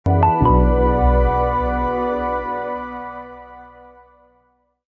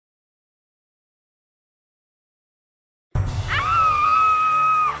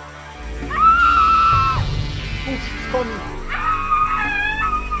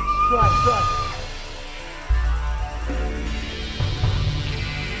Try.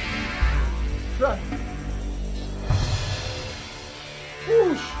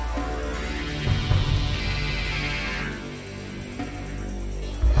 Push.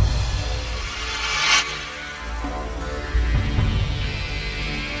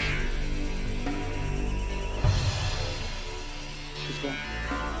 She's gone.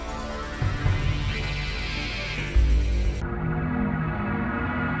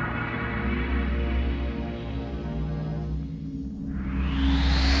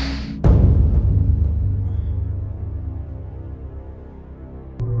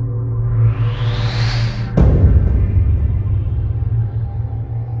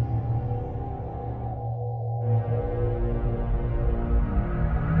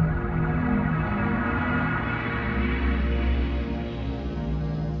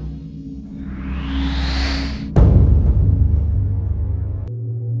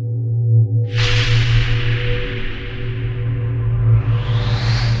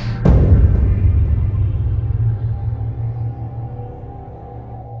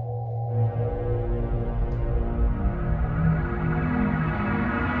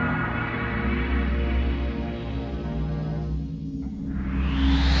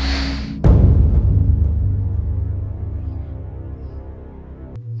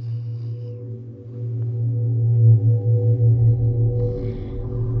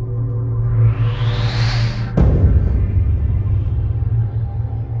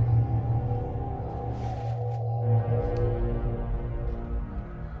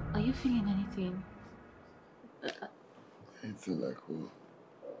 Anything like who?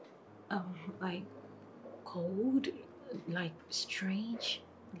 Like cold, like strange,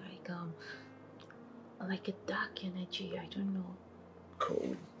 like a dark energy. I don't know.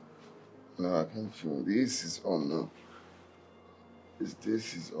 Cold? No, I can't feel. The AC is on now.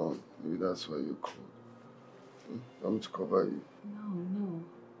 This is on. Maybe that's why you're cold. I want to cover you. No.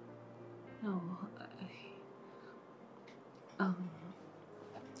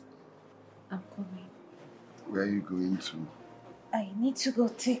 I'm coming. Where are you going to? I need to go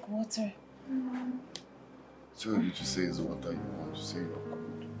take water. So you to say is water, you want to say you're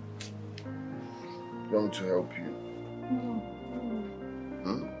cold. You want me to help you? No.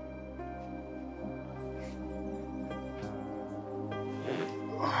 Hmm?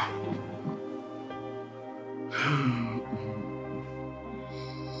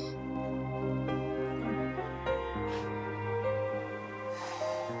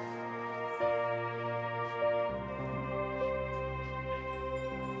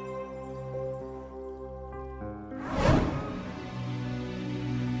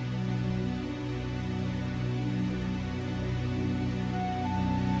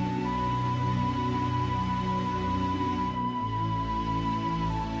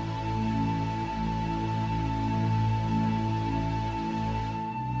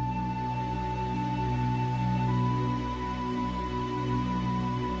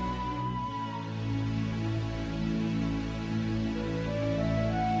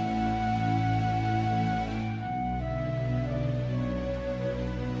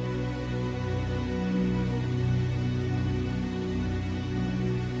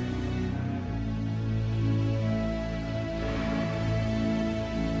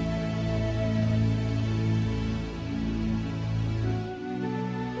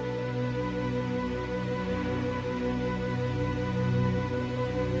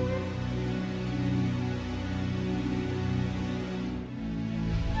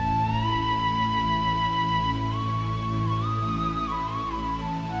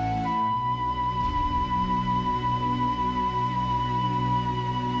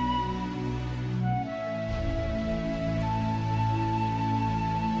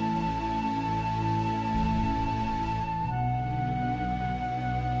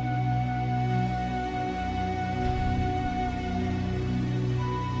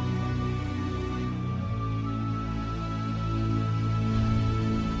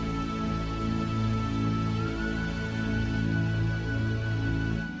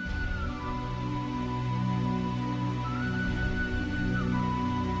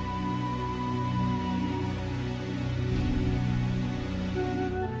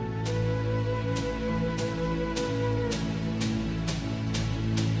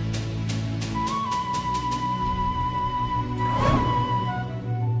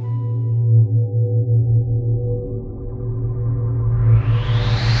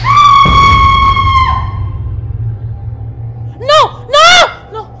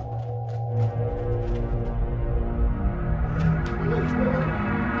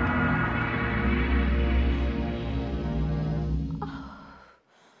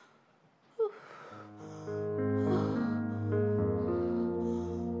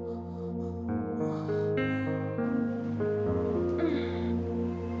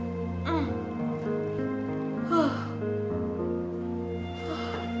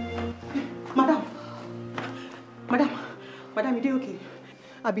 Madam. Madam, you dey okay?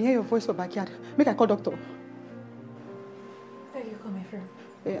 I've been hearing your voice for backyard. Make I call doctor. Where are you coming from?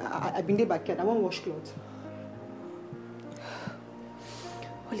 I've been there backyard. I want to wash clothes.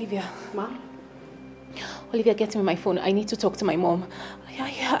 Olivia. Ma? Olivia, get me my phone. I need to talk to my mom.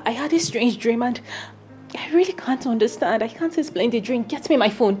 I had a strange dream and I really can't understand. I can't explain the dream. Get me my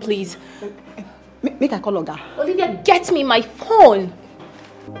phone, please. Make I call Oga. Olivia, get me my phone.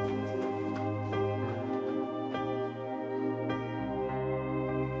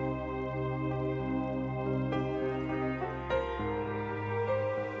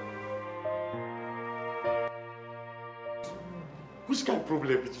 Which kind of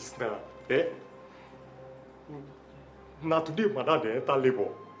problem is this now? Eh? Now today, madam, they enter labor.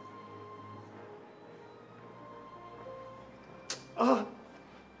 Ah!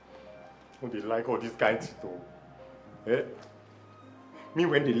 Don't they like all this kind of stuff? Eh? Me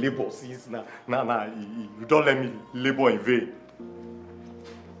when the labor sees, you don't let me labor in vain.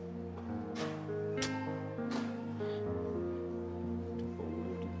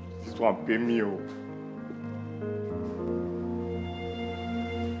 This one pay me, oh.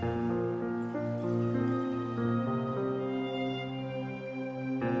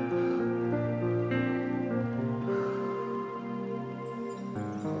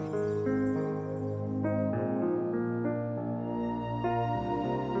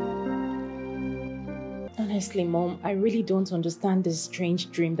 Honestly, Mom, I really don't understand this strange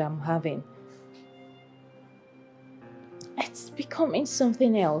dream that I'm having. It's becoming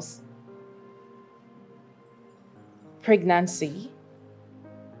something else. Pregnancy?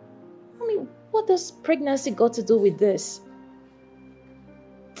 I mean, what does pregnancy got to do with this?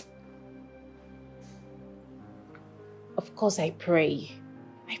 Of course I pray.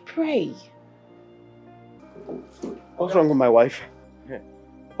 I pray. What's wrong with my wife?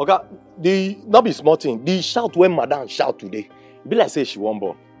 Okay, not be small thing. The shout when madam shout today, it be like say she won't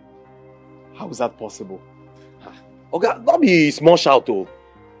born. How is that possible? Okay, not be small shout oh.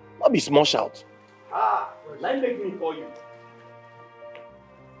 Not be small shout. Let me call you.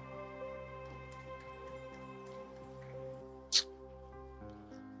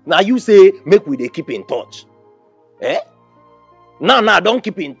 Now you say make we dey keep in touch. Eh? Now, don't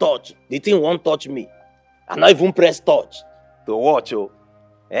keep in touch. The thing won't touch me. I not even press touch to watch oh.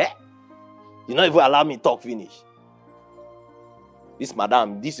 Eh? You not even allow me talk finish. This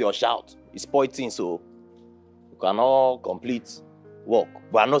madam, this your shout. It's pointing so you cannot complete work.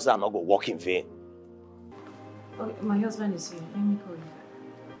 But I know say I'm not going to work in vain. Okay, my husband is here. Let me call you.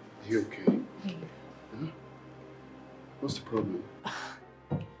 You okay? Hey. Huh? What's the problem?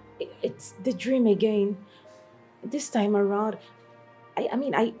 It's the dream again. This time around, I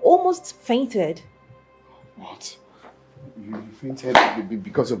mean, I almost fainted. What? You fainted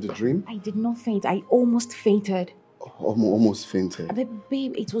because of the dream? I did not faint. I almost fainted. Almost fainted? But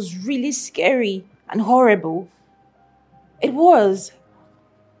babe, it was really scary and horrible. It was.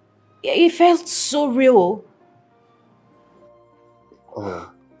 It felt so real.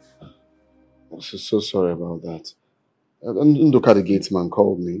 Oh. I'm so sorry about that. Ndoka the gate man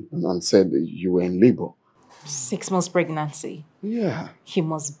called me and said that you were in labor. 6 months pregnancy. Yeah. He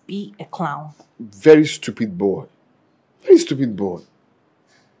must be a clown. Very stupid boy. Very stupid boy.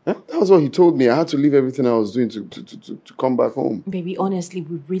 Huh? That was what he told me. I had to leave everything I was doing to come back home. Baby, honestly,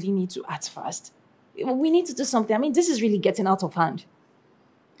 we really need to act fast. We need to do something. I mean, this is really getting out of hand.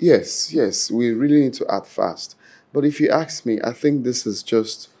 Yes, we really need to act fast. But if you ask me, I think this is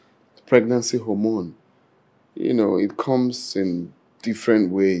just pregnancy hormone. You know, it comes in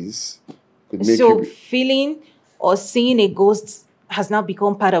different ways. So feeling or seeing a ghost has now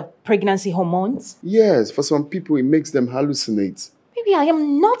become part of pregnancy hormones? Yes, for some people it makes them hallucinate. Baby, I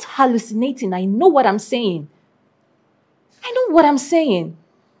am not hallucinating. I know what I'm saying. I know what I'm saying.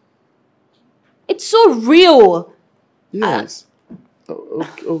 It's so real. Yes.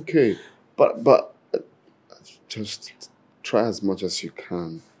 Okay. But just try as much as you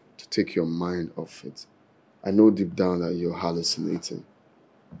can to take your mind off it. I know deep down that you're hallucinating.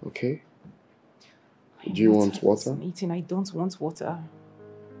 Okay? Do you want water? I don't want water.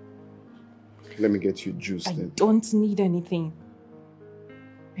 Let me get you juice then. I don't need anything.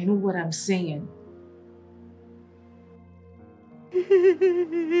 I know what I'm saying.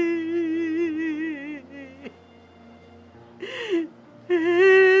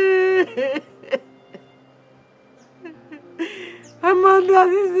 Amanda,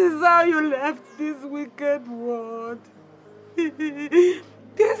 this is how you left this wicked world.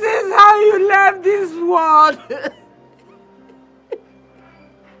 This is how you left this world.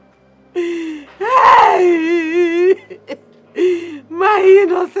 Hey! My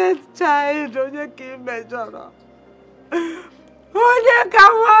innocent child, onye ka ị mejọrọ. Onye ka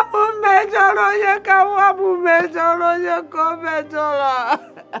nwa m mejọrọ, onye ka nwa m mejọrọ, onye ka o mejọrọ.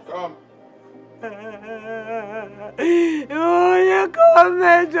 Come. Onye ka o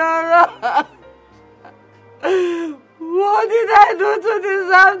mejọrọ. What did I do to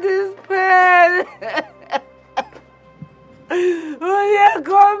deserve this pain? Onye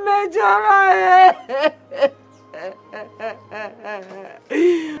ka o mejọrọ.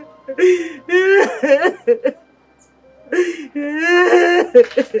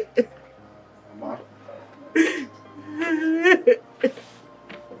 Mama.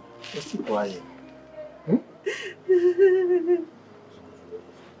 Just keep quiet.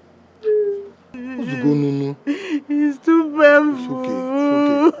 What's going on? It's too painful. It's okay.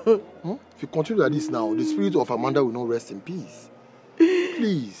 It's okay. Huh? If you continue like this now, the spirit of Amanda will not rest in peace.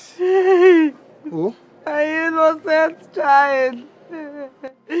 Please. Oh? My innocent child.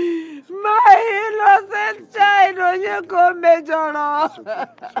 My innocent child. Onye ko mejọrọ.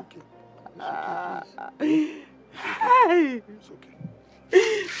 It's okay. It's okay.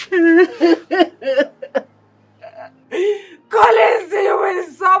 It's okay. Collins, you will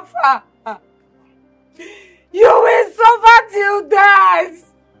suffer. You will suffer till death.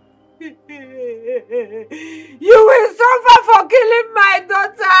 You will suffer for killing my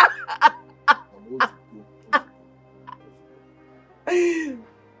daughter.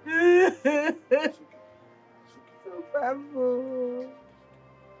 So painful.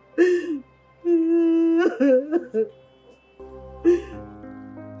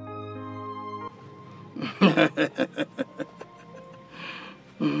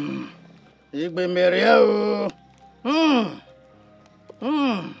 Igbe mereo.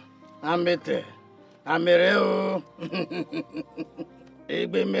 Amete. Amereo.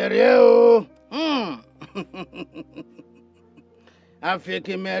 Igbe mereo.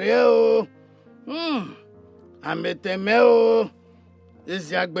 Afiki mereo. Amete meo.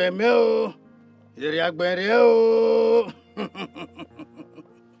 Iziagbe meo. Iriagbe reo.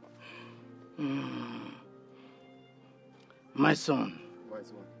 My son.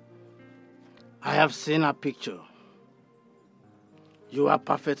 I have seen her picture. You are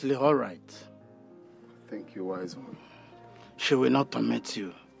perfectly all right. Thank you, wise one. She will not torment you.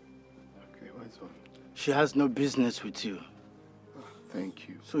 Okay, wise one. She has no business with you. Thank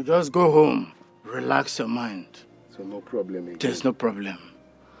you. So just go home, relax your mind. So no problem again. There's no problem.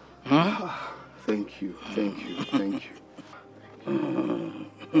 Huh? Thank you, thank you, thank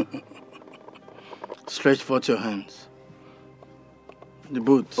you. Stretch forth your hands. The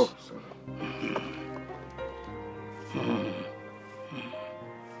boots. Oh, sorry.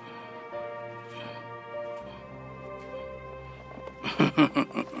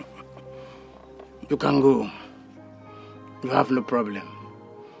 You can go. You have no problem.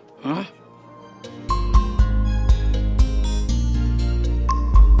 Huh?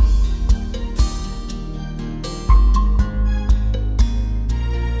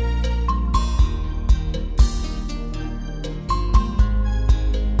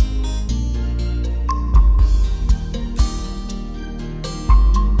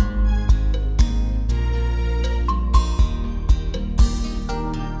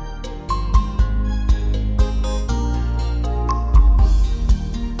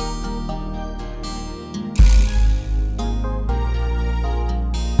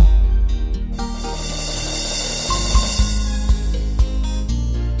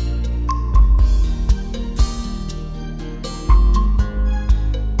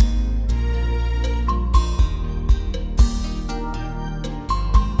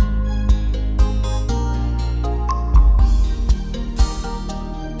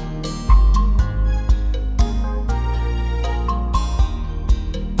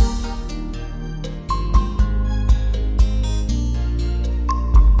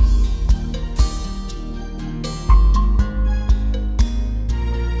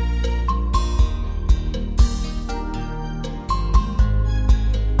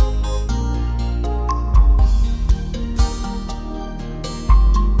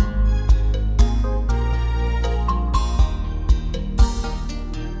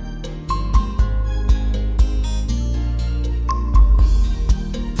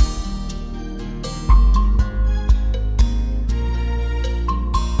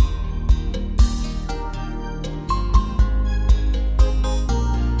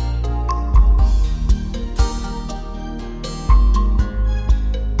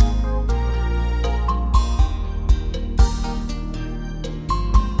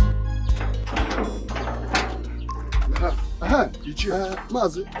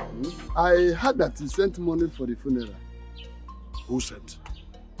 Mazi, I heard that he sent money for the funeral. who sent.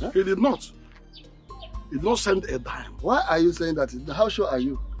 Huh? He did not. He did not send a dime. Why are you saying that? How sure are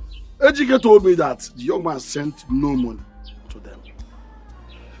you? Ejike told me that the young man sent no money to them.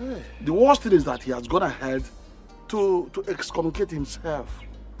 Hey. The worst thing is that he has gone ahead to excommunicate himself.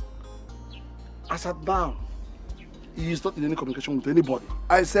 As at now, he is not in any communication with anybody.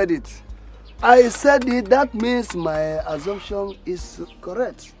 I said it. I said it. That means my assumption is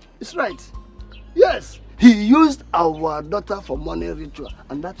correct. It's right. Yes. He used our daughter for money ritual,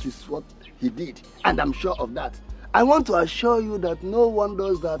 and that is what he did. And I'm sure of that. I want to assure you that no one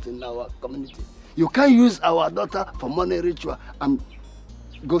does that in our community. You can't use our daughter for money ritual and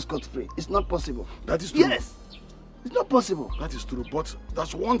go scot-free. It's not possible. That is true. Yes. It's not possible. That is true, but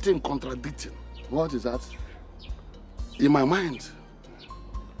there's one thing contradicting. What is that? In my mind,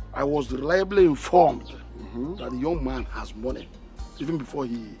 I was reliably informed that the young man has money, even before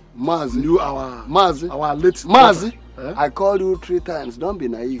he knew our late Mazi, I called you 3 times. Don't be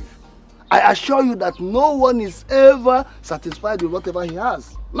naive. I assure you that no one is ever satisfied with whatever he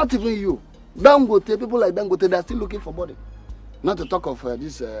has. Not even you. Dangote, people like Dangote, they're still looking for money. Not to talk of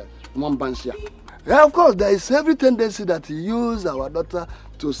this one Banshia. Yeah, of course, there is every tendency that he used our daughter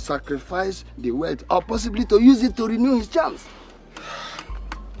to sacrifice the wealth, or possibly to use it to renew his charms.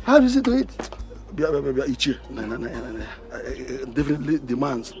 How do you see to it? Definitely the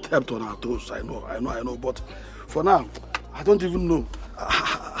man stepped on our toes. I know. But for now, I don't even know.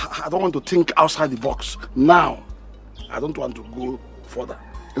 I don't want to think outside the box. Now, I don't want to go further.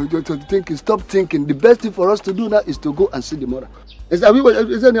 Stop thinking. The best thing for us to do now is to go and see the mother. Is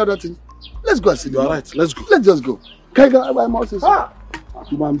there any other thing? Let's go and see the mother. Right, let's go. Let's just go. Can I go by my sister?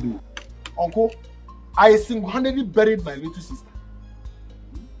 Human being. Uncle, I single-handedly buried my little sister.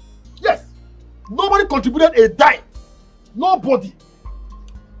 Yes. Nobody contributed a dime. Nobody.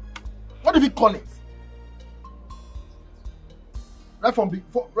 What did we call it? Right from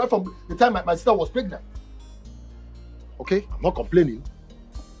the time my sister was pregnant. Okay, I'm not complaining.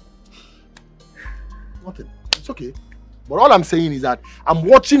 Nothing. It's okay. But all I'm saying is that I'm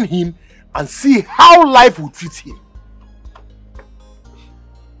watching him and see how life will treat him.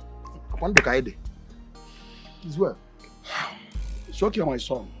 As well. It's okay, my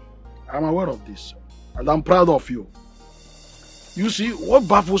son. I'm aware of this. And I'm proud of you. You see, what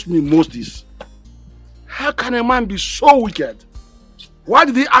baffles me most is, how can a man be so wicked? Why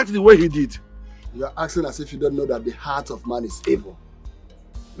did he act the way he did? You are acting as if you don't know that the heart of man is evil.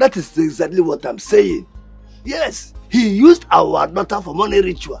 That is exactly what I'm saying. Yes, he used our daughter for money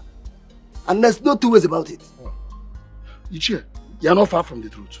ritual. And there's no 2 ways about it. Ichie, you're not far from the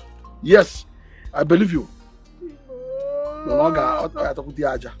truth. Yes, I believe you. No longer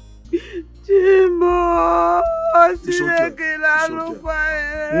Chimo, it's okay.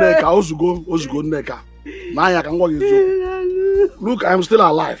 Neka, Ozugo, Neka. Naya can walk you. Look, I'm still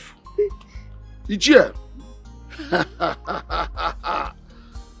alive. Ichie.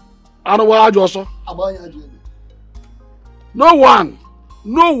 I know what I just saw. No one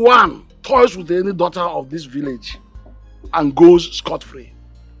toys with any daughter of this village and goes scot-free.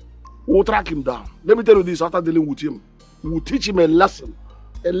 We'll track him down. Let me tell you this, after dealing with him, we'll teach him a lesson.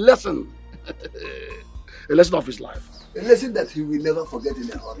 A lesson of his life. A lesson that he will never forget in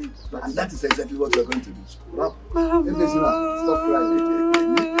a hurry. And that is exactly what we're going to do. Stop crying.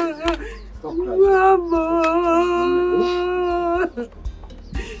 Stop crying. Mama.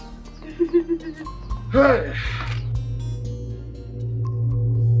 Hey.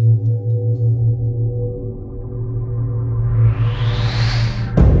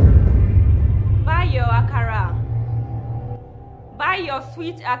 Buy your akara. Buy your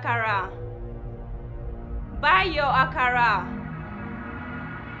sweet akara. Buy your akara.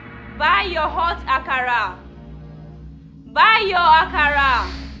 Buy your hot akara. Buy your akara.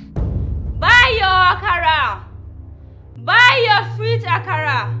 Buy your akara. Buy your sweet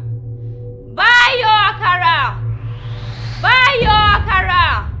akara. Buy your akara. Buy your akara.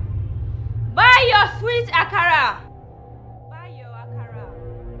 Buy your sweet akara. Buy your akara.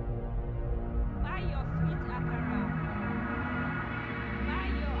 Buy your sweet akara. Buy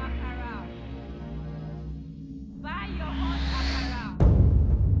your akara. Buy your hot akara. Buy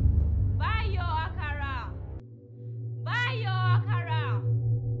your akara. Buy your akara.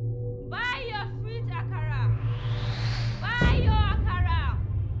 Buy your sweet akara. Buy your akara.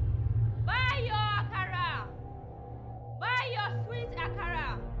 Buy your akara. Buy your sweet akara.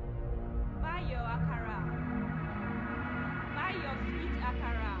 Buy your akara. Buy your sweet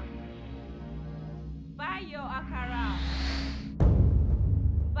akara. Buy your akara.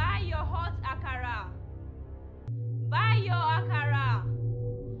 Buy your hot akara. Buy your akara.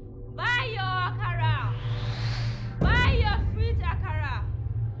 Buy your akara. Buy your sweet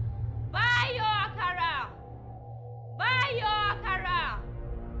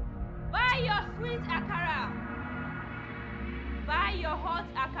Buy your sweet akara. Buy your hot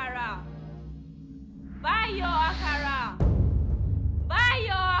akara. Buy your akara. Buy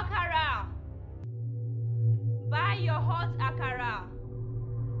your akara. Buy your hot akara.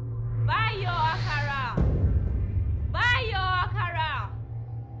 Buy your akara. Buy your akara.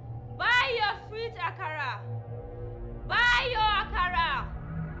 Buy your sweet akara. Buy your akara.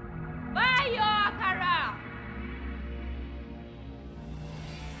 Buy your akara.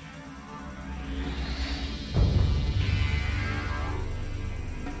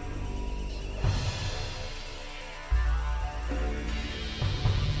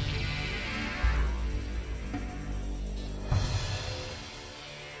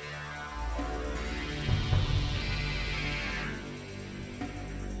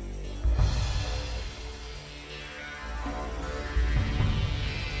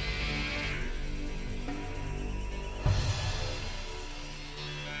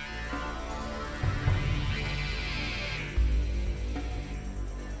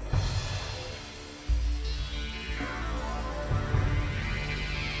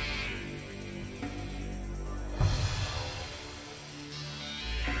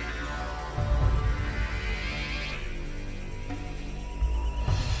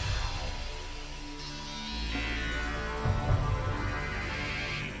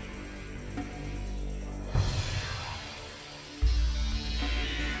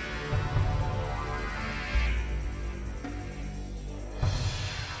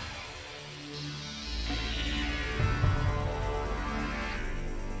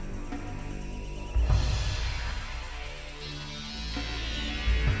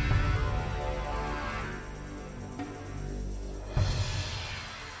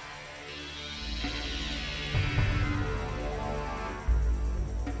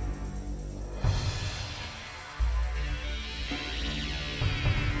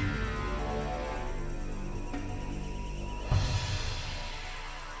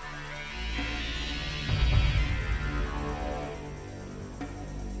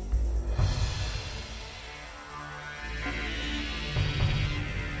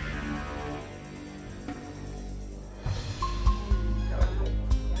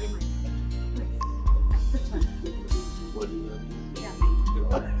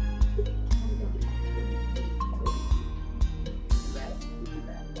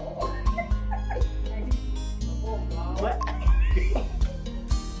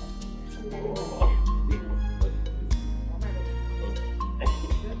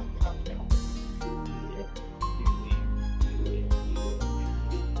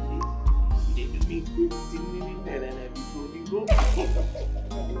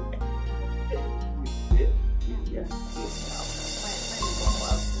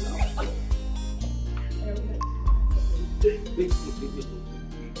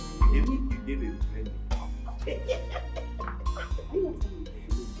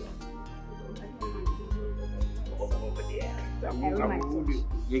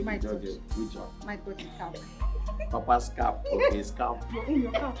 My body cap. Papa's cap. Okay, scalp. You're in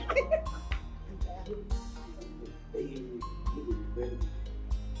your cap.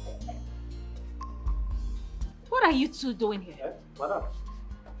 What are you two doing here? Madam.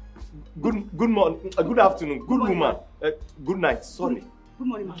 Good morning. Good afternoon. Good woman. Good night. Sorry. Good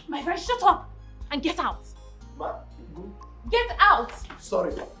morning, ma. My friend, shut up and get out. Ma. Get out.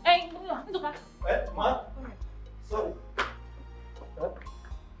 Sorry. Hey, Ma. Sorry.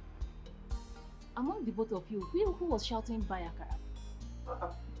 Among the both of you, who was shouting Bayakara?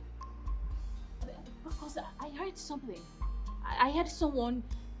 Because I heard something. I heard someone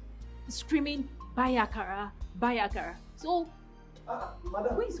screaming Bayakara, Bayakara. So,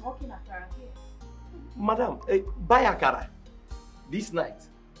 Madam. who is hawking Akara here? Madam, Bayakara. This night.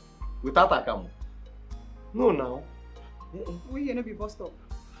 Without Akamu. No, now. We here no be bus stop.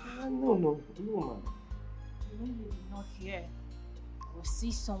 No, man. When you're not here, I will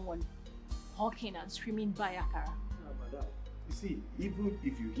see someone hawking and screaming Bayakara. Madam, you see, even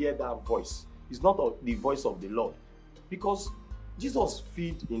if you hear that voice, it's not the voice of the Lord. Because Jesus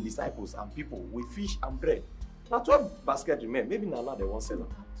feed his disciples and people with fish and bread. Now 12 baskets remain. Maybe now they won't sell them.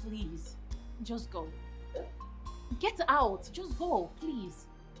 Please, just go. Get out. Just go, please.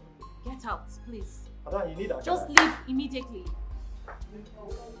 Get out, please. Madam, you need a Just leave immediately.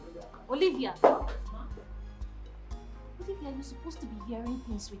 Olivia. Olivia, you're supposed to be hearing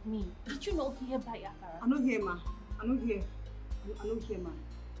things with me. Did you not hear Bayakara? I don't hear, ma. I don't hear. I don't hear, ma.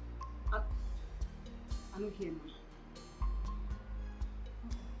 I don't hear, ma.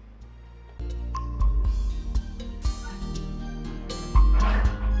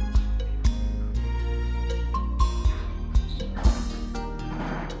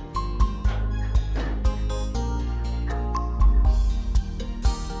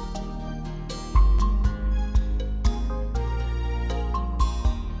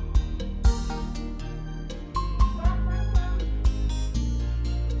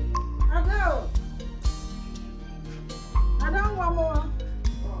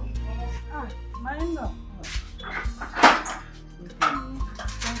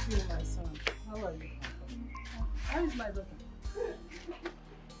 Where is my daughter?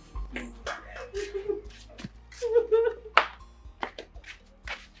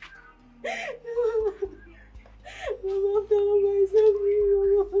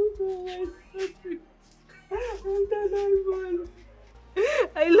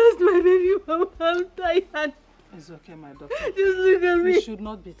 I lost my baby, Mama. I'm tired. It's okay, my daughter. Just look at me. You should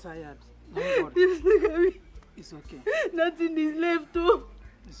not be tired. Don't worry. Just look at me. It's okay. Nothing is left, oh.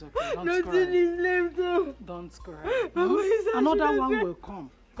 It's okay. Don't Nothing cry. is left, oh. Don't cry. Mama, Another one will come.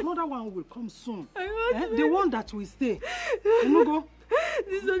 Another one will come soon. I want The one that will stay. You go.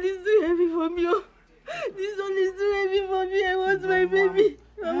 This one is too heavy for me, oh. This one is too heavy for me. I want my baby.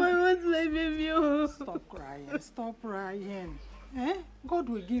 Mama, I want my baby, oh. Stop crying. Stop crying. God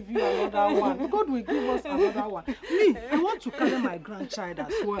will give you another one. God will give us another one. Me, I want to carry my grandchild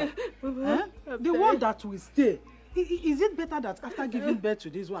as well. The one that will stay. Is it better that after giving birth to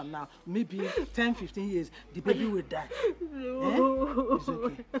this one now, maybe 10, 15 years, the baby will die? No. It's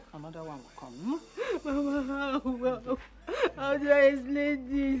okay. Another one will come. Mama, how do I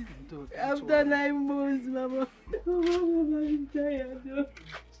explain this? After 9 months, Mama. Mama, I'm tired, no.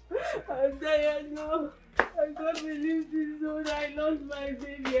 I'm tired, no. I can't believe this, no. I lost my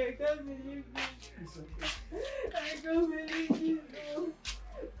baby. I can't believe this. It's okay. I can't believe this, no.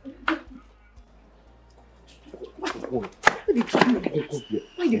 Why did you drag me like that?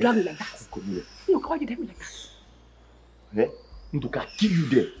 Why did you drag me like that? Look, why did you drag me like that? Nduka kill you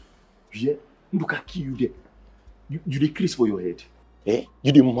there. Yeah? Nduka kill you there. You dey craze for your head.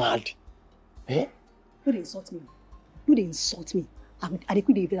 You dey mad. You dey insult me. You dey insult me. I dey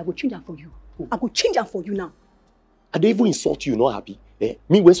quit the event. I go change am for you. I go change am for you now. I dey even insult you, not happy.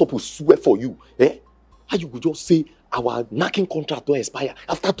 Me when supposed swear for you. How you could just say our knocking contract will expire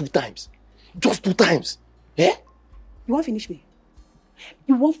after 2 times? Just 2 times. You won't finish me.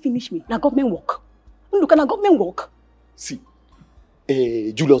 You won't finish me. Now government work. Look at now government work. See,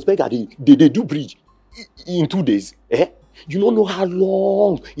 Julius Berger, they do bridge in 2 days. You don't know how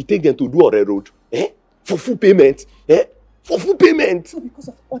long it takes them to do on the road. For full payment. For full payment. So because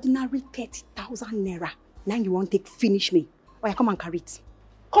of ordinary 30,000 naira, now you won't finish me. Oh, yeah, come and carry it.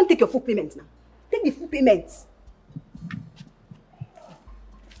 Come take your full payment now. Take the full payment.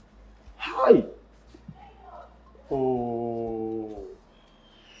 Hi. Oh,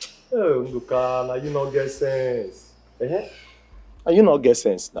 Nduka, now you not get sense. Now you not get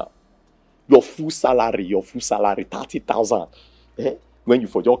sense now. Your full salary, 30,000. When you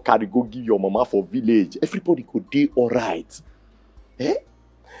for your carry, go give your mama for village. Everybody could do all right.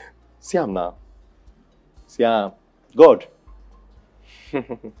 See am now. See am. God.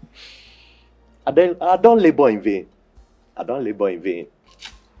 I don't labor in vain. I don't labor in vain.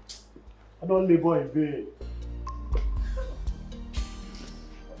 I don't labor in vain.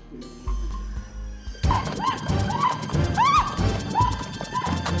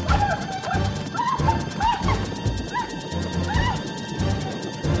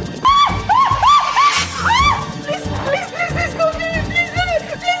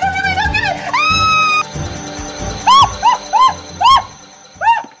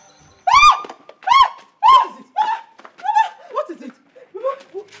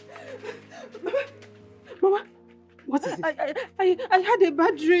 I had a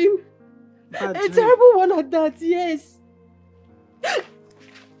bad dream. A terrible one at that, yes.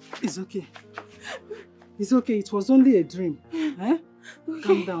 It's okay. It's okay. It was only a dream. Okay.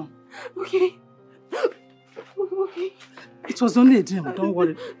 Calm down. Okay. Okay. It was only a dream. Don't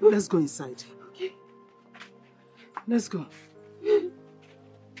worry. Let's go inside. Okay. Let's go.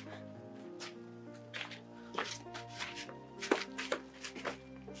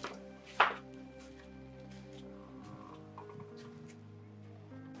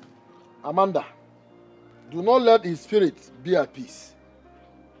 Amanda, do not let his spirit be at peace.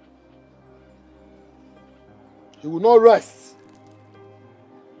 He will not rest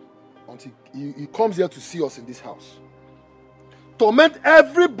until he comes here to see us in this house. Torment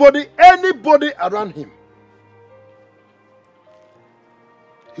everybody, anybody around him.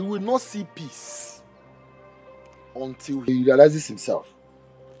 He will not see peace until he realizes himself.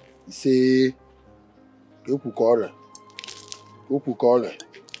 He say, Ukukore.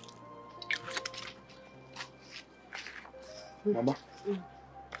 Mama,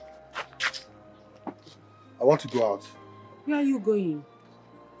 I want to go out. Where are you going?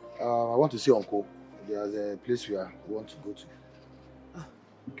 I want to see Uncle. There's a place we want to go to.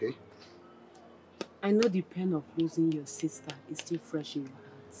 Okay? I know the pain of losing your sister is still fresh in your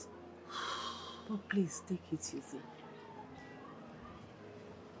heart. But please, take it easy.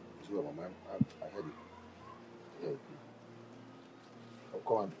 Sure, Mama, I heard it. Yeah.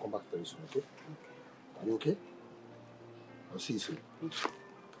 I'll come back very soon, okay? Are you okay? I'll see you soon.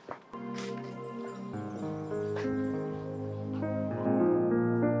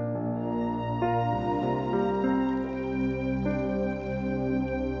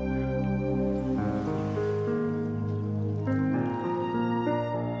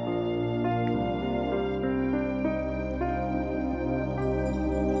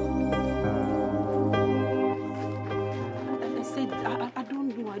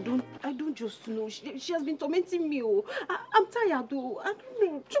 Just know she has been tormenting me. Oh, I'm tired though. I don't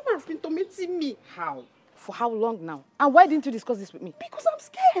know. Chuma has been tormenting me. How? For how long now? And why didn't you discuss this with me? Because I'm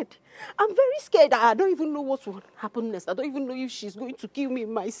scared. I'm very scared. I don't even know what will happen next. I don't even know if she's going to kill me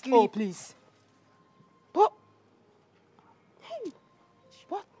in my sleep. Oh, please. But, hey,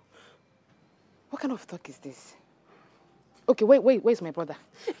 what kind of talk is this? Okay, wait, where's my brother?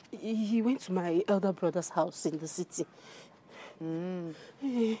 He went to my elder brother's house in the city.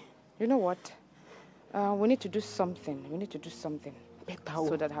 You know what? We need to do something. Better.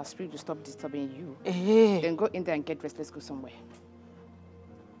 So that her spirit will stop disturbing you. Then go in there and get dressed. Let's go somewhere.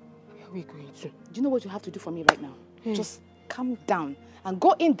 Where are we going to? Do you know what you have to do for me right now? Just calm down and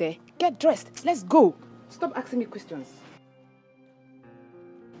go in there, get dressed. Let's go. Stop asking me questions.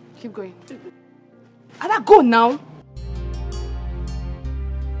 Keep going. Ada, go now.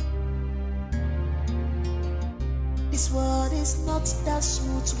 This world is not that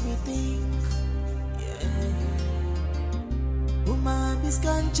smooth we think. Yeah. Woman,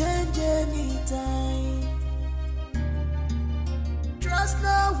 can change anytime. Trust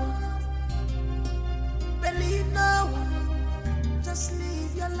no one, believe no one. Just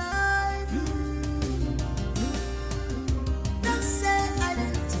live your life. Don't say I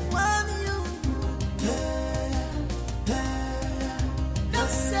didn't want you. Don't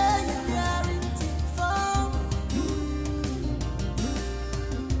say you aren't informed.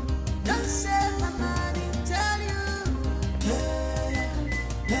 Don't say my man didn't tell you.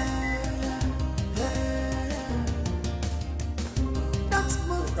 Don't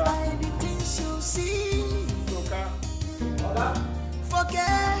move by the things you see.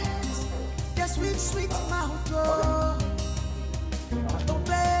 Forget the sweet, sweet mouth.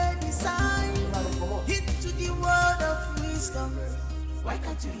 Obey the sign. Hit to the word of wisdom. Why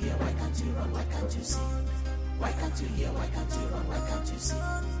can't you hear? Why can't you run? Why can't you see? Why can't you hear? Why can't you run? Why can't you see?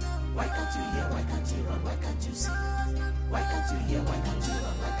 Why can't you hear? Why can't you run? Why can't you see? Why can't you hear? Why can't you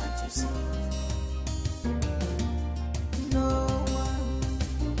run? Why can't you see?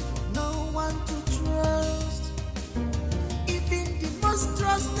 No one to trust. Even the most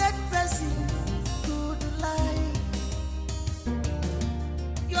trusted person could lie.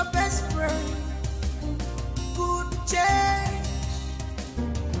 Your best friend could change.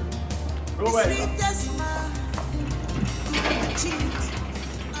 Go away. Sweetest man could cheat.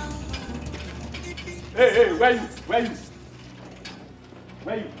 Hey, where you?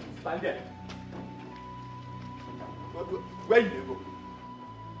 Stand there. Where you go?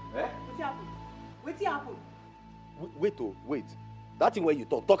 Eh? Wetin happen? Wait. That thing where you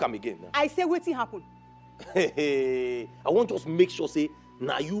talk am again. I say wetin happen. Hey, I want just make sure say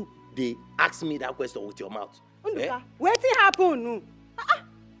now you they ask me that question with your mouth. Unduka, wetin happen?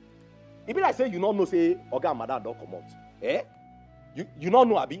 It be like say you not know say Oga and Madam don't come out. Eh? You not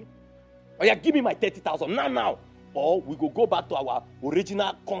know Abi? Oh yeah, give me my 30,000 now. Or we go back to our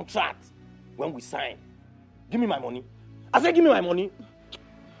original contract when we sign. Give me my money. I said give me my money.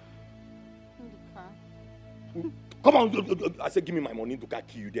 Come on, I said give me my money to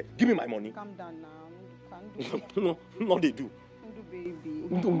kill you there. Give me my money. Calm down now. No, they do. Baby.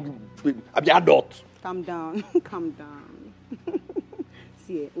 I be adult. Calm down.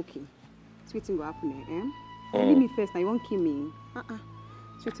 See, okay. Sweeting go happen, eh? Leave me first, now you won't kill me.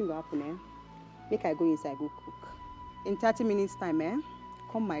 Sweeting go happen, eh? Make I go inside, go cook. In 30 minutes time, eh?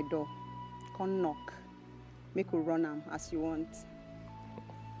 Come my door. Come knock. Make you run am as you want.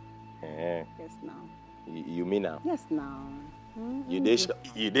 Yes, now. You mean now? Yes, now. You dey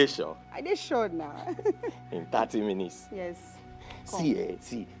sure? I dey sure now. In 30 minutes? Yes. Come.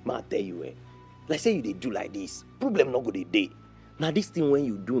 See, ma tell you, like say you dey do like this, problem not go dey dey. Now this thing when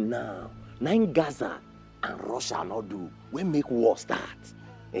you do now, in Gaza and Russia not do, when make war start.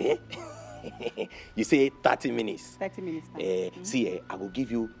 Eh? You say 30 minutes. 30 minutes time. See, I will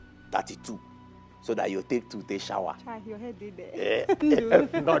give you 32. So that you take shower. Try your head did there.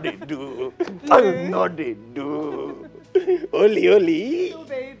 No, they do. No, they do. Oli. No,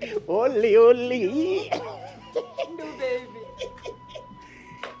 baby. Oli. No, baby.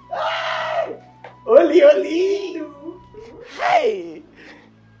 Oli. Hey.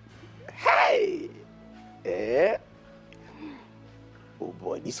 Oh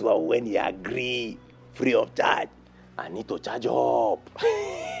boy, this one when you agree free of charge. I need to charge up.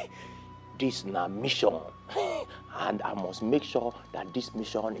 This is a mission. And I must make sure that this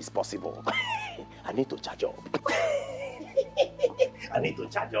mission is possible. I need to charge up. I need to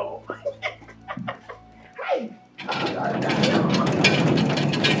charge up. Hi.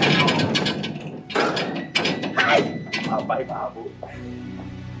 Bye, Babu.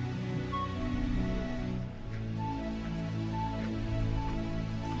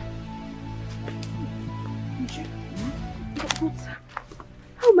 But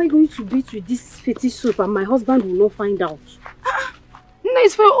how am I going to beat with this fetish soap and my husband will not find out? No,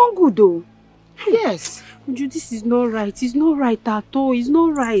 it's for your own good though. Yes. Uju, this is not right. It's not right at all. It's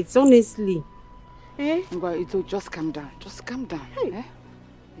not right, honestly. Eh? Well, it'll just calm down. Just calm down. Hey. Eh?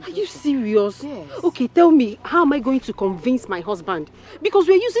 Are you serious? Yes. Okay, tell me, how am I going to convince my husband? Because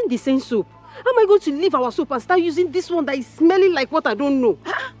we're using the same soap. How am I going to leave our soap and start using this one that is smelling like what I don't know?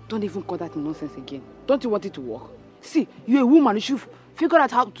 Don't even call that nonsense again. Don't you want it to work? See, you're a woman. You should figure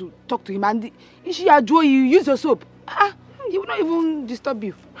out how to talk to him. And if she adore you, use your soap. He will not even disturb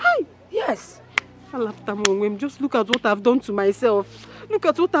you. Hi. Yes. Just look at what I've done to myself. Look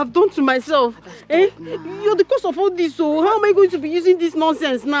at what I've done to myself. Eh? You're the cause of all this, so how am I going to be using this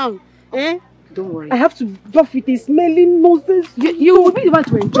nonsense now? Eh? Don't worry. I have to buff with a smelling nonsense. You will be the one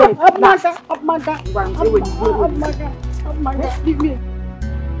to enjoy it. Leave me.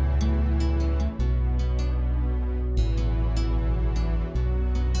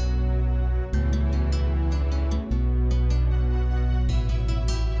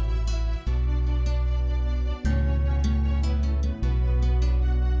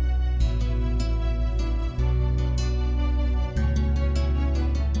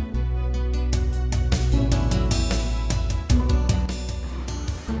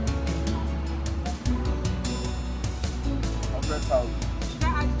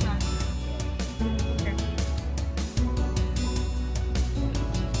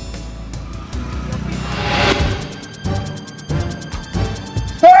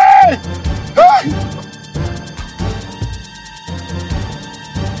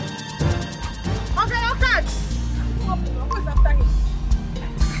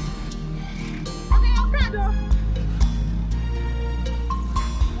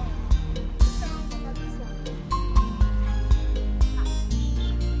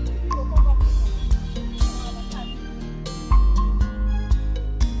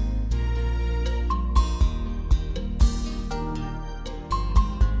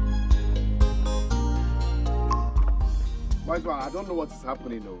 I don't know what is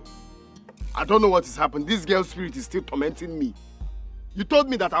happening though. I don't know what is happening. This girl's spirit is still tormenting me. You told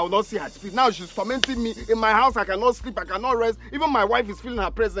me that I will not see her spirit. Now she's tormenting me. In my house I cannot sleep, I cannot rest. Even my wife is feeling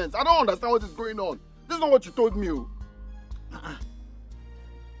her presence. I don't understand what is going on. This is not what you told me. You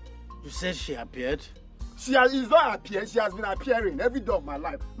said she appeared? She has not appeared, she has been appearing every day of my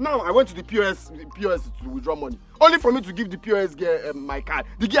life. Now I went to the POS to withdraw money. Only for me to give the POS girl my card.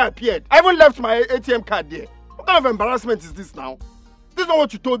 The girl appeared. I even left my ATM card there. What kind of embarrassment is this now? This is not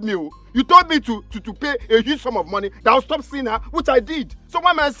what you told me. You told me to pay a huge sum of money that I'll stop seeing her, which I did. So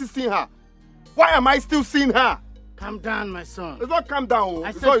why am I still seeing her? Why am I still seeing her? Calm down, my son. It's not calm down.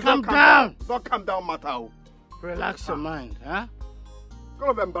 I said calm down. It's not calm down matter. Relax your mind, huh? What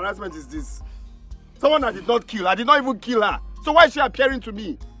kind of embarrassment is this? Someone I did not kill. I did not even kill her. So why is she appearing to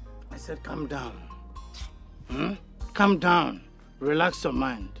me? I said calm down. Calm down. Relax your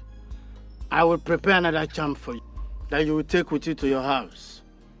mind. I will prepare another charm for you that you will take with you to your house.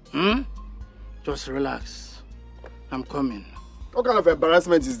 Just relax. I'm coming. What kind of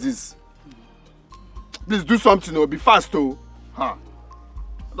embarrassment is this? Please do something or be fast, oh. I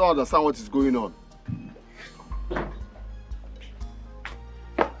don't understand what is going on.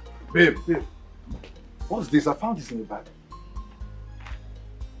 Babe. What's this? I found this in the bag.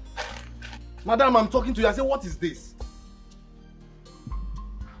 Madam, I'm talking to you. I said, what is this?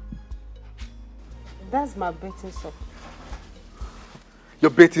 That's my bathing soap.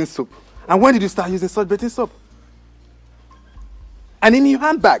 Your bathing soap? And when did you start using such bathing soap? And in your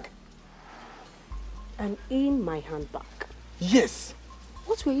handbag? And in my handbag. Yes.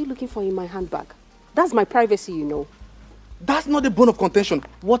 What were you looking for in my handbag? That's my privacy, you know. That's not the bone of contention.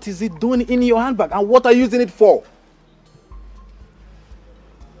 What is it doing in your handbag and what are you using it for?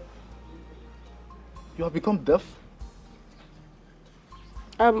 You have become deaf?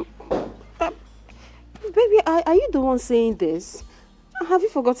 Baby, are you the one saying this? Have you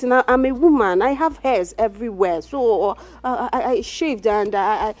forgotten? I'm a woman. I have hairs everywhere. So I shaved and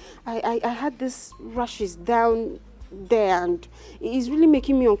I had this rashes down there and it's really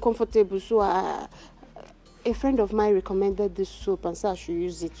making me uncomfortable. So a friend of mine recommended this soap and said I should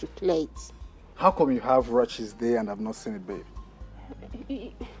use it to clear it. How come you have rushes there and I've not seen it, babe?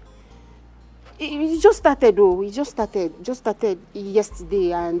 It just started, though. It just started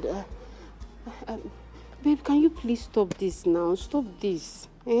yesterday, and babe, can you please stop this now? Stop this.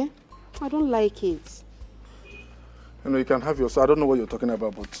 Eh? I don't like it. You know, you can have yours. I don't know what you're talking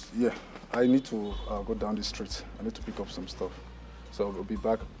about, but yeah, I need to go down the street. I need to pick up some stuff. So I'll be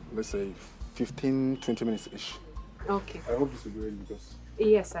back, let's say, 15-20 minutes-ish. Okay. I hope this will be ready because...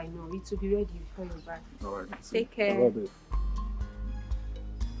 Yes, I know. It will be ready before you're back. All right. Take care. Bye, babe.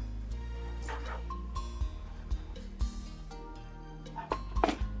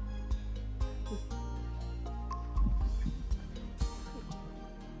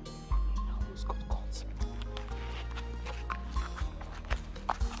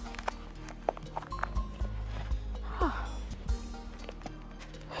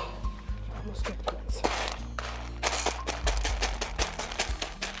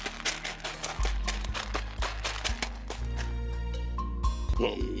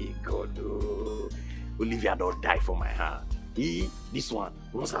 Hey, God, oh. Olivia don't die for my hand. This one,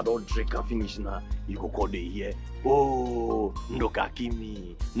 once I don't drink and finish now, you go call the here. Oh, Ndoka kill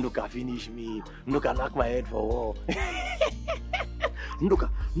me, Ndoka finish me, Ndoka knock my head for wall.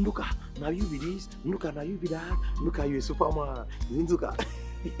 Ndoka, now you be this, Ndoka, now you be that, Ndoka, you a Superman, Ndoka.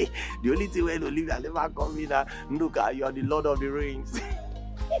 The only thing when Olivia never come in, Ndoka, you are the Lord of the Rings.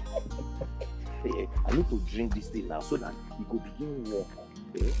 I need to drink this thing now so that you go begin walk.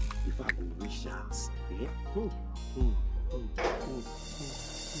 If I go reach us.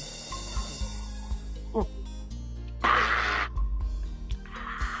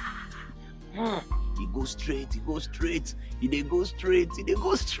 He go straight, he dey go straight.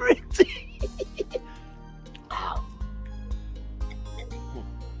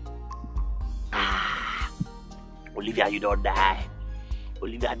 Olivia, you don't die.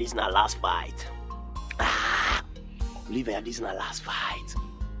 Olivia, this is our last fight. Olivia, this is our last fight.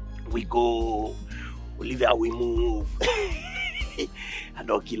 We go. Olivia, we move. I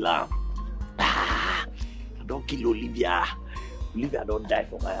don't kill her. I don't kill Olivia. Olivia don't die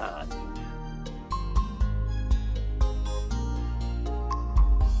for my hand.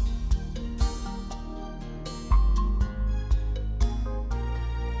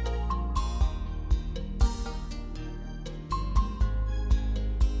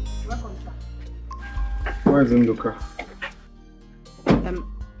 Where is Ndoka?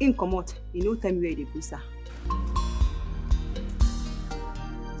 In come out, you know time where they go, sir.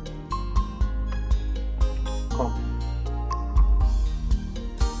 Come.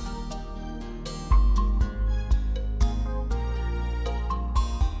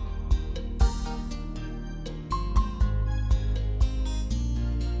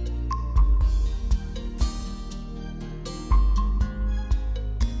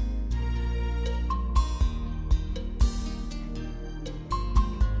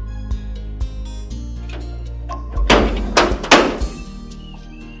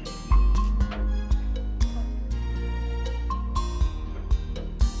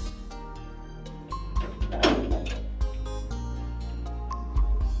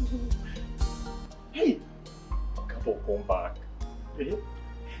 Come back.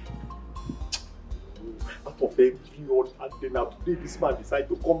 Out of every other day now, today this man decided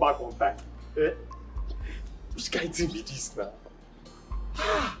to come back on time. Which kind of thing be this now?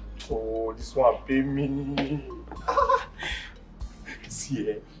 Oh, this one pay me.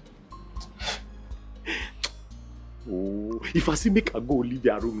 See, oh, if I see make I go leave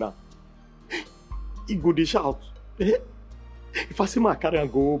their room now, he go dey shout. If I see my carry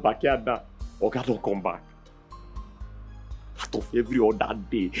and go backyard now, Oga don't come back. Out of every other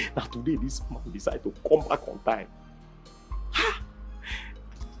day, now today this man decide to come back on time.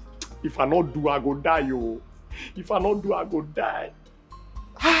 If I not do, I go die, yo. If I not do, I go die.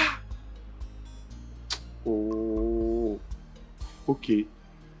 Oh, okay.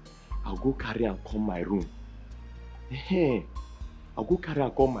 I'll go carry and come my room. I'll go carry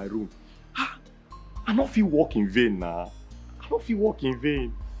and come my room. I don't feel walk in vain now. I don't feel walk in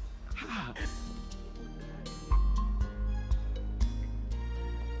vain.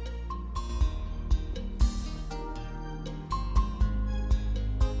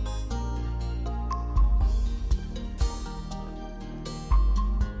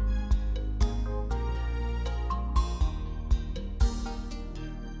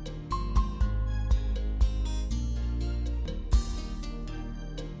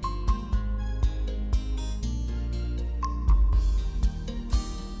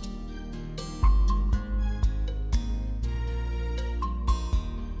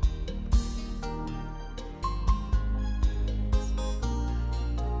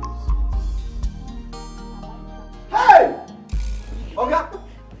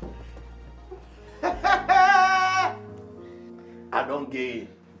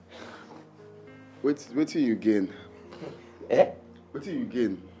 Wait till you gain. Eh? Wait till you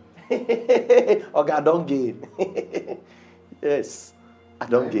gain. Okay, I don't gain. Yes, I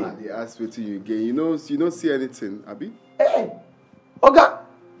don't gain. They ask wait till you gain. You don't see anything, Abi? Hey,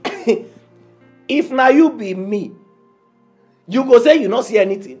 okay. If now you be me, you go say you not see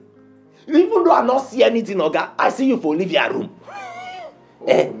anything. Even though I not see anything, okay, I see you for leave your room.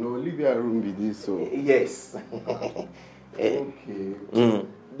 Oh, no, leave your room be this so. Yes. Okay.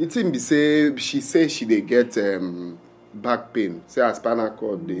 The thing be say she say she dey get back pain. Say her spinal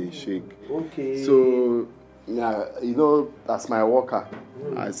cord dey shake. Okay. So yeah, as my worker,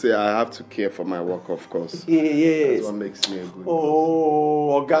 I say I have to care for my work, of course. Yes. That's what makes me a good.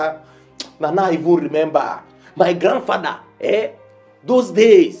 Oh, okay. Now I even remember my grandfather. Those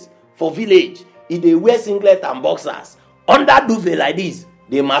days for village, he dey wear singlet and boxers under duvet like this.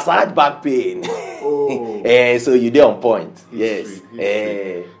 They massage back pain. Oh. So you dey on point. History, Yes.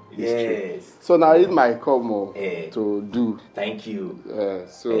 history. Yes. So now it might come to do. Thank you.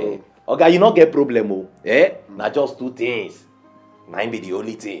 So. Okay, you not get problem, Now just two things. Mine be the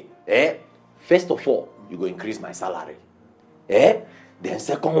only thing. First of all, you go increase my salary. Then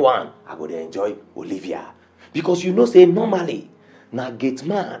second one, I go to enjoy Olivia. Because you know say normally, now gate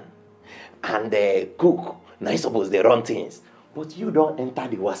man and cook, now you suppose they run things. But you don't enter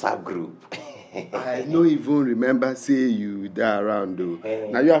the WhatsApp group. I don't even remember say you there around though.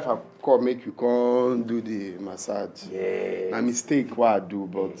 Now you have a call make you come do the massage. Yeah. A mistake what I do,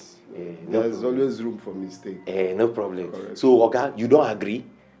 but there's always room for mistake. No problem. Correct. So, okay, you don't agree?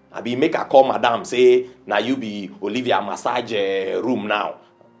 I be make a call, madam, say, now you be Olivia massage room now.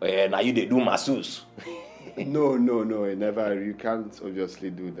 Now you they do masseuse. No, never. You can't obviously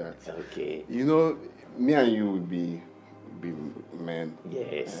do that. Okay. Me and you will be men.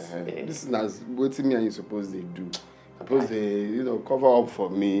 Yes. This is as what me and you suppose they do. Suppose they, cover up for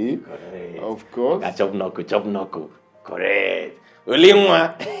me. Correct. Of course. Chop knuckle. Correct. Only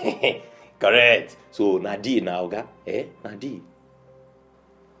one. Correct. So Nadi now, okay? Nadi.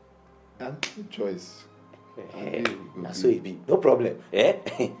 That's the choice. Now so it be. No problem.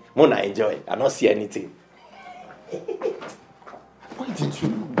 Mona enjoy. I not see anything. Why did you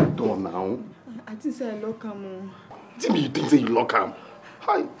lock the door now? I think say I lock him. Tell me you think say you lock him.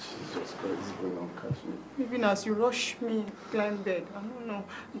 Hi, Jesus Christ, this is going on catch me. Maybe as you rush me, climb bed. I don't know.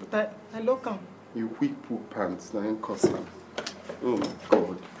 But I lock him. You quick poop pants, now you cuss him. Oh my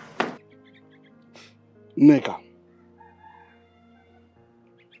God. Neka.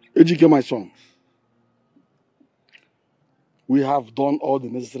 Ejike, my son. We have done all the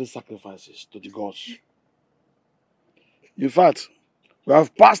necessary sacrifices to the gods. In fact, we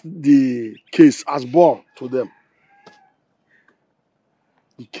have passed the case as ball to them.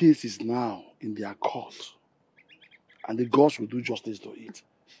 The case is now in their court, and the gods will do justice to it.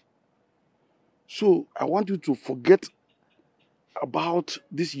 So I want you to forget about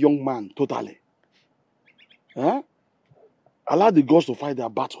this young man totally. Allow the gods to fight their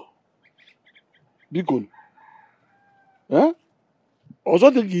battle. Be good.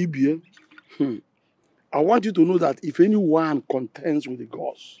 Also, I want you to know that if anyone contends with the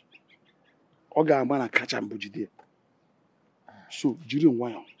gods, Oga man catch him bujide. So, during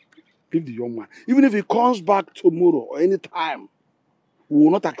while, leave the young man. Even if he comes back tomorrow or any time, we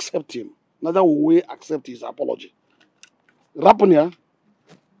will not accept him. Neither will we accept his apology. Raponia,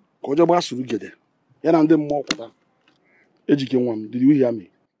 Kojoba Surugede. Yanande more. Ejike one. Did you hear me?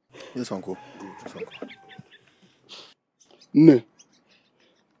 Yes, uncle. Yes, uncle. No.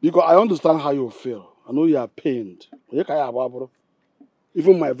 Because I understand how you feel. I know you are pained.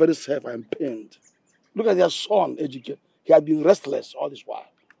 Even my very self, I am pained. Look at your son, Ejike. He had been restless all this while.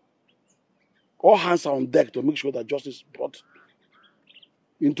 All hands are on deck to make sure that justice is brought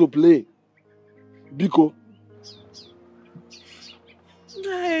into play. Biko.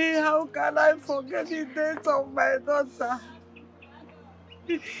 Hey, how can I forget the date of my daughter?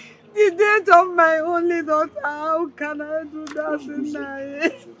 The date of my only daughter. How can I do that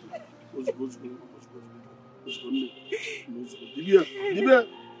tonight?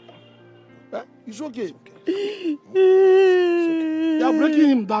 It's okay. You are breaking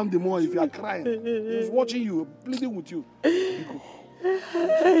him down the more if you are crying. He's watching you, pleading with you. It's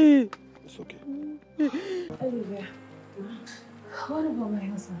okay. Olivia, what about my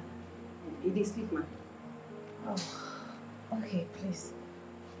husband? He did sleep, man. Oh, okay, please.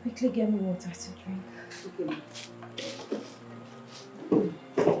 Quickly get me water to drink. Okay, man.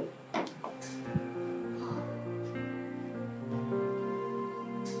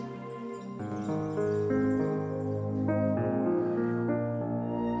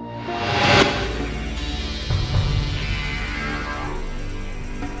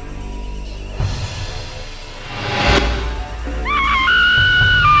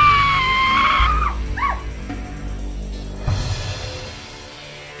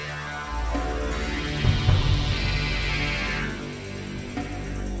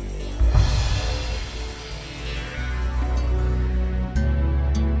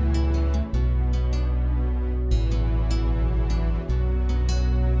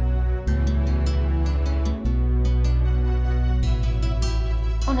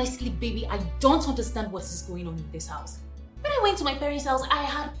 Baby, I don't understand what is going on in this house. When I went to my parents' house, I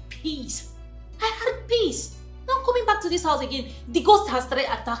had peace. I had peace. Now coming back to this house again, the ghost has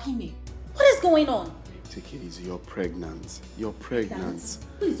started attacking me. What is going on? Take it easy. You're pregnant. You're pregnant.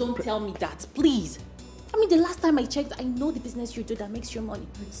 Please don't tell me that, please. I mean, the last time I checked, I know the business you do that makes you money.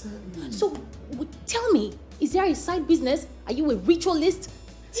 Exactly. So, tell me, is there a side business? Are you a ritualist?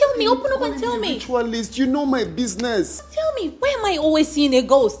 Tell me, open up and tell me. Ritualist, you know my business. Tell me, why am I always seeing a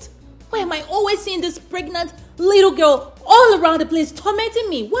ghost? Why am I always seeing this pregnant little girl all around the place tormenting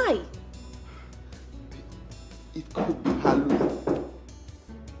me? Why? It could be Halloween.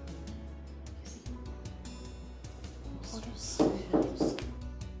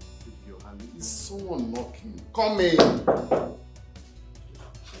 Is someone knocking? Come in.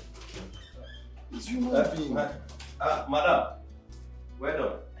 It's human being. Madam, well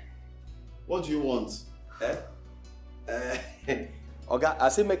done. What do you want? Oga, I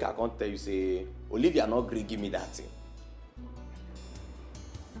say make I can't tell you, say, Olivia not agree give me that thing.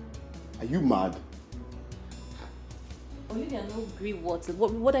 Are you mad? Olivia no agree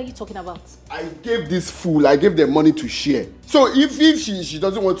what are you talking about? I gave this fool, I gave them money to share. So if she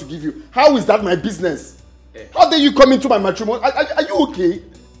doesn't want to give you, how is that my business? How dare you come into my matrimony? Are you okay?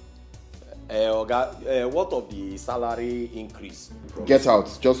 Oga, what of the salary increase? Get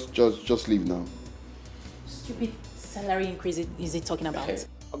out. Just leave now. Stupid salary increase is it talking about? Okay,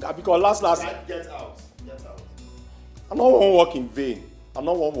 because last Get out. Get out. I don't want to work in vain. I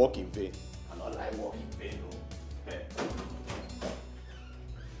don't want to work in vain. I don't like work in vain. No.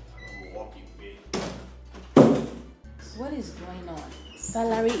 I don't work in vain. What is going on?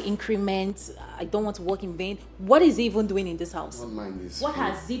 Salary increments. I don't want to work in vain. What is he even doing in this house? Don't mind this. What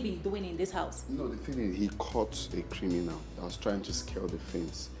has he been doing in this house? No, the thing is, he caught a criminal that was trying to scale the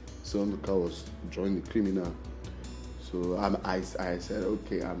fence. So Nduka was joining the criminal. So I said,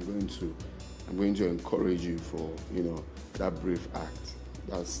 okay, I'm going to encourage you for, that brave act.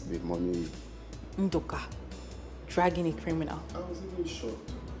 That's the money. Nduka, dragging a criminal. I was even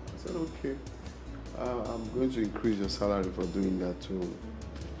shocked. I said, okay, I'm going to increase your salary for doing that to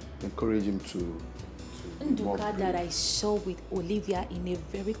encourage him to Nduka, that I saw with Olivia in a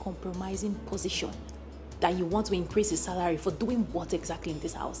very compromising position, that you want to increase his salary for doing what exactly in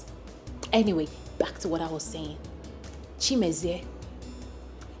this house? Anyway, back to what I was saying. Chimeze,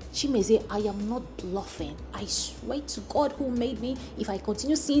 I am not bluffing. I swear to God who made me, if I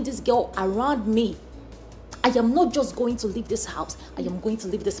continue seeing this girl around me, I am not just going to leave this house. I am going to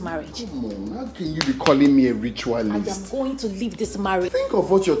leave this marriage. Come on, how can you be calling me a ritualist? I am going to leave this marriage. Think of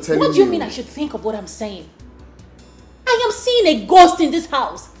what you're telling me. What do you mean I should think of what I'm saying? I am seeing a ghost in this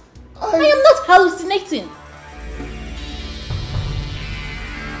house. I am not hallucinating.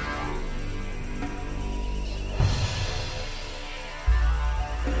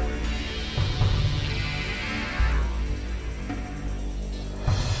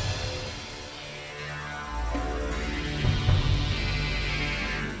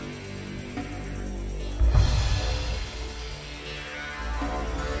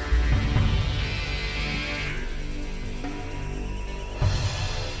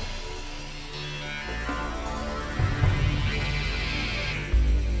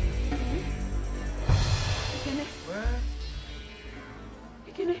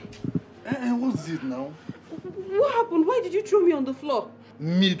 What's it now? What happened? Why did you throw me on the floor?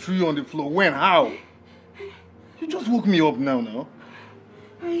 Me threw you on the floor? When? How? You just woke me up now.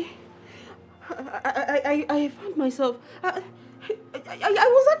 I found myself. I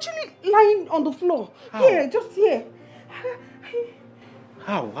was actually lying on the floor. How? Here, just here.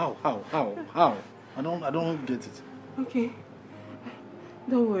 How? I don't get it. Okay.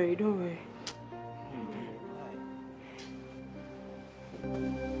 Don't worry.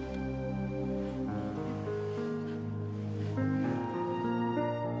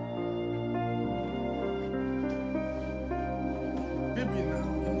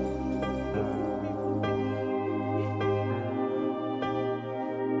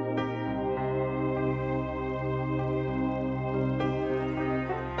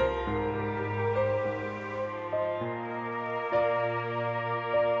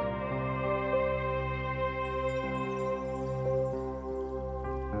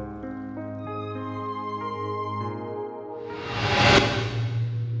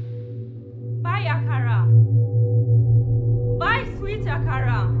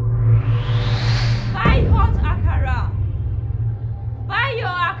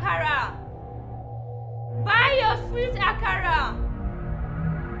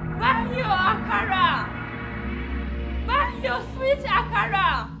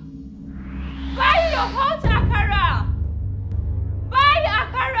 Buy your hot akara. Buy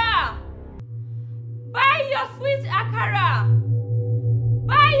akara. akara.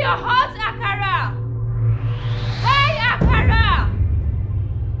 Buy your hot akara. Buy akara.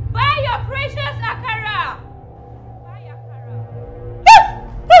 Buy your precious akara. Buy akara.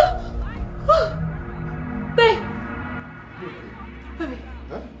 Babe. Baby.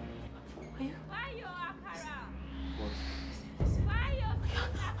 Huh? Buy your akara. What? Buy your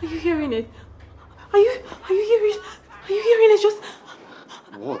Are you hearing it? Are you hearing it? Just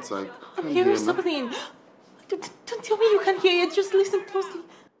What? I I'm can't hearing hear something. Don't tell me you can't hear it. Just listen closely.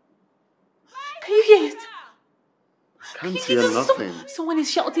 Can you hear it? I can't hear nothing. Someone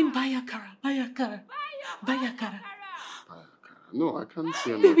is shouting, buy akara, buy akara, buy akara. No, I can't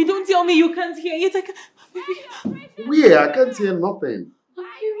hear Baby, nothing. don't tell me you can't hear it. Baby. Where? I can't hear nothing. I'm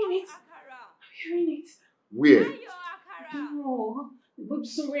hearing it. I'm hearing it. Where? No. But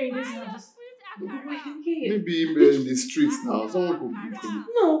somewhere in this house. I can hear it. Maybe in the streets now. Someone could be.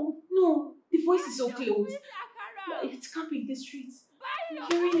 No. The voice is so close. It can't be in the streets.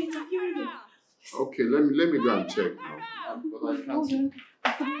 I'm hearing it. Okay, let me go and check now. But I can't.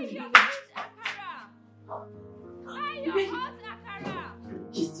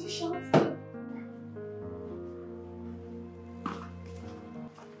 She's still shouting.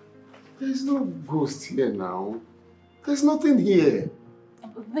 There's no ghost here now. There's nothing here.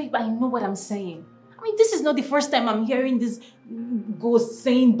 Babe, I know what I'm saying. I mean, this is not the first time I'm hearing this ghost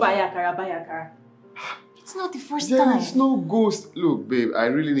saying buy akara, buy akara. It's not the first time. There is no ghost. Look, babe, I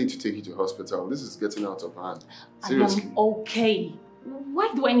really need to take you to hospital. This is getting out of hand. Seriously. I am okay.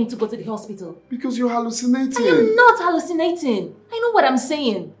 Why do I need to go to the hospital? Because you're hallucinating. I am not hallucinating. I know what I'm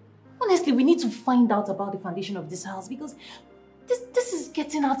saying. Honestly, we need to find out about the foundation of this house because this is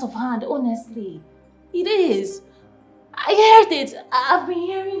getting out of hand, honestly. It is. I heard it. I've been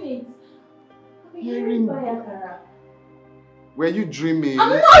hearing it. I've been hearing Bayakara. Were you dreaming? I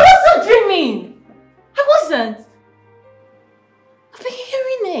wasn't dreaming. I wasn't. I've been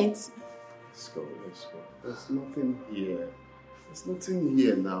hearing it. Let's go. There's nothing here. There's nothing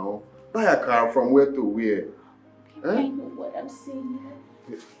here now. Buy a car from where to where? I know what I'm saying.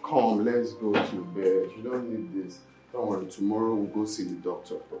 Come, let's go to bed. You don't need this. Don't worry, tomorrow we'll go see the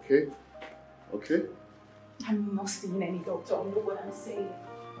doctor, okay? Okay? I'm not seeing any doctor. I know what I'm saying.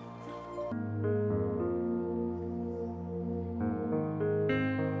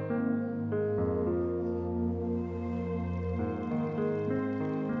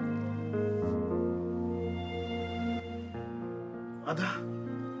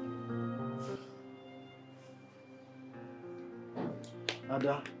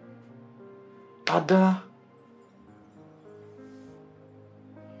 Ada.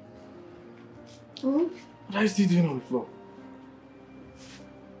 What are you still doing on the floor?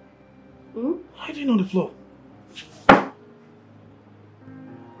 What are you doing on the floor?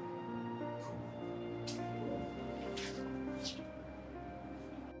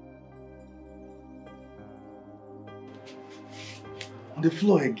 On the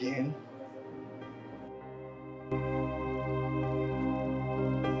floor again?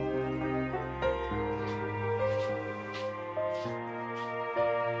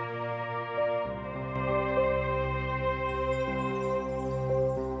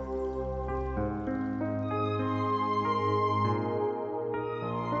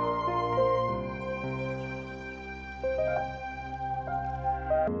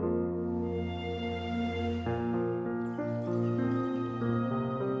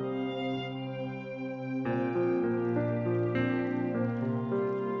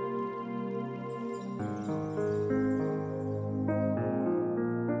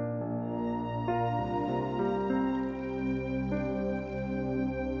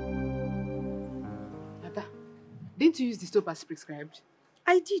 Didn't you use the soap as prescribed?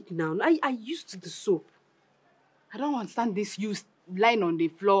 I did now. I used the soap. I don't understand this you lying on the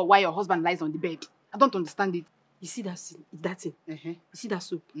floor while your husband lies on the bed. I don't understand it. You see that thing? You see that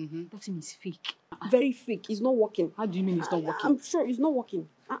soap? That thing is fake. Very fake. It's not working. How do you mean it's not working? I'm sure it's not working.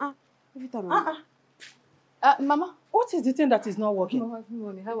 Every time Mama? What is the thing that is not working? Mama, good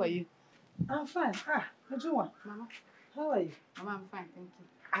morning. How are you? I'm fine. Ejua. Mama. How are you? Mama, I'm fine, thank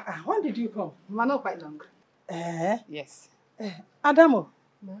you. When did you come? Mama, not quite long. Yes. Adamo,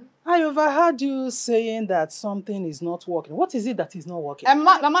 I overheard you saying that something is not working. What is it that is not working?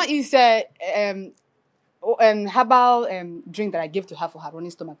 Mama is herbal drink that I gave to her for her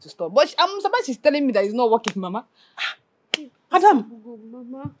running stomach to stop. But I'm surprised she's telling me that it's not working, Mama. Adam,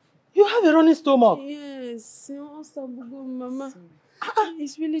 Mama. You have a running stomach? Yes. Mama.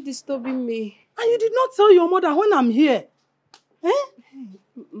 It's really disturbing me. And you did not tell your mother when I'm here.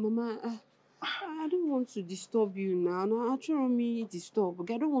 Mama, I don't want to disturb you now. No, actually, me disturb.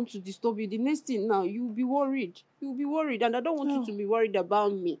 Okay, I don't want to disturb you. The next thing now, you'll be worried. You'll be worried, and I don't want you to be worried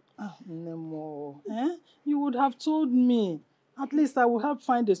about me. Nemo, you would have told me. At least I will help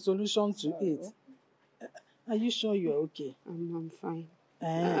find a solution to it. Are you sure you're okay? I'm fine.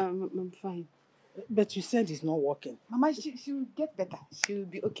 I'm fine. But you said it's not working. Mama, she will get better. She will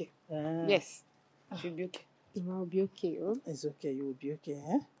be okay. Yes, she'll be okay. I'll be okay. Oh? It's okay. You will be okay.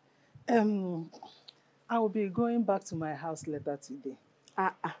 I will be going back to my house later today.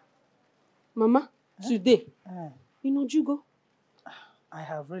 Mama, today? You know, you go? I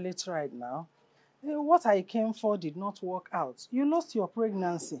have really tried now. What I came for did not work out. You lost your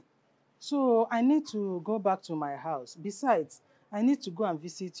pregnancy. So I need to go back to my house. Besides, I need to go and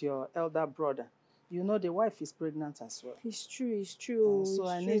visit your elder brother. You know, the wife is pregnant as well. It's true, it's true. So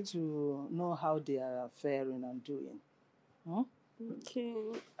I need to know how they are faring and doing. Huh? Okay.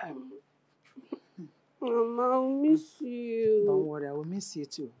 Mama, I'll miss you. Don't worry, I will miss you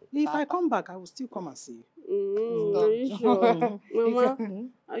too. If I come back, I will still come and see you. Are you sure? Mama,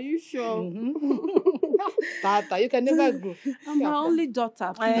 are you sure? Tata, you can never go. I'm my only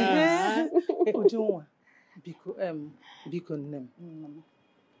daughter, Ujunwa,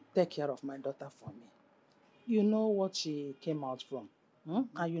 take care of my daughter for me. You know what she came out from.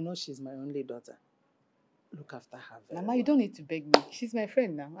 And you know she's my only daughter. Look after her. Mama, you don't need to beg me. She's my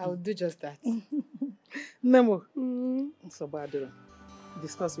friend now. I will do just that. Nemo. So, Badro,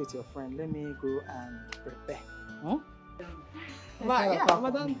 discuss with your friend. Let me go and prepare. But yeah,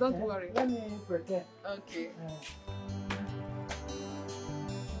 Mama, don't worry. Let me prepare. Okay.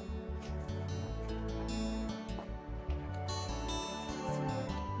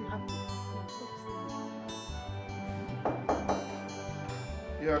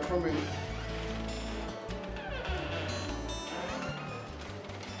 Yeah, come in.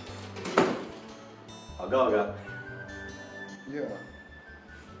 Oga. Yeah.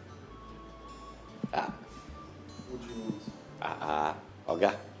 What do you want?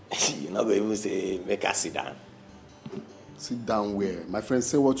 Oga, you're not going to even say, make her sit down. Sit down where? My friend,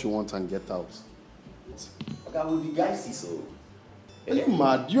 say what you want and get out. Oga, we'll be guys, so. Are you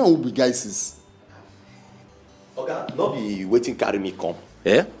mad? You and will be guys. Oga, not be waiting carry me come.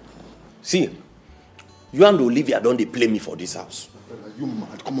 See, you and Olivia don't they play me for this house. Are you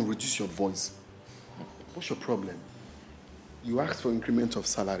mad? Come on, reduce your voice. What's your problem? You asked for increment of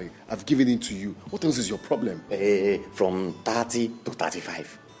salary. I've given it to you. What else is your problem? From 30 to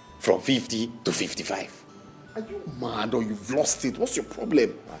 35. From 50 to 55. Are you mad or you've lost it? What's your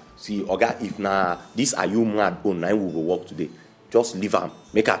problem? See, Oga, if na this are you mad on 9 we will work today. Just leave her.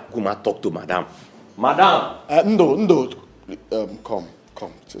 Make her come and talk to madam. Madam! Ndo. Come.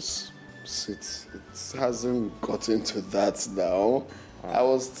 Just sit. It hasn't gotten to that now. I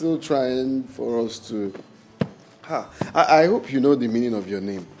was still trying for us to... I hope you know the meaning of your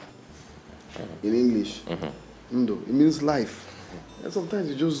name. In English. Ndo. It means life. And sometimes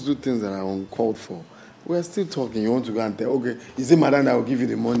you just do things that are uncalled for. We're still talking. You want to go and tell, okay, is it madam that will give you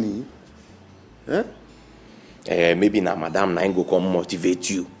the money? Maybe now madam na go come motivate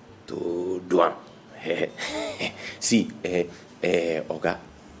you to do it. See, Oga,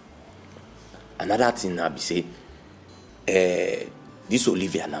 another thing I be say, this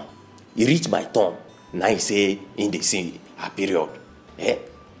Olivia now, he reach my turn. Now he say in the same period.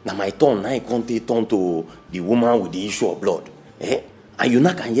 Now my turn, now he can't turn to the woman with the issue of blood. And you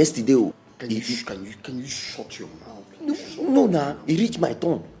not can yesterday. Can you shut your mouth? No, he reach my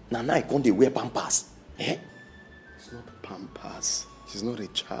turn. Now I can't wear pampers. It's not pampers. She's not a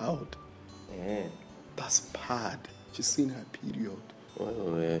child. That's pad. She's seen her period.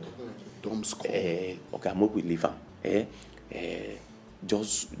 Dumb score. Okay, I'm going to leave her.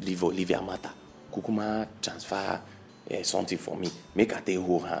 Just leave Olivia matter. Kukuma transfer something for me. Make her take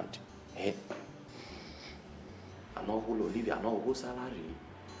whole hand. I not hold Olivia, I not hold salary.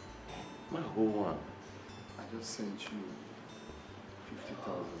 My whole one. I just sent you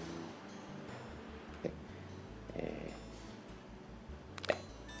 50,000.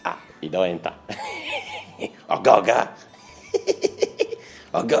 He don't enter. Oga.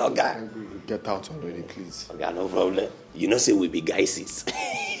 Get out already, please. Oga, no problem. You know, say we be guys.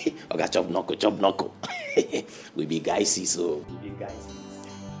 Oga, chop knuckle. We be guys, so we be guys.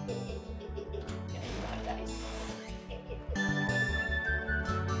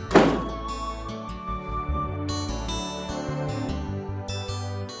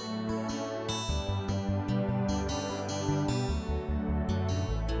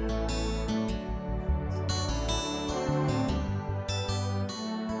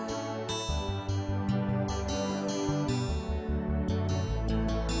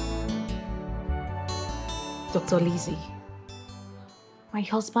 Dr. Lizzie, my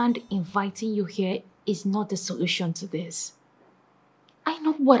husband inviting you here is not the solution to this. I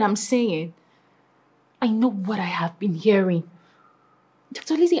know what I'm saying. I know what I have been hearing.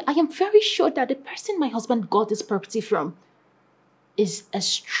 Dr. Lizzie, I am very sure that the person my husband got this property from is a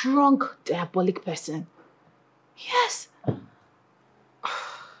strong, diabolic person. Yes.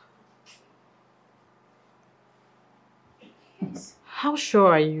 Yes. How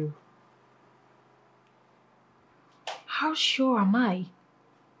sure are you? How sure am I?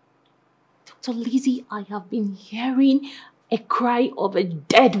 Dr. Lizzie, I have been hearing a cry of a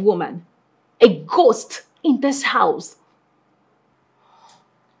dead woman, a ghost in this house.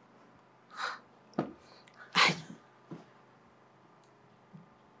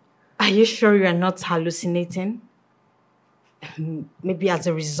 Are you sure you are not hallucinating? Maybe as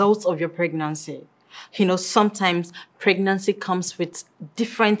a result of your pregnancy. You know, sometimes pregnancy comes with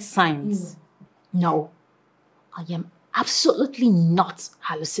different signs. No, I am absolutely not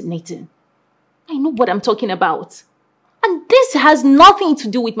hallucinating. I know what I'm talking about. And this has nothing to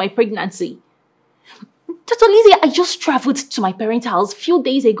do with my pregnancy. Dr. Lizzie, I just traveled to my parents' house a few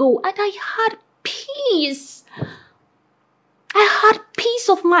days ago and I had peace. I had peace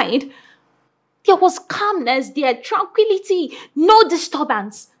of mind. There was calmness there, tranquility, no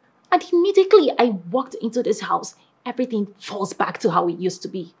disturbance. And immediately I walked into this house, everything falls back to how it used to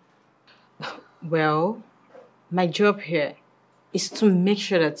be. Well, my job here is to make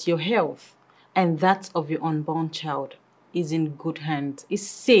sure that your health and that of your unborn child is in good hands, is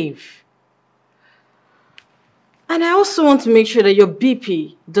safe. And I also want to make sure that your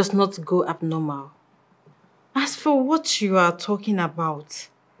BP does not go abnormal. As for what you are talking about,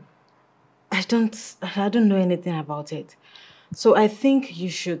 I don't know anything about it. So I think you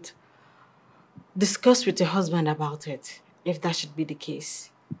should discuss with your husband about it, if that should be the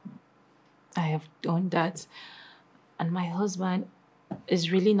case. I have done that. And my husband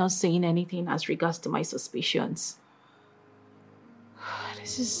is really not saying anything as regards to my suspicions.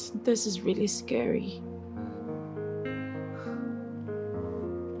 This is really scary.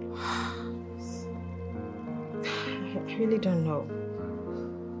 I really don't know.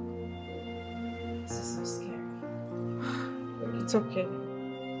 This is so scary. It's okay.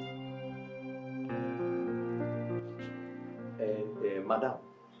 Madam,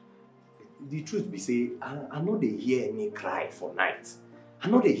 the truth be say, I know they hear any cry for night. I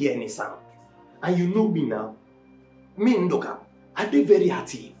know they hear any sound. And you know me now. Me and Ndoka, I dey very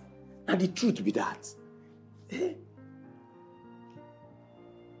active. And the truth be that. That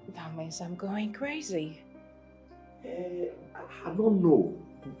means I'm going crazy. I don't know.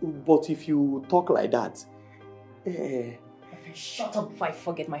 But if you talk like that... Shut up before I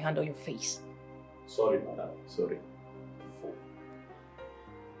forget my hand on your face. Sorry, madam. Sorry.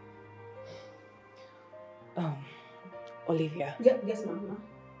 Olivia. Yes, ma'am.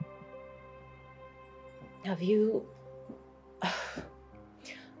 Have you...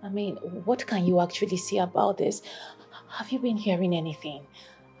 I mean, what can you actually say about this? Have you been hearing anything?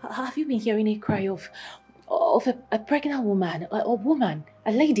 Have you been hearing a cry of a pregnant woman,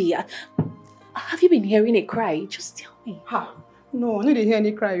 a lady? Have you been hearing a cry? Just tell me. No, I no dey hear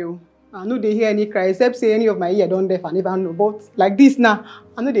any cry, yo. I no dey hear any cry, except say any of my ear don't deaf, I never know. But like this now,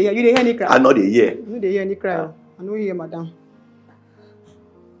 I no dey hear. You dey hear any cry? I know they hear. I no dey hear any cry. I no hear, madam.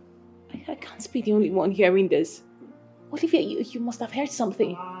 I can't be the only one hearing this. Olivia, you must have heard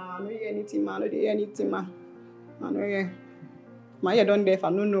something. I no hear anything, man. I no dey hear anything, man. I no hear. My ear don't deaf, I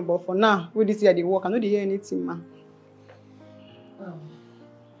no know. But for now, with this year they work, I no dey hear anything, man.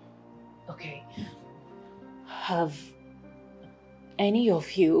 Okay. Have any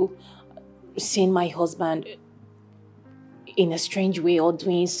of you seen my husband in a strange way or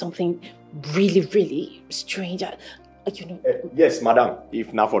doing something really, really strange? You know. Yes, madam.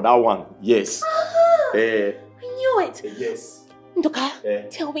 If not for that one, yes. I knew it. Yes. Ndoka,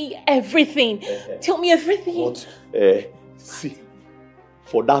 tell me everything. Tell me everything. What? See,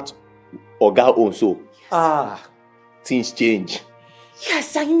 for that Oga also, things change.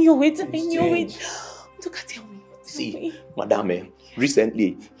 Yes, I knew it. I knew it. Ndoka, tell me. See, madam,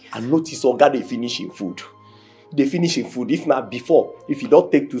 recently, I noticed Oga they finishing food. They finishing food. If not before, if you don't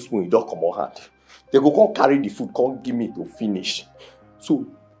take 2 spoons, you don't come on hand. They go come carry the food, come give me to finish. So,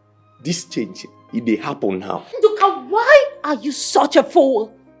 this change, it happen now. Ndoka, why are you such a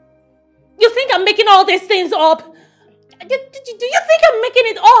fool? You think I'm making all these things up? Do you think I'm making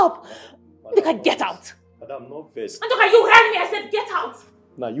it up? Ndoka, get out. Madam, not first. Ndoka, you heard me. I said get out.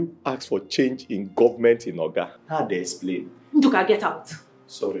 Now you ask for change in government in Oga. How they explain? Ndoka, get out.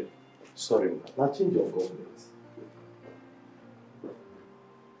 Sorry. Now change your government.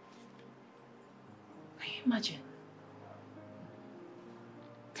 I Imagine.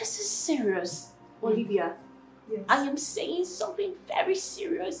 This is serious, Olivia. Yes. I am saying something very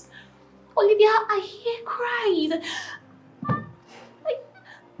serious. Olivia, I hear cries.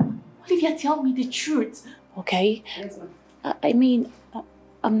 Olivia, tell me the truth, okay? Yes, ma'am. I mean,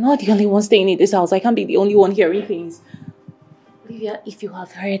 I'm not the only one staying in this house. I can't be the only one hearing things. Olivia, if you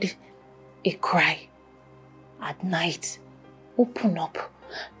have heard a cry at night, open up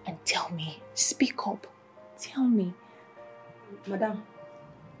and tell me. Speak up. Tell me. Madam,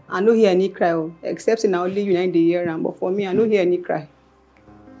 I no hear any cry, except in only you in the year, but for me, I no hear any cry.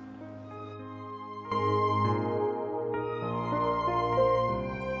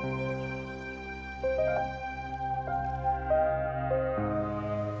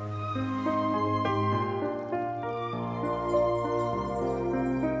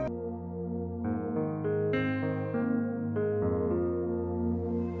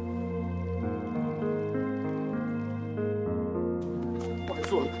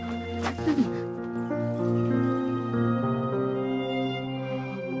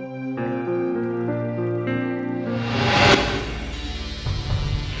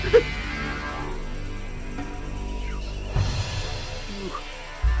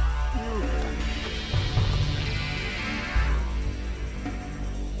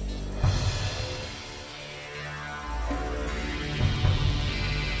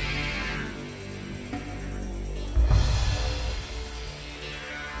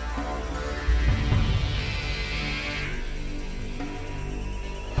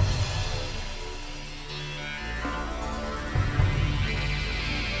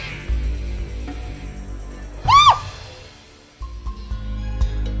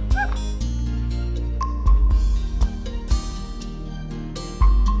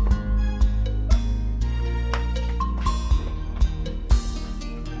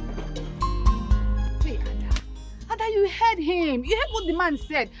 Him. You heard what the man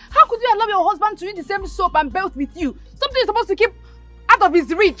said. How could you allow your husband to eat the same soap and belt with you? Something you're supposed to keep out of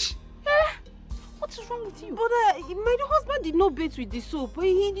his reach. What is wrong with you? But my husband did not bathe with the soap.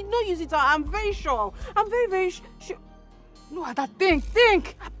 He did not use it. I'm very sure. I'm very sure. No, Ada, think.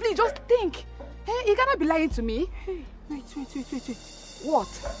 Please, just think. Hey, you cannot be lying to me. Hey, wait. What?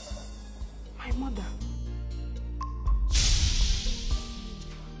 My mother.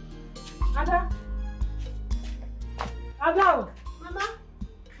 Ada! Mama?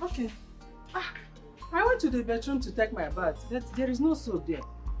 Okay. I went to the bedroom to take my bath, but there is no soap there.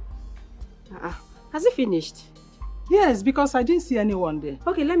 Has it finished? Yes, because I didn't see anyone there.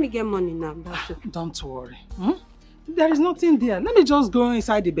 Okay, let me get money now. Don't worry. There is nothing there. Let me just go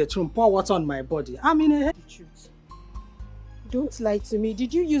inside the bedroom, pour water on my body. I'm in a head. Don't lie to me.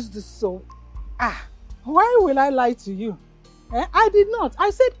 Did you use the soap? Why will I lie to you? I did not. I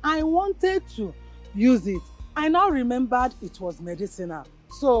said I wanted to use it. I now remembered it was medicinal.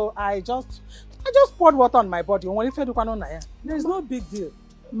 So I just poured water on my body. There is no big deal.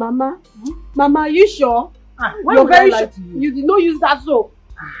 Mama? Mama, are you sure? Why You're would I very lie sure to you? you did not use that soap.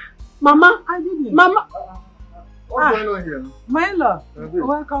 Mama? I didn't. Mama? What's going on here? My love,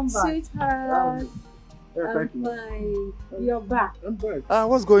 welcome back. Sweetheart. Yeah, thank you. Fine. You're back. I'm back.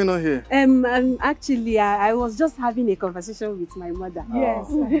 What's going on here? Actually, I was just having a conversation with my mother. Yes.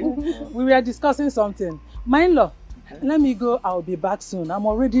 We were discussing something. My in-law, let me go. I'll be back soon. I'm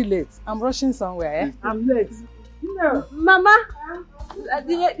already late. I'm rushing somewhere. I'm late. No. Mama?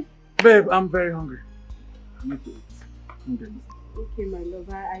 Babe, I'm very hungry. I need to eat. Okay, my love.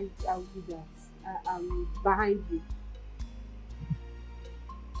 I'll do that. I'm behind you.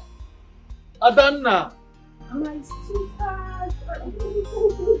 Adanna! My sweetheart.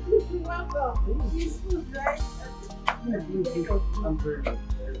 Welcome. This food, right? I'm very hungry.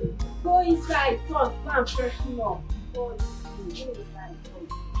 Go inside first. Go and freshen up. Go inside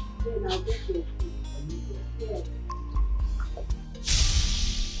first. Then I'll get your food. Yes.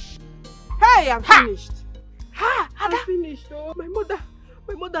 Hey, I'm finished. I'm finished. Oh, my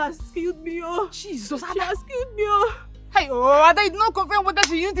mother has killed me. Oh, Jesus, she has killed me. Oh. Hey, I did not confirm whether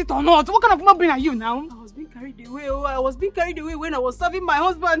she used it or not. What kind of woman being are you now? I was being carried away. Oh, I was being carried away when I was serving my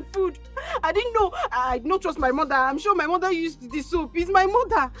husband food. I didn't know. I did not trust my mother. I'm sure my mother used the soap. It's my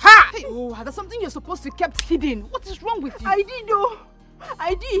mother. Ha! Hey, that's something you're supposed to keep hidden. What is wrong with you? I did, oh.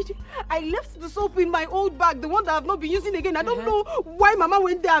 I did. I left the soap in my old bag, the one that I've not been using again. I don't know why Mama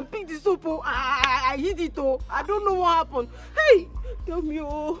went there and picked the soap. Oh, I hid it. Oh, I don't know what happened. Hey, tell me,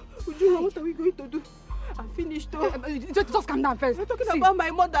 oh, Ujura, what are we going to do? I'm finished. Oh. Just calm down first. We're talking about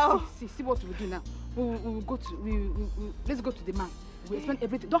my mother. See what we'll do now. We'll go to let's go to the man. We'll explain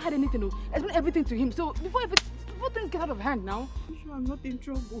everything. Don't hide anything. Explain everything to him. So before before things get out of hand now. I'm sure I'm not in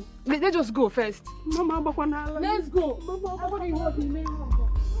trouble. Let's just go first. Mama, let's go. Mama, what do you want me?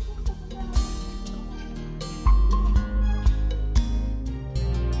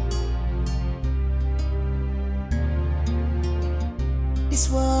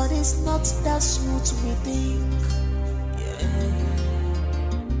 This world is not that smooth we think. Yeah.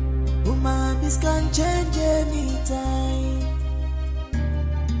 Humans can change anytime.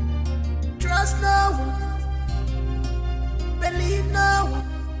 Trust no one, believe no one,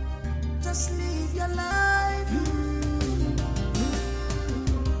 just live your life.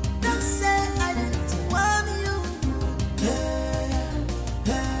 Don't say I didn't want you.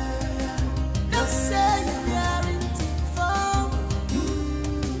 Don't say you weren't informed.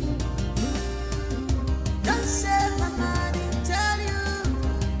 Don't say mama didn't tell you.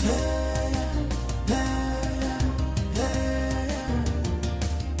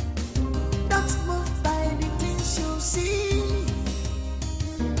 Don't move by the things you see.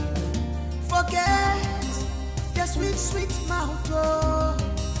 Forget your sweet, sweet mouth.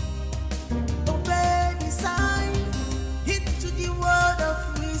 Obey the sign. Hit to the word of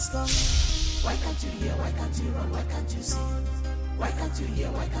wisdom. Why can't you hear? Why can't you run? Why can't you see? Why can't you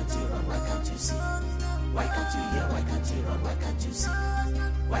hear? Why can't you run? Why can't you see? Why can't you hear? Why can't you run? Why can't you see?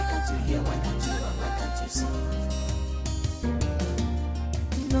 Why can't you hear? Why can't you run? Why can't you see?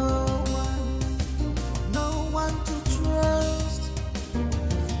 No one to trust.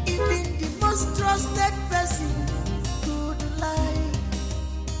 Even the most trusted person could lie.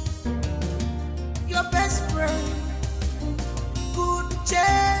 Your best friend could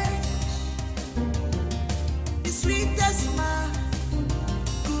change. The sweetest man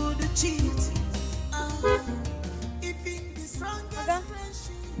could cheat. Even the strongest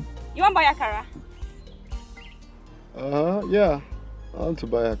friendship. You want buy akara? Yeah. I want to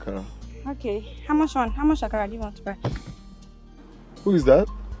buy akara. Okay. How much akara do you want to buy? Who is that?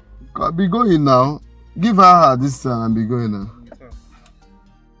 I'll be going now. Give her this time and be going now.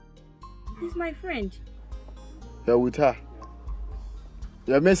 He's my friend. You're with her?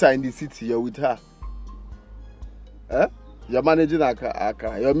 You're Mesa in the city, you're with her? Eh? You're managing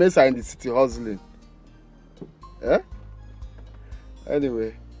akara. You're Mesa in the city hustling. Eh?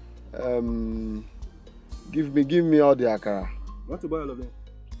 Anyway, give me all the akara. Want to buy all of them?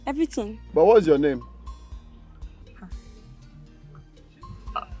 Everything. But what's your name?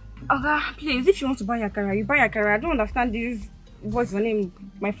 Okay, please, if you want to buy akara, you buy akara. I don't understand this. What's your name?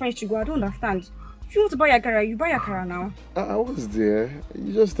 My friend Chigo, I don't understand. If you want to buy akara, you buy akara now. I was there.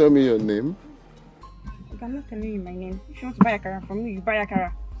 You just tell me your name. Okay, I'm not telling you my name. If you want to buy akara from me, you buy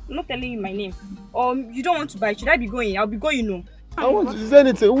akara. I'm not telling you my name. You don't want to buy. Should I be going? I'll be going, no. Is there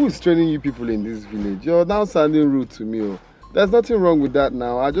anything? Who is training you people in this village? You're now sounding rude to me. Oh. There's nothing wrong with that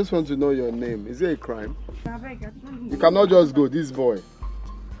now. I just want to know your name. Is it a crime? You cannot just go, this boy.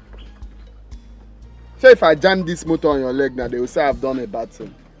 So if I jam this motor on your leg now, they will say I've done a bad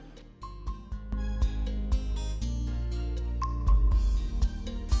thing.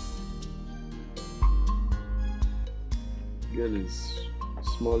 Girl is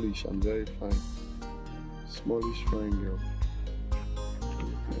smallish and very fine. Smallish, fine girl.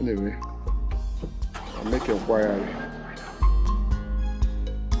 Anyway, I'll make your inquiry.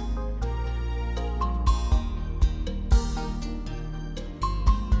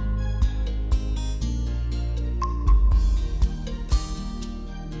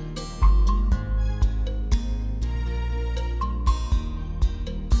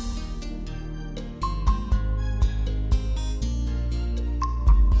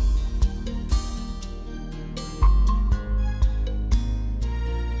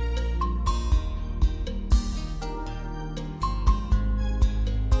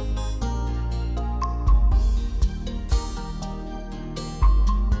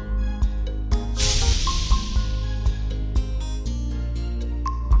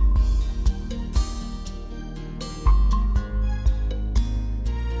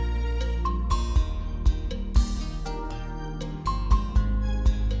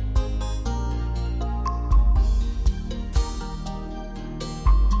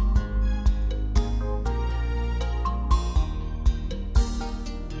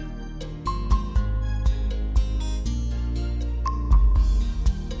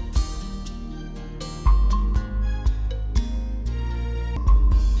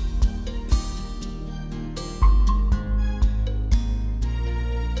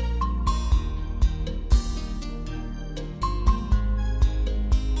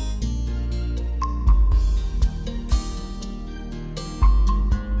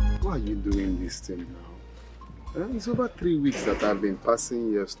 Thing now. It's over 3 weeks that I've been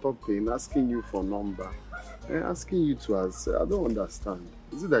passing here, stopping, asking you for number. I'm asking you to answer. I don't understand.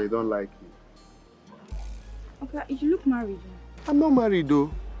 Is it that you don't like me? Okay, you look married. I'm not married though.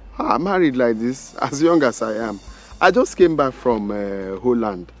 I'm married like this, as young as I am. I just came back from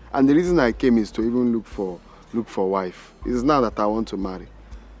Holland, and the reason I came is to even look for wife. It's now that I want to marry.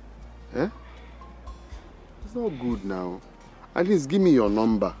 Eh? It's not good now. At least give me your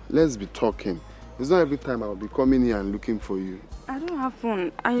number. Let's be talking. It's not every time I'll be coming here and looking for you. I don't have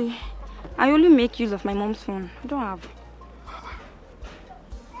phone. I only make use of my mom's phone. I don't have.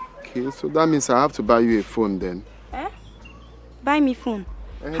 Okay, so that means I have to buy you a phone then. Eh? Buy me phone.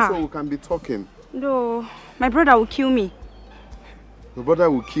 So we can be talking. No, my brother will kill me. Your brother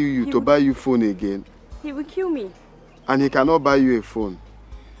will kill you to buy you phone again. He will kill me. And he cannot buy you a phone.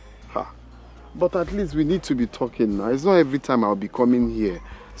 Ha. But at least we need to be talking now. It's not every time I'll be coming here.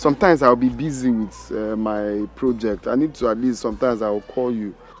 Sometimes I'll be busy with my project. I need to at least sometimes I'll call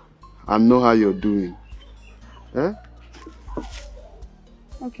you and know how you're doing. Eh?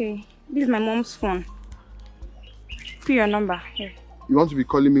 Okay, this is my mom's phone. Put your number here. You want to be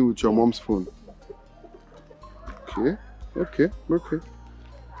calling me with your mom's phone? Okay, okay.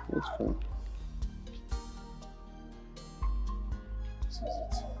 That's fine.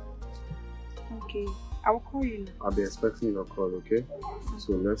 Okay, I will call you. I'll be expecting your call, okay?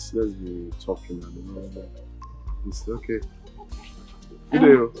 So let's be talking at the moment. It's okay. Good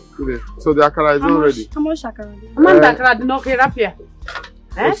day. So the akara is not ready. How much akara? Akara did not get up here.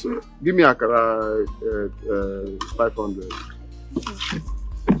 Eh? Also, give me akara 500.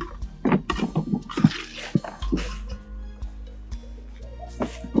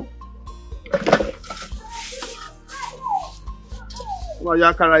 Well,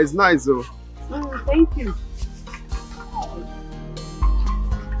 your akara is nice though. Oh, thank you.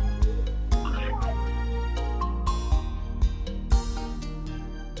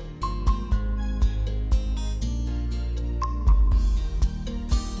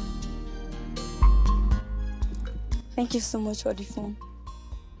 Thank you so much for the phone.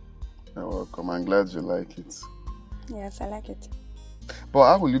 You're welcome. I'm glad you like it. Yes, I like it. But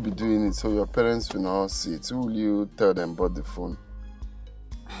how will you be doing it so your parents will not see it? Who will you tell them about the phone?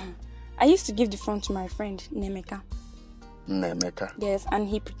 I used to give the phone to my friend, Nemeka. Nemeka? Yes, and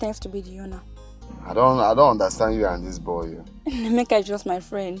he pretends to be the owner. I don't understand you and this boy. Nemeka is just my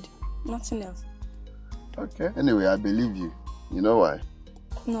friend. Nothing else. Okay. Anyway, I believe you. You know why?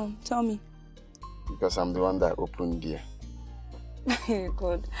 No, tell me. Because I'm the one that opened there.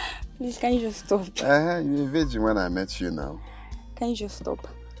 God, please, can you just stop? You're a virgin when I met you now. Can you just stop?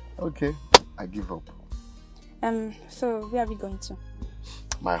 Okay, I give up. So where are we going to?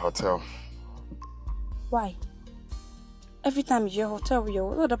 My hotel. Why? Every time you're hotel,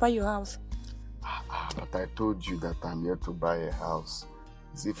 what about your house? But I told you that I'm here to buy a house.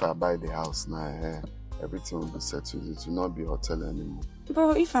 As if I buy the house now, everything will be settled. It will not be hotel anymore.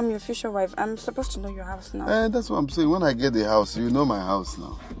 But if I'm your future wife, I'm supposed to know your house now. That's what I'm saying. When I get the house, you know my house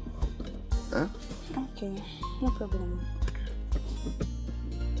now. Okay, no problem.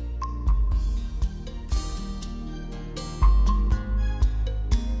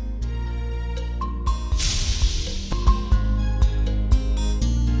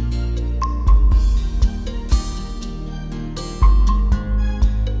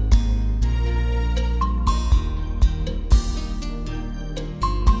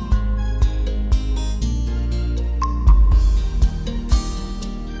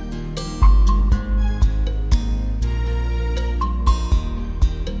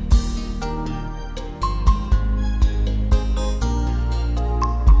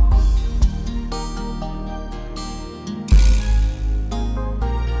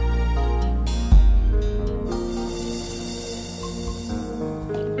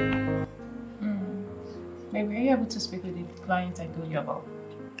 To speak with the client I told you about.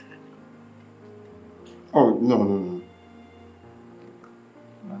 Oh, no.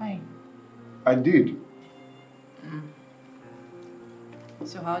 Why? I did.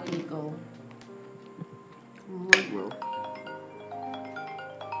 So how did it go? Well.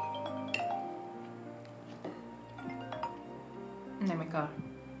 Nemeka.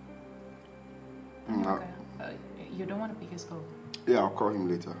 You don't want to pick his call? Yeah, I'll call him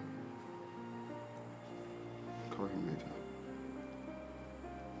later. Call him later.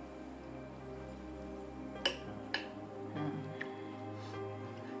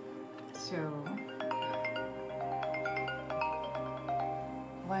 So,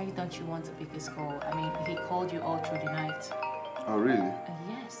 why don't you want to pick his call? I mean, he called you all through the night. Oh, really?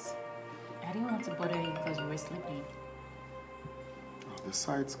 Yes. I didn't want to bother you because you were sleeping. Oh, the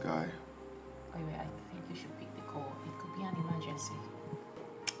sites guy. Wait, I think you should pick the call. It could be an emergency.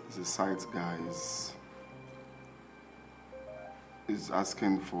 He's a sites guy. is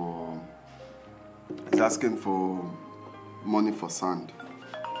asking for money for sand.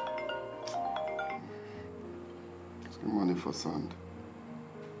 Asking money for sand.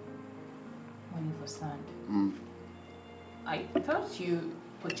 Money for sand. I thought you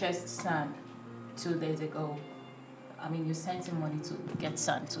purchased sand 2 days ago. I mean, you sent him money to get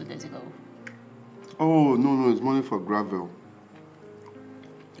sand 2 days ago. Oh, no, it's money for gravel.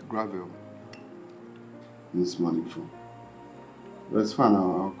 Gravel. This money for. That's fine,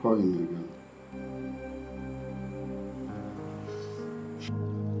 I'll call him again.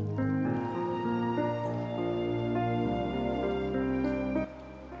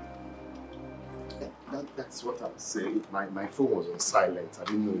 That's what I'm saying. My phone was on silent. I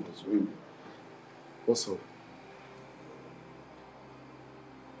didn't know it was ringing. What's up?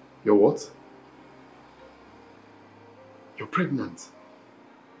 You're what? You're pregnant.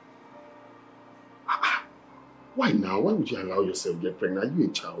 Why now? Why would you allow yourself to get pregnant? Are you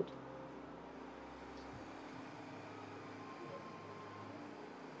a child?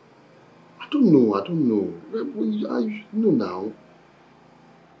 I don't know. I know now.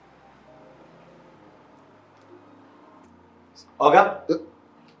 Oga?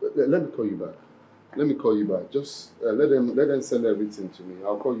 Let me call you back. Just let them send everything to me.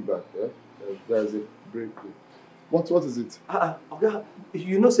 I'll call you back, yeah? There's a break. What is it? Oga,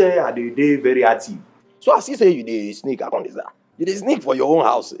 you know say I dey very active. So as you say you dey sneak, I can't do that. You dey sneak for your own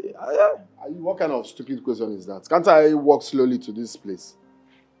house. What kind of stupid question is that? Can't I walk slowly to this place?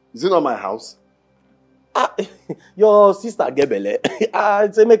 Is it not my house? Your sister get belle. I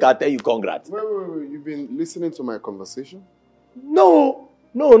say make I tell you congrats. Wait. You've been listening to my conversation? No,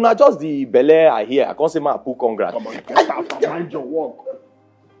 not just the belle I hear. I can't say my put congrats. Come on, get out and mind your work.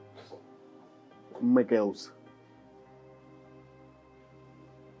 Make else.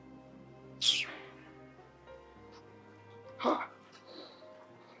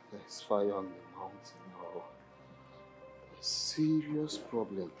 There's fire on the mountain now. A serious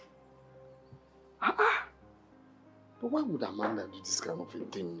problem. But why would Amanda do this kind of a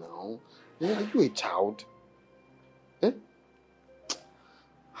thing now? Are you a child? Eh?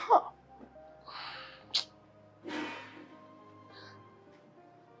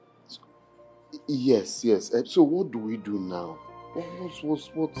 Yes. So what do we do now? What's...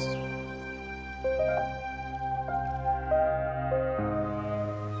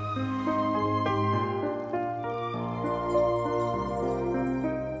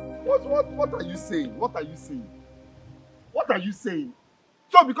 What are you saying? What are you saying?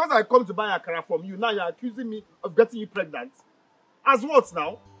 So because I come to buy akara from you, now you're accusing me of getting you pregnant? As what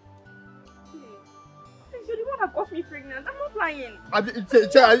now? You're the one that got me pregnant. I'm not lying.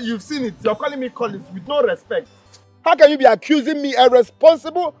 You've seen it. You're calling me Collins with no respect. How can you be accusing me, a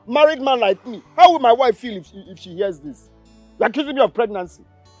responsible married man like me? How will my wife feel if she hears this? You're accusing me of pregnancy.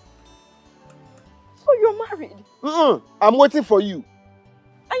 So you're married? I'm waiting for you.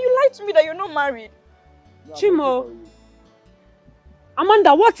 And you lied to me that you're not married. Chimo.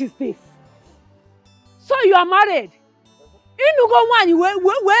 Amanda, what is this? So you are married?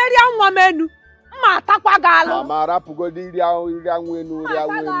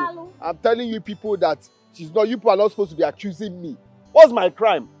 I'm telling you people that you people are not supposed to be accusing me. What's my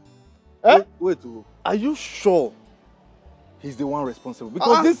crime? Wait. Are you sure he's the one responsible?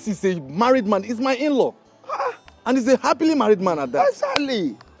 Because this is a married man. He's my in-law. And he's a happily married man at that.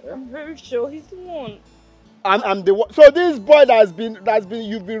 Exactly. I'm very sure he's the one. I'm the one. So this boy you've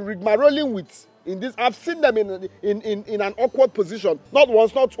been rigmaroling with in this, I've seen them in an awkward position. Not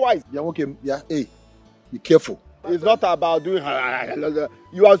once, not twice. Yeah, okay. Yeah, hey, be careful. It's not about doing.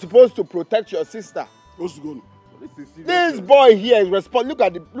 You are supposed to protect your sister. What's going on? This boy here is responsible.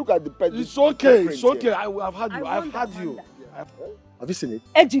 Look at the person. It's okay. I've had you. Have you seen it?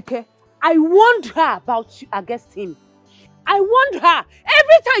 Ejike, I warned her about you against him. I warned her.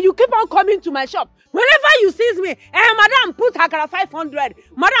 Every time you keep on coming to my shop, whenever you sees me, madam put her 500.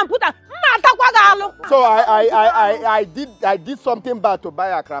 Madam put her. So I did something bad to buy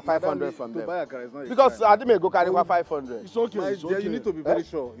akara 500 from them. Because I didn't go carry 500. It's okay. You need to be very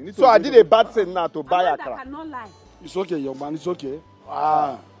sure. So I did a bad thing now to buy akara. I cannot lie. It's okay, young man. It's okay.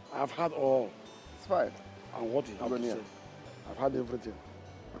 I've had all. It's fine. And what he had to say. I've had everything.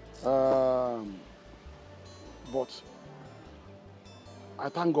 But I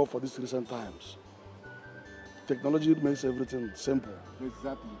thank God for these recent times. Technology makes everything simple.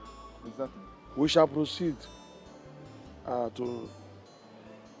 Exactly. We shall proceed to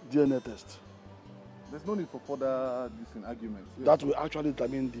DNA test. There's no need for further arguments. Yes. That will actually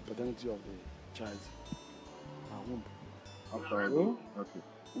determine the paternity of the child. Okay.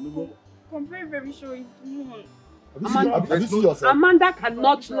 I'm very, very sure he's the one. Amanda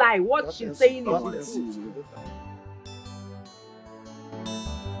cannot lie. What she's saying is true.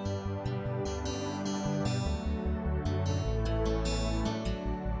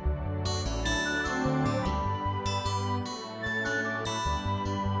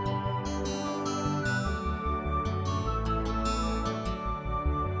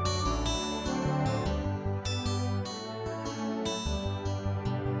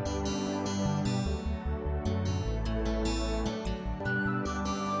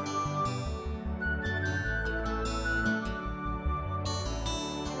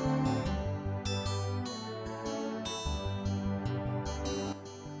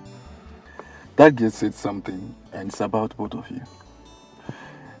 That girl said something, and it's about both of you.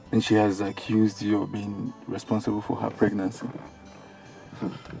 And she has accused you of being responsible for her pregnancy.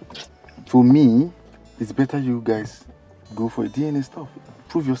 For me, it's better you guys go for a DNA stuff.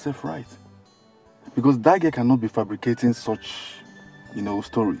 Prove yourself right. Because that girl cannot be fabricating such,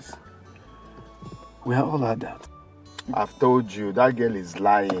 stories. We are all at that. I've told you, that girl is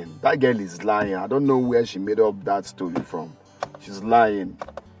lying. That girl is lying. I don't know where she made up that story from. She's lying.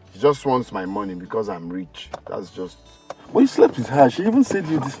 She just wants my money because I'm rich. That's just... But you slept with her. She even said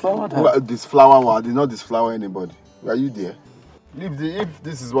you disflowered her. Well, disflower? I did not disflower anybody. Were you there? If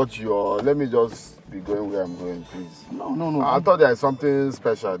this is what you're... Let me just be going where I'm going, please. No. I thought there's something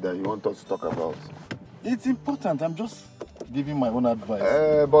special that you want us to talk about. It's important. I'm just giving my own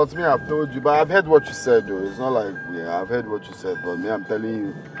advice. But me, I've told you. But I've heard what you said, though. It's not like... Yeah, I've heard what you said. But me, I'm telling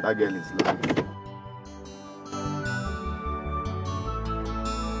you, that girl is lying.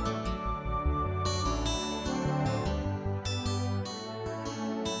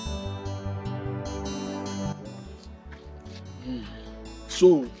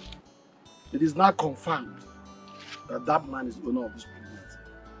 So, it is now confirmed that that man is the owner of this pregnancy.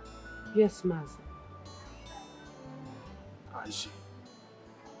 Yes, Master. I see.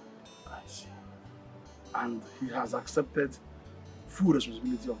 And he has accepted full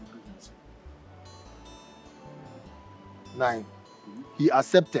responsibility of the pregnancy. 9. He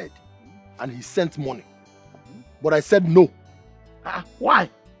accepted and he sent money. But I said no.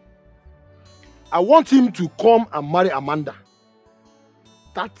 Why? I want him to come and marry Amanda.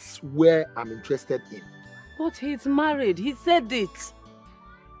 That's where I'm interested in. But he's married. He said it.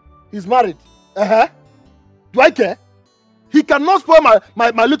 He's married? Do I care? He cannot spoil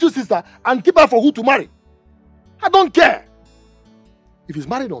my little sister and keep her for who to marry. I don't care. If he's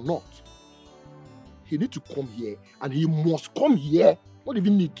married or not, he needs to come here and he must come here. Not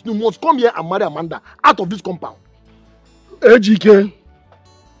even need. He must come here and marry Amanda out of this compound. EDOCHIE,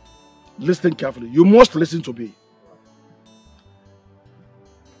 listen carefully. You must listen to me.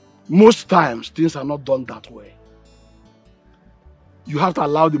 Most times, things are not done that way. You have to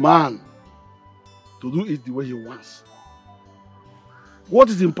allow the man to do it the way he wants. What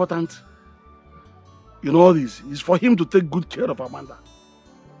is important in all this is for him to take good care of Amanda.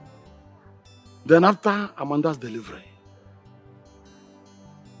 Then after Amanda's delivery,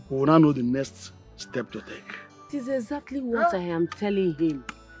 we will now know the next step to take. It is exactly what I am telling him.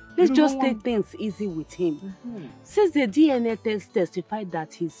 Let's just take things easy with him. Since the DNA test testified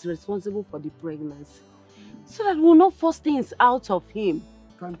that he's responsible for the pregnancy, so that we'll not force things out of him.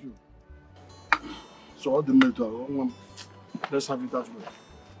 Thank you. So all the matter, let's have it that way.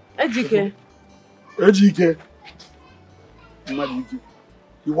 EDOCHIE. EDOCHIE.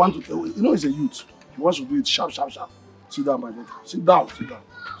 You want to, he's a youth. He wants to do it sharp. Sit down, my daughter. Sit down.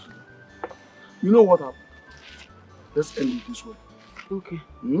 You know what happened? Let's end it this way. Okay.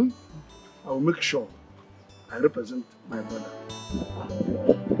 I will make sure I represent my brother.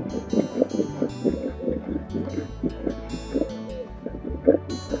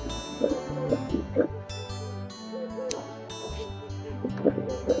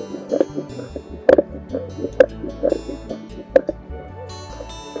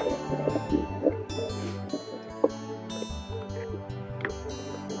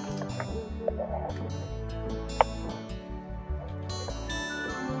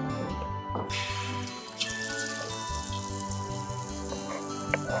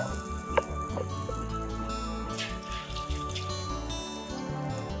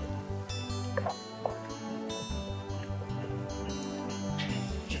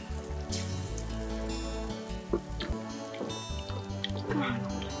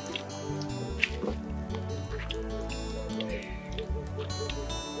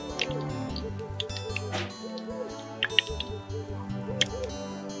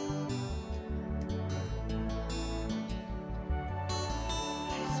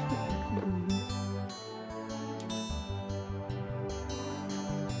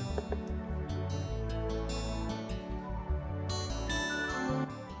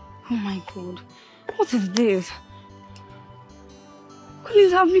 Oh my God. What is this?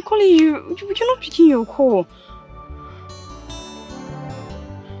 Please, I've been calling you. You're not picking your call.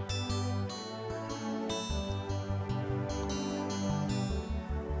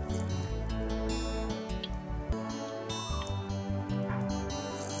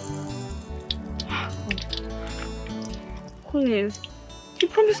 Please, you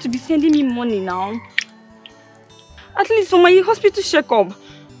promised to be sending me money now. At least for my hospital checkup.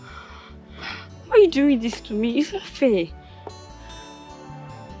 Why are you doing this to me? It's not fair.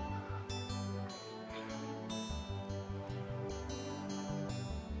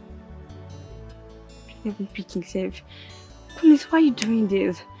 Never picking safe. Please, why are you doing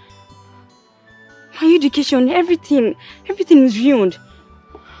this? My education, everything is ruined.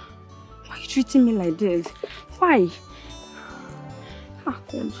 Why are you treating me like this? Why? Ah,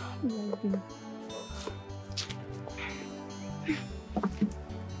 God.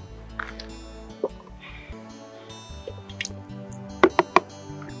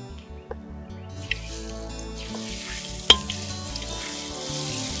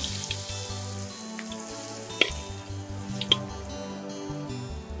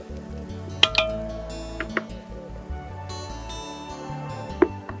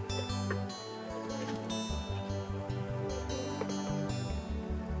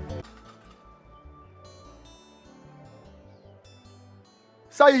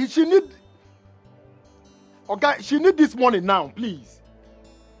 Sir, she need this money now, please.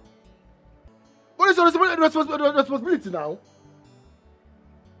 What is your responsibility now?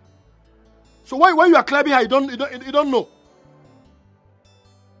 So why you are claiming her, you don't know?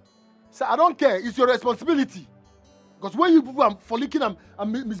 Sir, I don't care. It's your responsibility. Because when you people are forlicking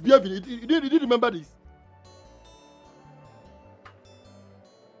and misbehaving, you didn't remember this.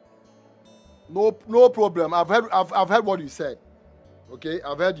 No problem. I've heard what you said. Okay,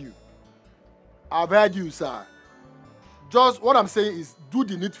 I've heard you. I've heard you, sir. Just what I'm saying is do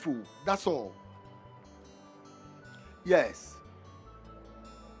the needful. That's all. Yes.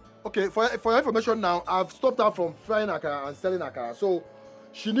 Okay, for your information now, I've stopped her from frying akara and selling akara. So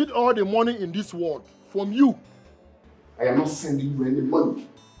she needs all the money in this world from you. I am not sending you any money.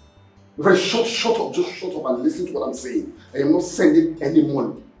 Very shut up, just shut up and listen to what I'm saying. I am not sending any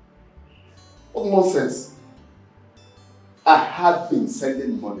money. What nonsense? I had been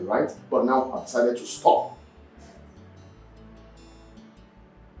sending money, right? But now I've decided to stop.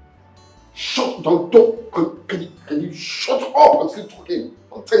 Can you shut up and still talking?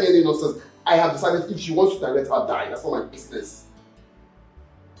 I'm telling you any nonsense. I have decided if she wants to die, let her die. That's not my business.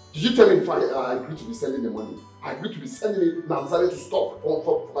 Did you tell me if I agreed to be sending the money? I agreed to be sending it, and I decided to stop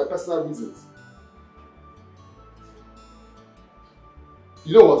for my personal reasons.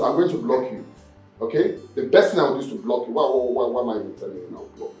 You know what? I'm going to block you. Okay? The best thing I would do is to block you. Why am I even telling you now?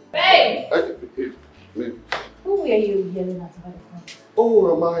 Block you. Hey! Who were you yelling at about the phone?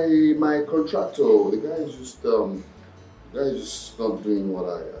 Oh, my contractor. The guy is just not doing what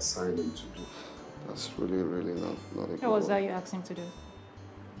I assigned him to do. That's really not a good What was that you asked him to do?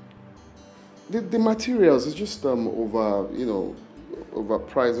 The materials is just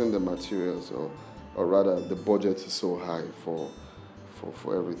overpricing the materials, or rather the budget is so high for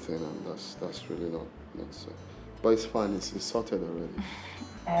everything, and that's really not so. But it's fine, it's sorted already.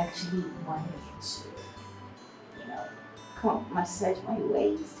 I actually wanted to, come massage my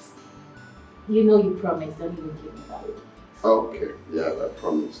waist. You know you promised, don't even give me that. Okay, yeah, I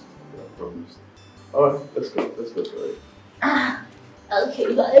promised. Alright, let's go, right? Ah, okay,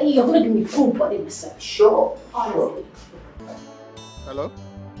 you're gonna give me full body massage. Sure. Honestly. Hello?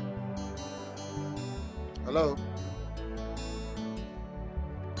 Hello?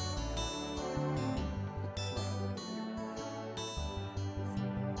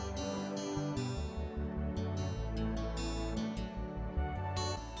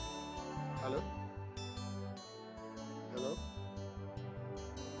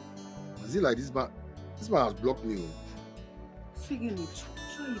 Is it like this man? This man has blocked me. Say again,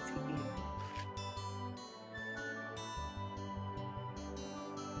 show it again.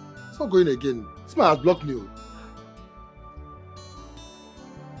 It's not going again. This man has blocked me.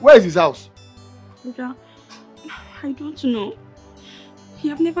 Where is his house? Oga, I don't know. He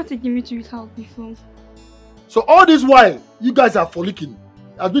have never taken me to his house before. So all this while, you guys are frolicking.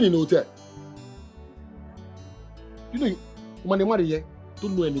 I've been in a hotel. You know, woman here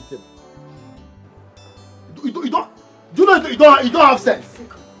don't know anything. You don't have sense.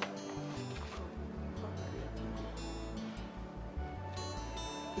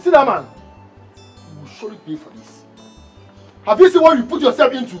 You see that man? You will surely pay for this. Have you seen what you put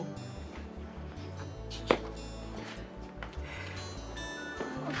yourself into?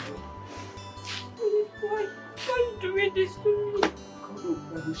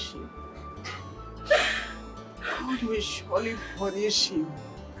 OKOLI punish him.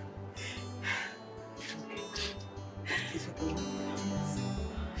 It's okay.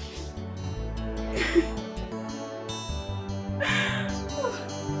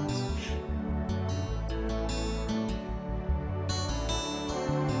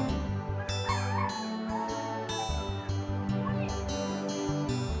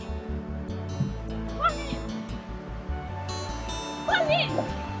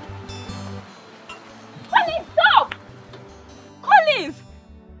 Collins, stop! Collins!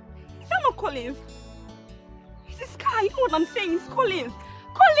 Is that not Collins? It's this guy, you know what I'm saying? It's Collins.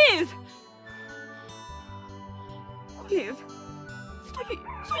 Collins! Collins!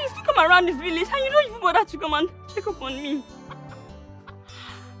 So you still come around this village and you don't even bother to come and check up on me.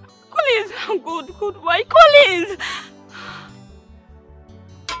 Collins! Good, why? Collins!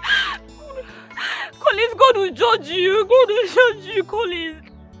 Collins, God will judge you. God will judge you, Collins.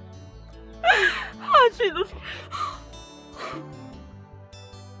 Jesus.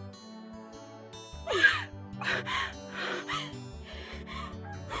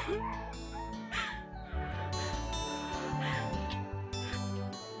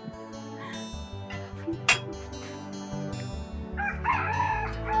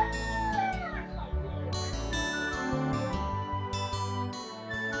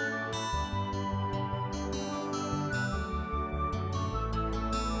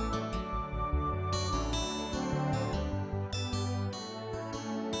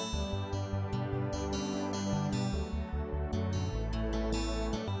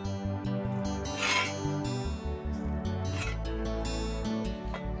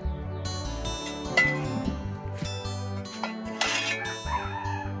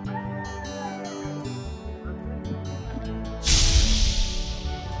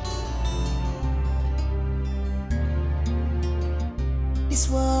 This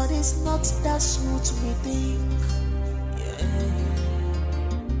world is not that smooth we think.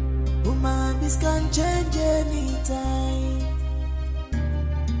 Human beings can change anytime.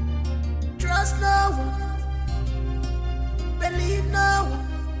 Trust no one, believe no one,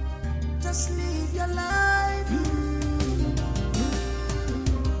 just live your life.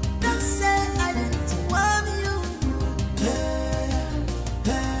 Don't say I didn't want you.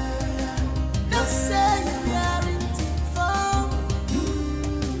 Don't say you weren't informed.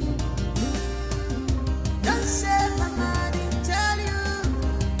 Don't say mama didn't tell you.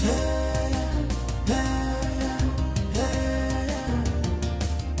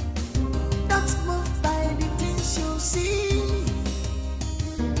 Don't move by the things you see.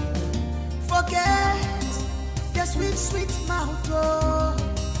 Forget the sweet, sweet mouth.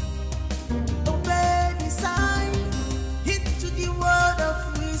 Obey the sign. Hit to the word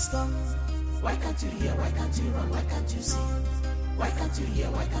of wisdom. Why can't you hear? Why can't you run? Why can't you see? Why can't you hear?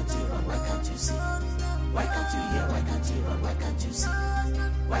 Why can't you run? Why can't you see? Why can't you hear? Why can't you run? Why can't you see?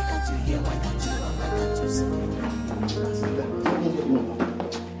 Why can't you hear? Why can't you run? Why can't you see?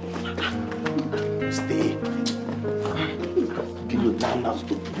 Stay. Give me down now.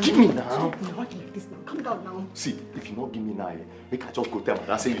 Stop. Give me now. Calm down now. See, if you don't give me now, make I just go tell my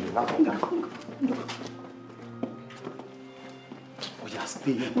dad say you now. Calm down. Oh yeah,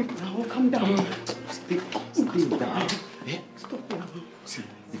 stay. Wait now, calm down. Stay down. Stop now. See,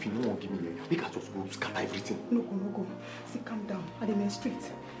 if you don't want to give me here, make I just go scatter everything. No go. See, calm down. I didn't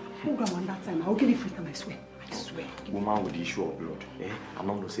straight. Who got one that time? I'll get it free time, I swear. I swear. Woman with the issue of blood. I'm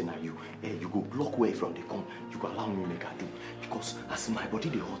not saying that you. You go block away from the come. You go allow me make I do. Because as my body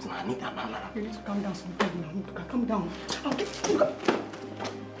the hot now, I need an You need to calm down sometime now. Calm down. I'll get it.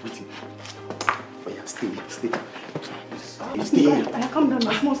 Wait. Oh yeah, stay. Stay. I calm down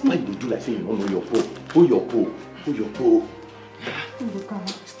now. Small. Why you do like saying you don't know your pole? Hold your pole.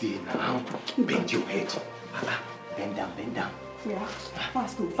 Stay now. Bend your head. Bend down. Yeah.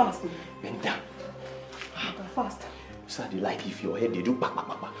 Fast. Bend down. Okay, fast. So they like if your head they do back.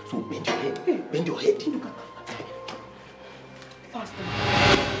 So bend your head. Bend your head. Fast.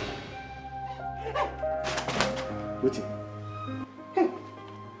 Waiting. Hey,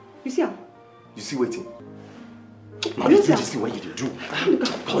 you see him? You see waiting. Now you do this thing when you do.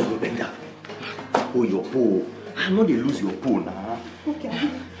 Come on, you bend down. Hold your pole. I'm not they lose your pole now. Okay.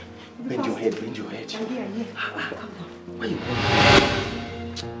 Bend your head. Yeah. Why you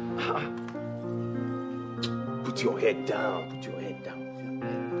Put your head down.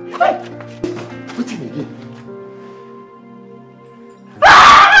 Hey! Put him again.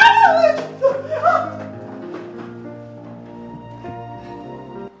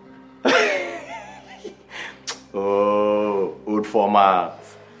 Oh, old format.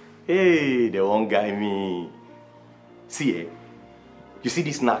 Hey, they won't guy me. See, you see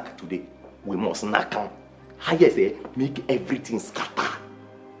this snack today? We must snack on. highest, make everything scatter.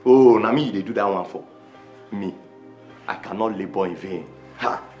 Oh, now me, they do that one for me. I cannot labor in vain.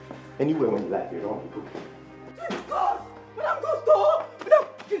 Ha! Anywhere when you like, you don't go. Jesus! Madam, go stop! Madam,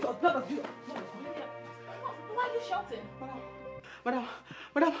 Jesus, blood of Jesus. Why are you shouting?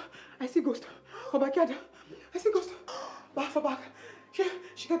 Madam, I see ghost. Go backyard. I see ghost. Back for back.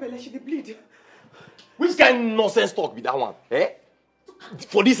 She got belly, she dey bleed. Which kind of nonsense talk be that one? Eh?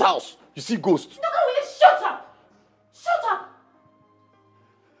 For this house, you see ghost. No, will you shut up? Shut up!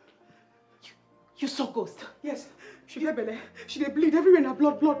 You saw ghost? Yes. She get belly. She dey bleed everywhere now.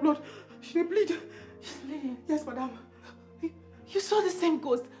 Blood. She dey bleed. She's bleeding. Yes, madam. You saw the same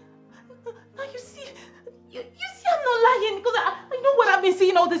ghost. Now you see I'm not lying because I know what I've been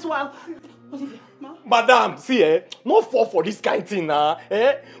seeing all this while. Olivia, ma? Madam, see, no fall for this kind of thing now.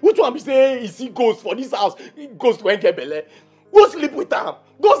 Which one be say you see ghost for this house? Ghost won't get belly. Go sleep with them.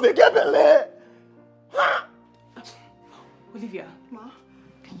 Ghost they get belly. Huh? Olivia, ma,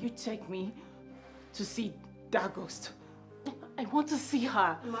 can you take me to see that ghost? I want to see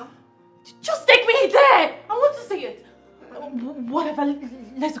her. Ma? Just take me there. I want to see it. Whatever,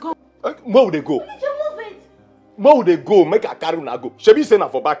 let's go. Where would they go? Olivia, move it. Where would they go? Make a carry na go. Shebi say na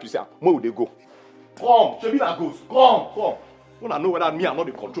for back you say. Where would they go? Come, Shebi na ghost. Come. When I know whether me or not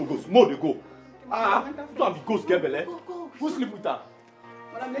the control ghost. Where would they go? Don't the ghost get belly. Go sleep with her.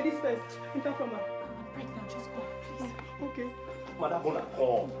 Madam, ladies first. Enter from her. I'm pregnant. Just go, please. Okay. Madam, wanna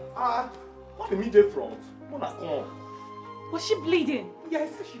come. What the media front? Wanna come. Was she bleeding?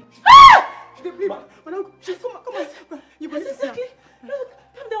 Yes, she did bleed. Madam, come on. You better see her.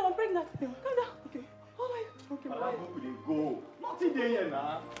 Calm down, I'm pregnant. Calm down. Okay. Oh my. Okay, madam, where would they go? Nothing there here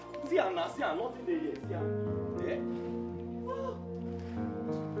now. See her, nothing there here. See her. Yeah.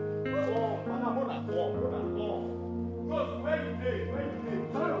 Oh, madam, wanna come. Just where you dey?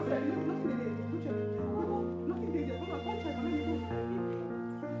 Nothing there.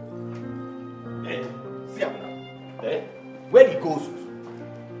 See her now. Where the ghost?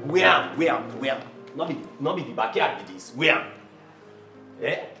 Where? Not be the backyard it is. Where?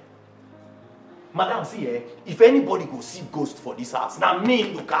 Madam, see, if anybody go see ghost for this house, now me,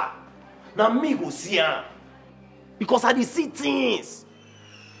 Luka. Now me go see her. Because I dey see things.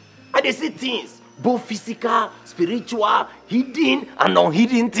 Both physical, spiritual, hidden and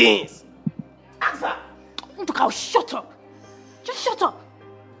unhidden things. Ask her. Luka, shut up. Just shut up.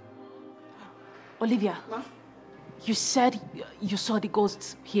 Olivia, ma? You said you saw the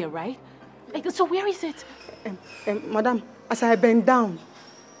ghost here, right? So where is it? Madam, as I bend down,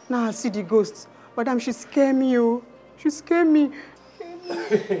 now I see the ghost. Madam, she scared me, oh. She scared me.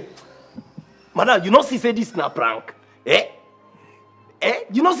 Madam, you know she say this na prank?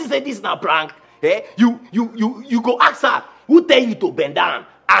 You know she say this na prank? You go ask her, who tell you to bend down?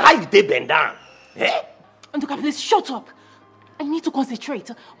 And how you take bend down? Nduka, please shut up. I need to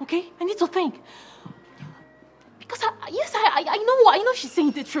concentrate, okay? I need to think. Because I know she's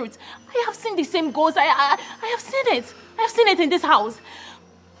saying the truth. I have seen the same ghost. I have seen it. I have seen it in this house.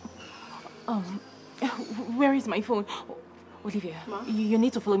 Where is my phone? Olivia, you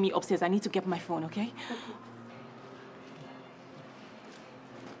need to follow me upstairs. I need to get my phone, okay?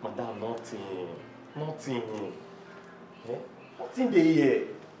 Madam, nothing. Nothing there here.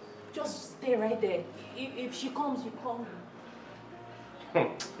 Just stay right there. If she comes, you call me.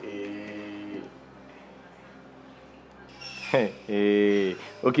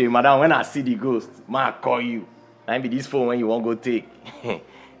 Okay, madam, when I see the ghost, I call you. I be this phone when you won't go take.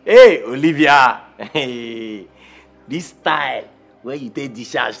 Hey, Olivia. Hey, this style where you take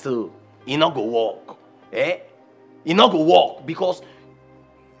discharge so, it not go work. It not go work because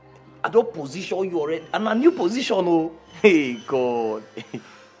I don't position you already. And a new position, oh. Hey, God.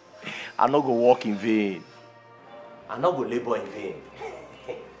 I not go walk in vain. I not go labor in vain.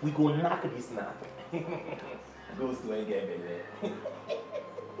 We go knock this knock. Ghost will get belly.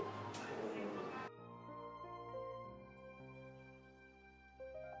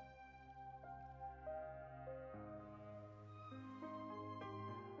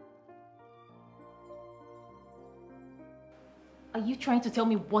 Are you trying to tell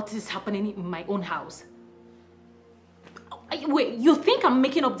me what is happening in my own house? Wait, you think I'm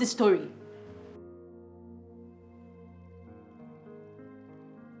making up this story?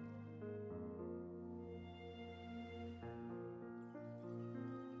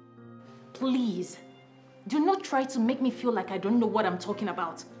 Please, do not try to make me feel like I don't know what I'm talking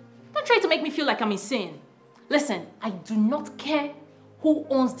about. Don't try to make me feel like I'm insane. Listen, I do not care who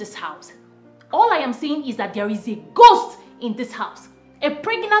owns this house. All I am saying is that there is a ghost in this house. A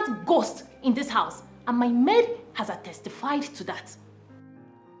pregnant ghost in this house. And my maid has testified to that.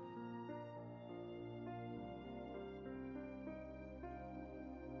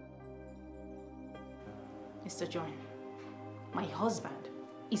 Mr. John, my husband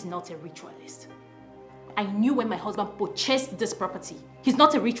is not a ritualist. I knew when my husband purchased this property. He's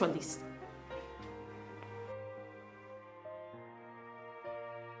not a ritualist.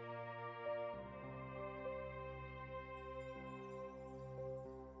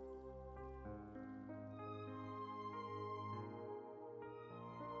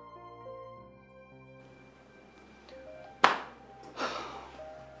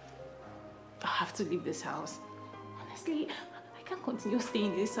 I have to leave this house. Honestly, I can't continue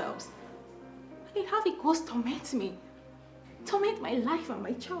staying in this house. I can have a ghost torment me. Torment my life and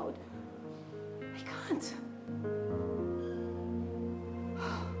my child. I can't.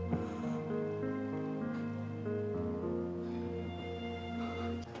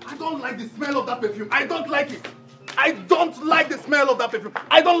 I don't like the smell of that perfume. I don't like it. I don't like the smell of that perfume.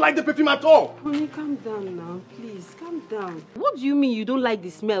 I don't like the perfume at all. Honey, calm down now. Please, calm down. What do you mean you don't like the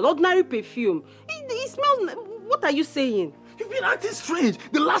smell? Ordinary perfume. It smells... What are you saying? You've been acting strange.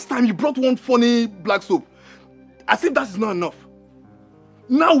 The last time you brought one funny black soap. As if that is not enough.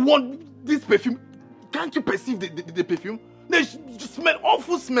 Now this perfume. Can't you perceive the perfume? They smell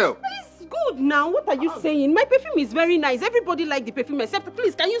awful smell. It's good now. What are you saying? My perfume is very nice. Everybody likes the perfume except...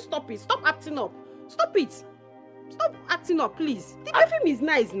 Please, can you stop it? Stop acting up. Stop it. Stop acting up, please. The perfume is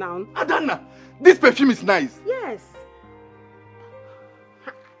nice now. Adanna, this perfume is nice. Yes.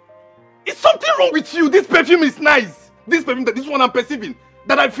 Is something wrong with you? This perfume is nice. This perfume, this one I'm perceiving,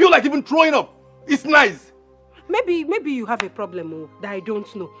 that I feel like even throwing up, it's nice. Maybe you have a problem that I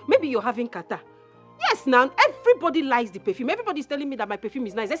don't know. Maybe you're having kata. Yes, now everybody likes the perfume. Everybody's telling me that my perfume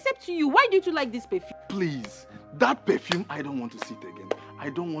is nice, except you. Why don't you like this perfume? Please, that perfume, I don't want to see it again. I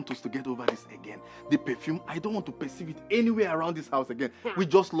don't want us to get over this again. The perfume, I don't want to perceive it anywhere around this house again. We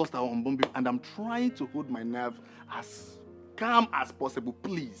just lost our Mbombi and I'm trying to hold my nerve as calm as possible.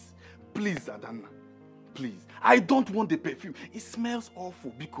 Please, please, Adanna, please. I don't want the perfume. It smells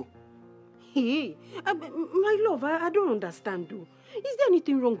awful, Biko. Hey, my love, I don't understand though. Is there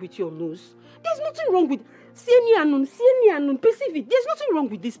anything wrong with your nose? There's nothing wrong with... perceive it. There's nothing wrong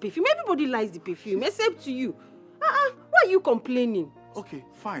with this perfume. Everybody likes the perfume, except you. Why are you complaining? Okay,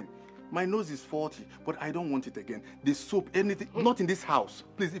 fine. My nose is faulty, but I don't want it again. The soap, anything, not in this house.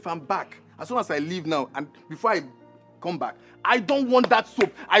 Please, if I'm back, as soon as I leave now, and before I come back, I don't want that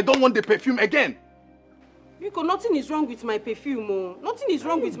soap. I don't want the perfume again. Because nothing is wrong with my perfume, oh. Nothing is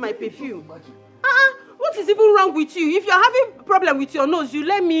wrong with my perfume. What is even wrong with you? If you're having a problem with your nose, you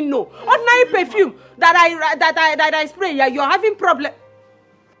let me know. Ordinary perfume that I spray, yeah, you're having problem.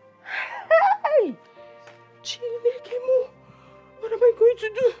 Hey! Chinekemo, what am I going to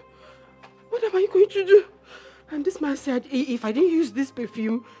do? What am I going to do? And this man said, if I didn't use this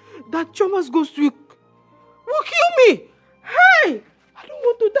perfume, that Choma's ghost will kill me. Hey! I don't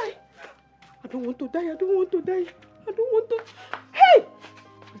want to die. I don't want to die. I don't want to die. I don't want to. Hey!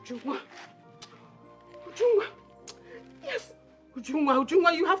 Ujungwa. Ujungwa. Yes.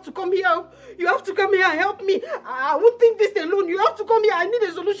 Ujungwa, you have to come here. You have to come here and help me. I won't think this alone. You have to come here. I need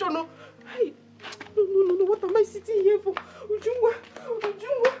a solution. No. Hey. No. What am I sitting here for? Ujungwa.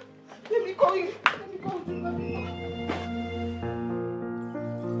 Let me call you. Let me call Ujungwa.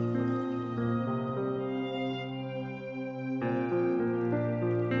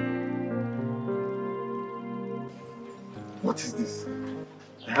 What is this?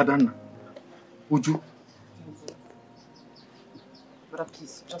 Adanna. Uju. Brother,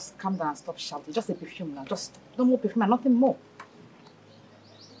 please, just calm down and stop shouting. Just a perfume now. Just no more perfume and nothing more.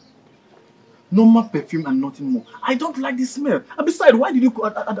 No more perfume and nothing more. I don't like the smell. And besides, why did you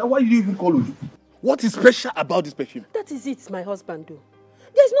even call Uju? What is special about this perfume? That is it, my husband, though.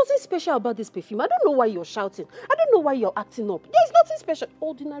 There's nothing special about this perfume. I don't know why you're shouting. I don't know why you're acting up. There's nothing special.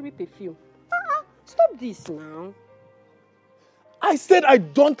 Ordinary perfume. Stop this now. I said I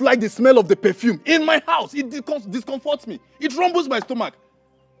don't like the smell of the perfume in my house. It discomforts me. It rumbles my stomach.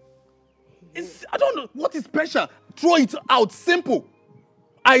 I don't know. What is special? Throw it out. Simple.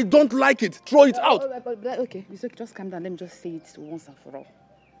 I don't like it. Throw it out. Okay, it's okay. Just calm down. Let me just say it once and for all.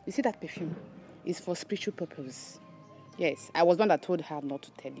 You see that perfume is for spiritual purpose. Yes, I was one that told her not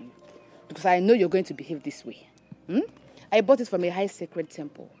to tell you. Because I know you're going to behave this way. I bought it from a high sacred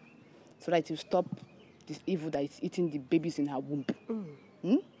temple. So that it will stop this evil that is eating the babies in her womb.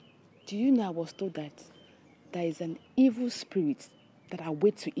 Do you know I was told that there is an evil spirit that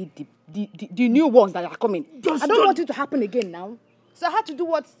awaits to eat the new ones that are coming? I don't want it to happen again now. So I had to do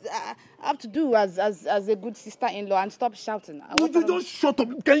what I have to do as a good sister-in-law and stop shouting. Would you just shut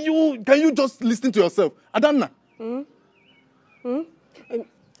up? Can you just listen to yourself? Adanna.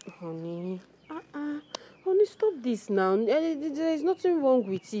 Honey. Honey, stop this now. There is nothing wrong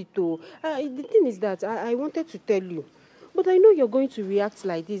with it, though. The thing is that I wanted to tell you. But I know you're going to react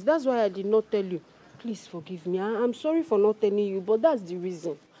like this. That's why I did not tell you. Please forgive me. I'm sorry for not telling you, but that's the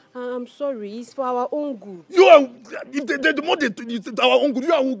reason. I'm sorry. It's for our own good. You are... The more you say our own good,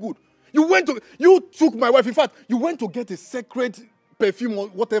 you are our own good. You took my wife. In fact, you went to get a sacred perfume or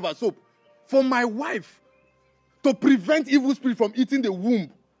whatever soap for my wife to prevent evil spirit from eating the womb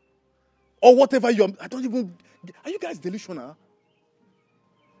or whatever I don't even... Are you guys delusional?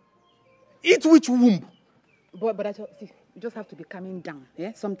 Eat which womb? But you just have to be calming down.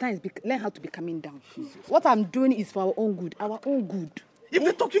 Yeah? Sometimes learn how to be calming down. Jesus. What I'm doing is for our own good. Our own good. If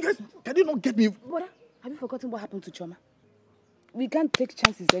they talk, you guys, can you not get me? Brother, have you forgotten what happened to Chioma? We can't take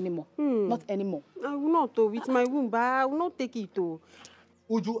chances anymore. Not anymore. I will not, though. It's my womb, but I will not take it, though.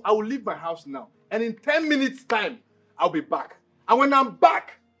 Uju, I will leave my house now. And in 10 minutes' time, I'll be back. And when I'm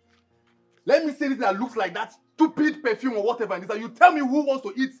back, let me say this that looks like that stupid perfume or whatever. And you tell me who wants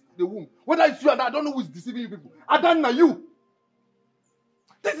to eat the womb. Whether it's you and I don't know who is deceiving you people. Adana, you.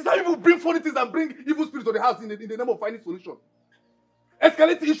 This is how people bring funny things and bring evil spirits to the house in the name of finding solution.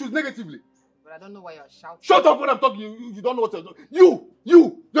 Escalating issues negatively. But I don't know why you're shouting. Shut up when I'm talking. You don't know what you're doing.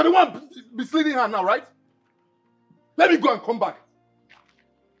 You're the one misleading her now, right? Let me go and come back.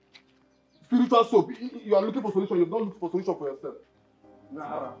 Spiritual soap. You are looking for solution. You don't look for solution for yourself.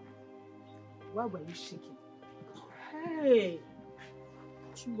 Nah. Why were you shaking? Hey.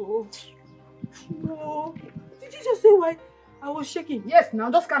 Chimo. Did you just say why I was shaking? Yes, now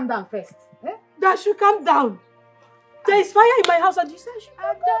just calm down first. Eh? That should calm down. There is fire in my house and you said I should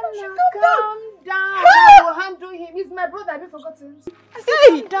calm down. I will handle him. He's my brother. Have you forgotten? I said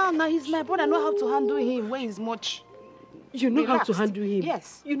calm down now. He's my brother. I know how to handle him when he's much. You know how to handle him?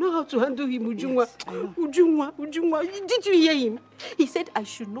 Yes. You know how to handle him, Ujunwa. Yes, Ujunwa. Did you hear him? He said I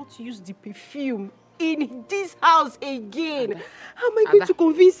should not use the perfume in this house again. How am I going to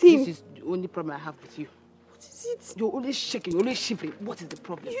convince him? This is the only problem I have with you. What is it? You're always shaking, you're always shivering. What is the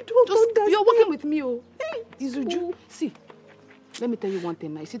problem? You don't understand. You're working with me, oh. Hey, Izuju. See, let me tell you one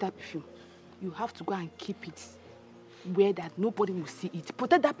thing now. You see that perfume? You have to go and keep it where that nobody will see it.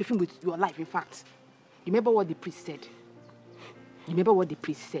 Protect that perfume with your life, in fact. Remember what the priest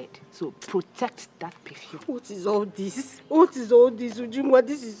said? So protect that perfume. What is all this? Ujunwa,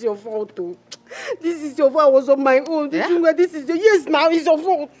 this is your fault, though. This is your fault. I was on my own. Yeah? Ujunwa, this is your... Yes, now it's your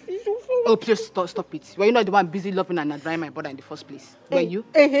fault. It's your fault. Oh, please stop it. Were you not the one busy loving and admiring my brother in the first place? Were you?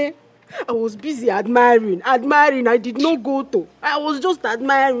 I was busy admiring. I did not go to. I was just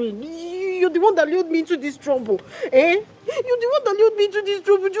admiring. You're the one that lured me into this trouble. You're the one that lured me into this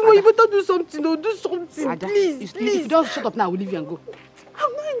trouble. You better do something. Do something. Ada, please. If you don't shut up now, I will leave you and go.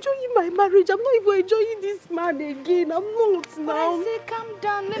 I'm not enjoying my marriage. I'm not even enjoying this man again. I'm not now. But I say calm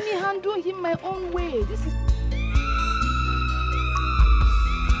down. Let me handle him my own way. This is...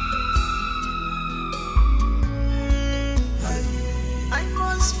 I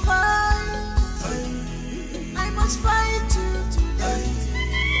must fight today.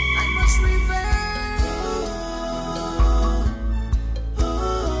 I must revenge.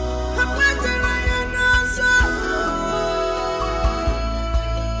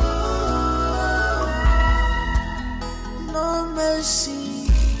 No mercy,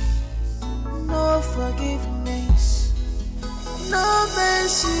 no forgiveness. No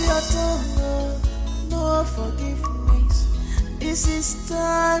mercy at all, no forgiveness. This is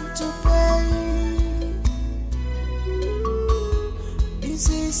time to pay. This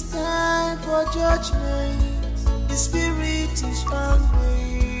is time for judgment. The spirit is hungry.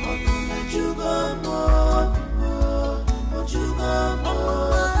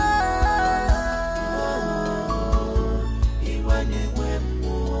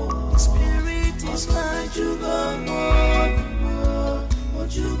 The spirit is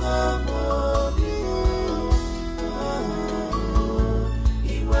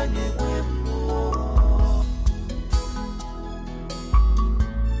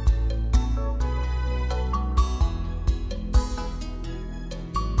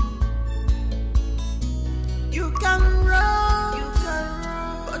You can run,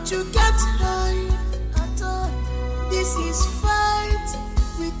 but you can't hide at all. This is fight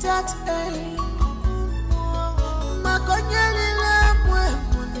without aim.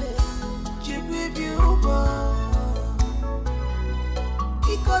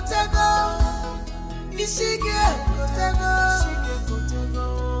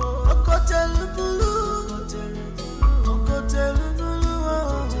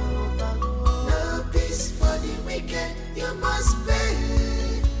 No peace for the wicked, you must pay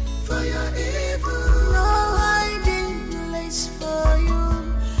for your evil. No hiding place for you,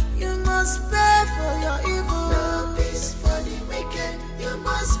 you must pay for your evil.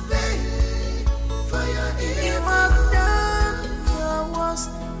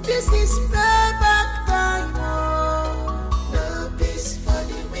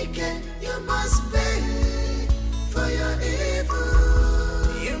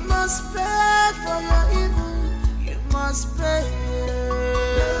 must pay for your evil. You must pay.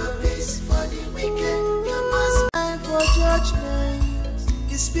 Love is for the wicked. You must pay for judgment.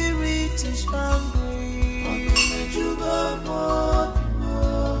 The spirit is hungry. The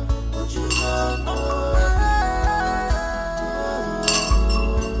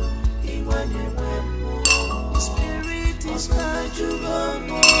spirit is hungry.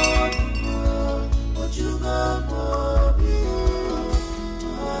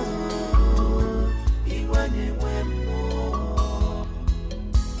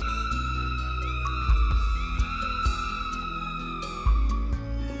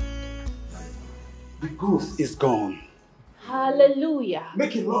 The ghost is gone. Hallelujah.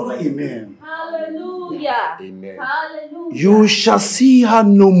 Make it louder, amen. Hallelujah. Amen. Hallelujah. You shall see her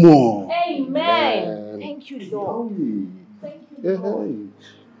no more. Amen. Thank you, Lord. Thank you, Lord.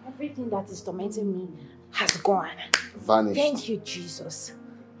 Everything that is tormenting me has gone. Vanished. Thank you, Jesus.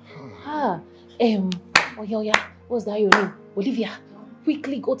 What's that your name? Olivia,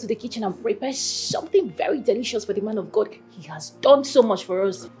 quickly go to the kitchen and prepare something very delicious for the man of God. He has done so much for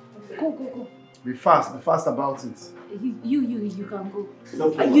us. Go. Be fast about it. You can go.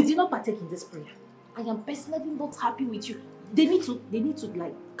 No, you did not partake in this prayer. I am personally not happy with you. They need to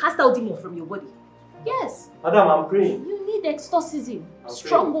like cast out demon from your body. Yes. Madam, I'm praying. You need exorcism.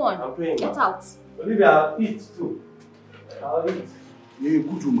 Strong one. I'm praying. Get out. Olivia, I'll eat too. I'll eat. You're a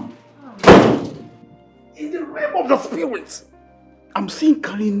good woman. In the realm of the spirit, I'm seeing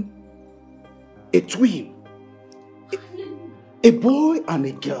carrying a twin. A boy and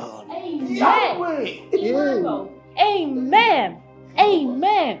a girl. Amen. Amen.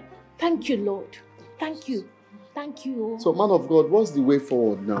 Amen. Thank you, Lord. Thank you. Thank you. So, man of God, what's the way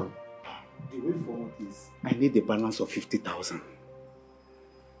forward now? The way forward is I need a balance of 50,000.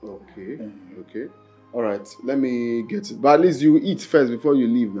 Okay. Okay. All right. Let me get it. But at least you eat first before you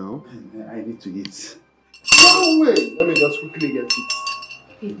leave now. I need to eat. No way. Let me just quickly get it.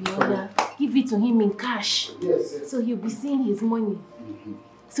 Baby, give it to him in cash. Yes. So he'll be seeing his money.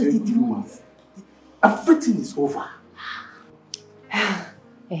 So the demon is... Everything is over.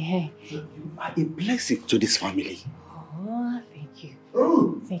 Hey. You are a blessing to this family. Oh, thank you.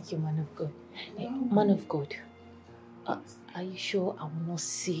 Oh. Thank you, man of God. Hey, man of God, are you sure I will not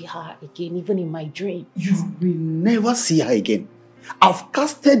see her again, even in my dream? You will never see her again. I've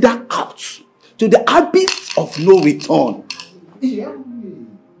casted her out to the abyss of no return.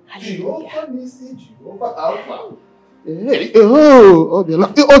 Jehovah Nissi, Jehovah Alpha. Hey, oh,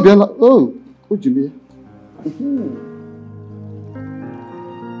 Obiala, oh, Jimmy.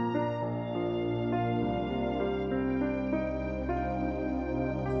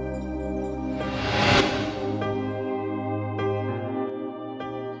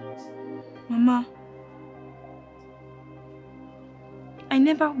 Mama, I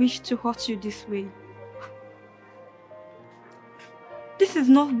never wished to hurt you this way. This is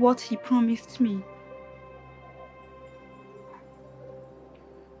not what he promised me.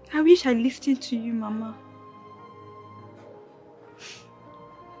 I wish I listened to you, Mama.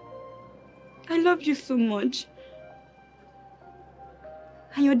 I love you so much.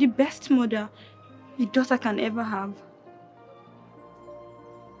 And you're the best mother a daughter can ever have.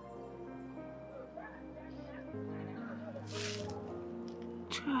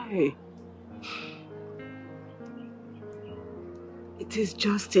 Try. It is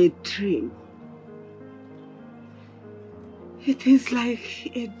just a dream. It is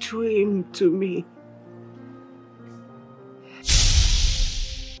like a dream to me.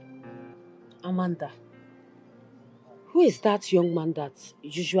 Amanda, who is that young man that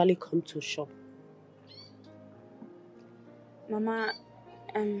usually comes to shop? Mama,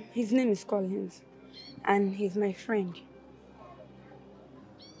 his name is Collins, and he's my friend.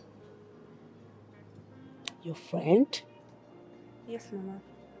 Your friend? Yes, Mama.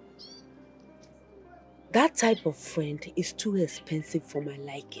 That type of friend is too expensive for my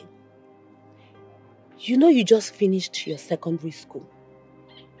liking. You know you just finished your secondary school.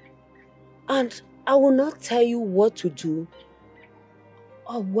 And I will not tell you what to do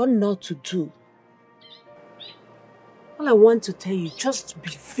or what not to do. All I want to tell you, just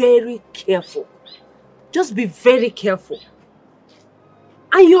be very careful. Just be very careful.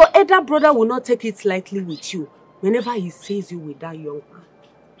 And your elder brother will not take it lightly with you whenever he sees you with that young man.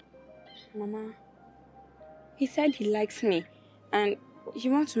 Mama, he said he likes me and he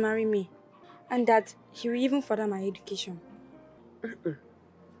wants to marry me and that he will even further my education.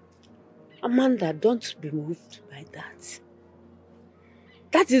 Amanda, don't be moved by that.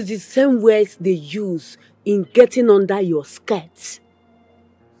 That is the same words they use in getting under your skirt.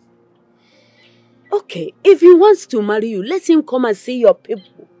 Okay, if he wants to marry you, let him come and see your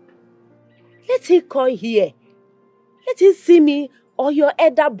people. Let him come here. Let him see me or your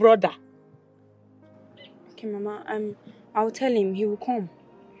elder brother. Okay, Mama, I'll tell him. He will come.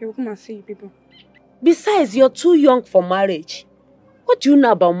 He will come and see you people. Besides, you're too young for marriage. What do you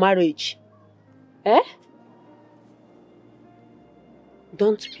know about marriage? Eh?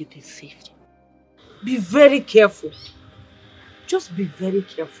 Don't be deceived. Be very careful. Just be very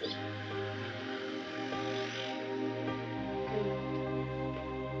careful.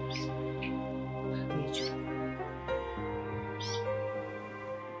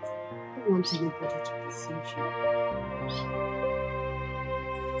 I don't want anybody to deceive you.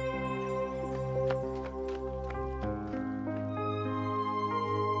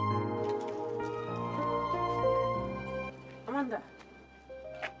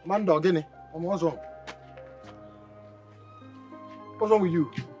 Amanda, again, what's wrong? What's wrong with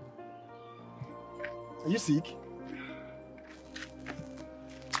you? Are you sick?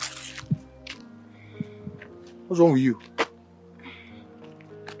 What's wrong with you?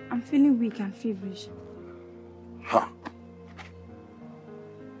 I'm feeling weak and feverish. Huh.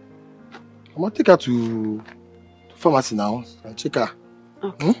 I'm gonna take her to pharmacy now and check her.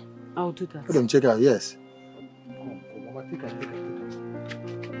 Okay, I'll do that. Let them check her, yes. Come, I'm gonna take her.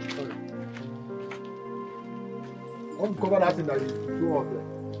 Sorry. Come cover that thing that you do up there.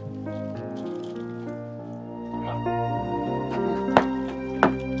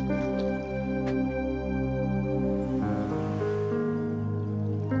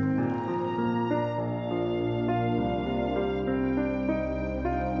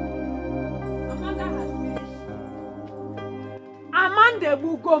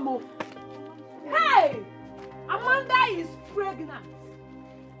 Hey! Amanda is pregnant.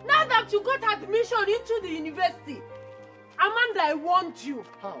 Now that you got admission into the university, Amanda, I warned you.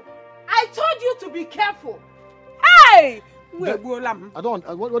 How? I told you to be careful. Hey! I don't.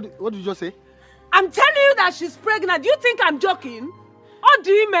 What did you just say? I'm telling you that she's pregnant. Do you think I'm joking? Oh,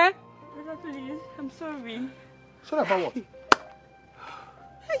 do you, man? Brother, please. I'm sorry. Sorry about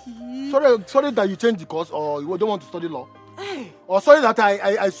what? Sorry that you changed the course or you don't want to study law? Hey. Or sorry that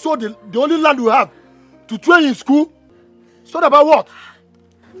I sold the only land we have to train in school? Sorry about what?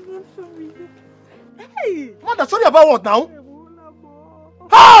 I'm sorry. Hey! Mother, sorry about what now?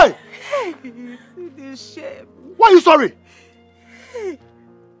 Hey! Hey! See this shame. Why are you sorry? Hey.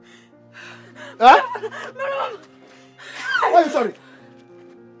 Huh? Why are you sorry?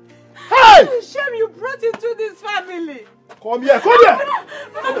 Hey! The shame you brought into this family. Come here, come here!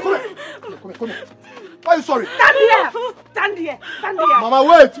 Come here. Why are you sorry? Stand here! Stand here! Stand here! Mama,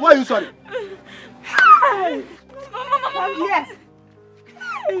 wait! Why are you sorry? Hey! Stand here!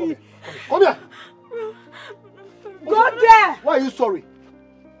 Hey! Come here! Go there! Why are you sorry?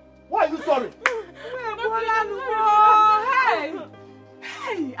 Why are you sorry? Hey!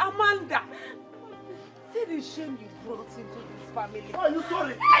 Hey, Amanda! See the shame you brought into this family. Why are you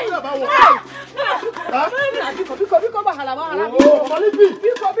sorry? Hey! About what? Hey! Huh? Oh,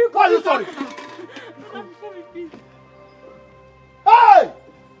 why are you sorry? Hey!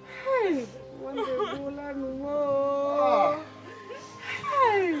 Hey!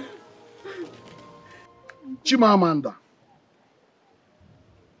 Hey! Chimamanda,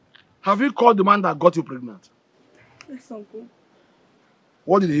 have you called the man that got you pregnant? Yes, Uncle.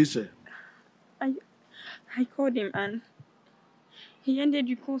 What did he say? I called him and he ended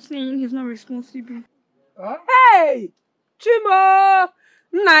the call saying he's not responsible. Huh? Hey! Chimo!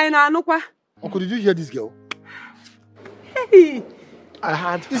 Uncle, did you hear this girl? Hey! I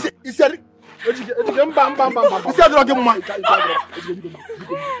had. He said. He said,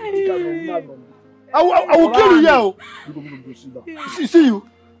 I will kill you here. See you.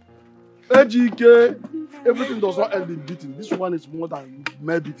 EDOCHIE, everything does not end in beating. This one is more than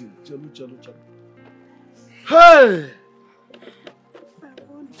mere beating. Chelu. Hey!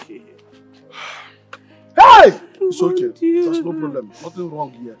 Hey! It's okay. There's no problem. Nothing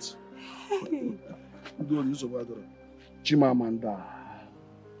wrong yet. Chimamanda,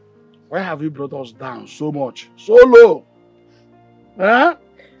 why have you brought us down so much? So low? Huh?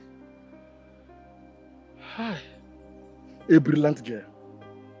 Hi. A brilliant girl.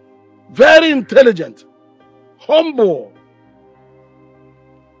 Very intelligent. Humble.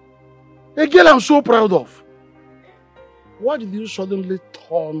 A girl I'm so proud of. Why did you suddenly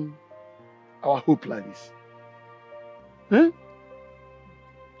turn our hope like this? Huh?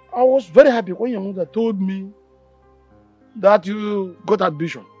 I was very happy when your mother told me that you got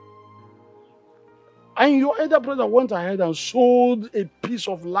admission. And your elder brother went ahead and sold a piece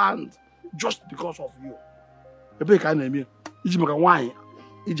of land just because of you.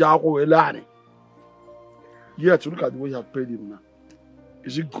 Yet, look at the way you have paid him now.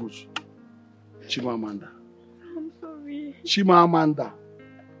 Is it good? Chimamanda. I'm sorry. Chimamanda.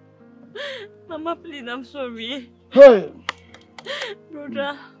 Mama, please, I'm sorry. Hey!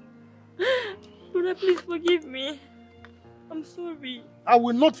 Brother, please forgive me. I'm sorry. I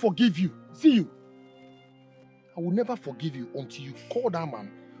will not forgive you. See you. I will never forgive you until you call that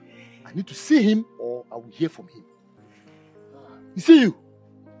man. I need to see him or I will hear from him. You see you?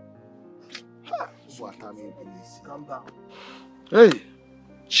 Calm down. Hey,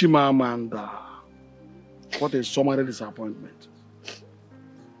 Chimamanda. What a summary disappointment.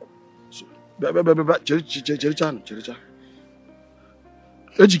 Cherichano.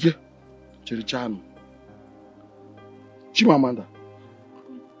 Ejike. Cherichano. Chimamanda.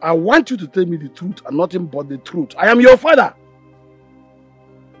 I want you to tell me the truth and nothing but the truth. I am your father.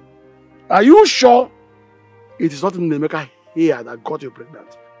 Are you sure it is not in Nemeka here that got you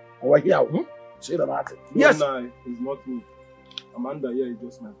pregnant? Or here? Say about it. Yes. No, it's not me. Amanda here is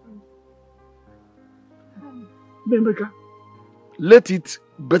just my friend. Nemeka, let it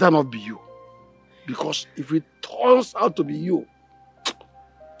better not be you. Because if it turns out to be you,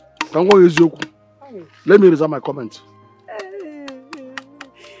 let me reserve my comment.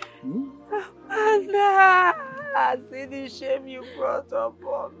 Amanda, I see the shame you brought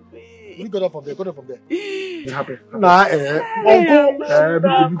upon me. You got up from there, Be happy. Nah,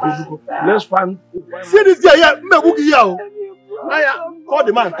 Uncle, let's find. See this guy here, call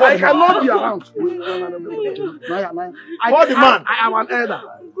the man. I cannot be around. Call the man. I am an elder.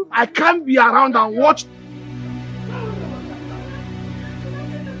 I can't be around and watch.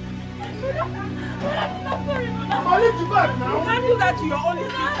 Mama, leave the bag now. You can't do that to your only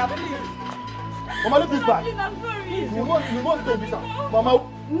sister, please. Mama, leave this bag. I'm sorry. You must take this out. Mama.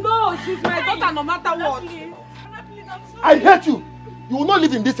 No, she's my daughter no matter what. I hate you. You will not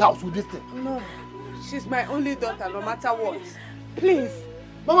live in this house with this thing. No, she's my only daughter no matter what. Please.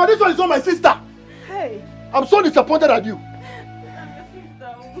 Mama, this one is not my sister. Hey. I'm so disappointed at you.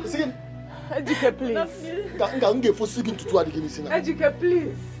 Ejike, please. Ejike,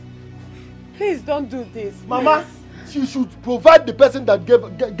 please. Please don't do this. Mama, she should provide the person that gave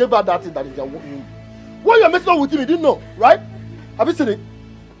her that thing that is your woman. What you're messing up with him, you didn't know, right? Have you seen it?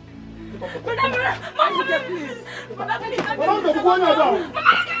 Ejike, please.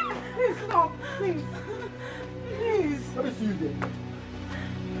 Please stop, please. Please. Let me see you there.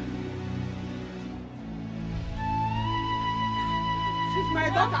 She's my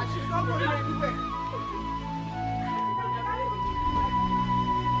daughter. She's not going anywhere.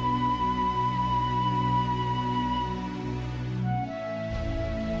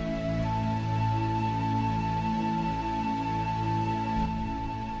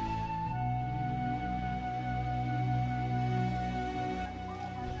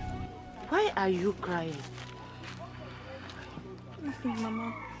 Why are you crying? Nothing,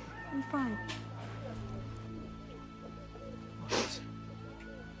 Mama. I'm fine. It's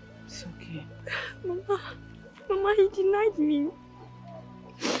okay. Mama, he denied me.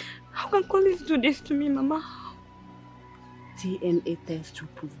 How can Collins do this to me, Mama? DNA test to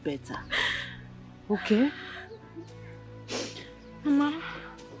prove better. Okay? Mama,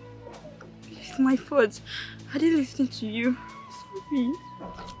 it's my fault. I didn't listen to you. Sorry.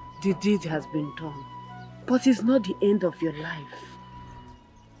 The deed has been done, but it's not the end of your life.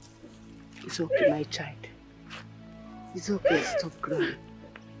 It's okay, my child. It's okay, stop crying.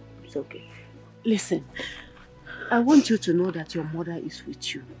 It's okay. Listen, I want you to know that your mother is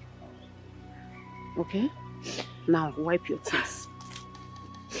with you. Okay? Now, wipe your tears.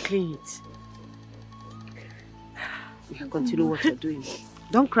 Clean it. You can continue what you're doing.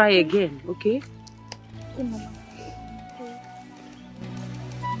 Don't cry again, okay? Okay, Mama.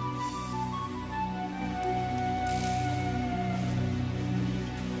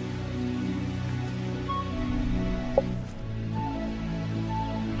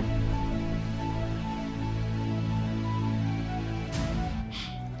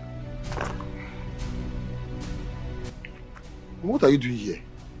 What are you doing here?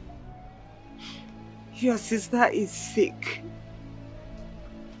 Your sister is sick.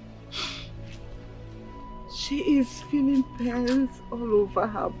 She is feeling pains all over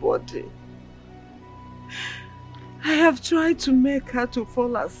her body. I have tried to make her to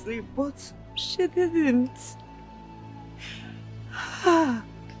fall asleep, but she didn't.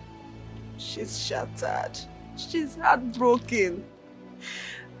 She's shattered. She's heartbroken.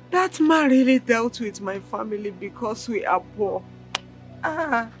 That man really dealt with my family because we are poor.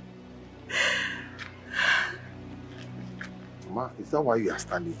 Mama, is that why you are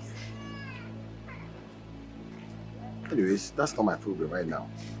standing here? Anyways, that's not my problem right now.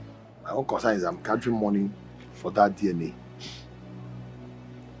 My own concern is I'm gathering money for that DNA.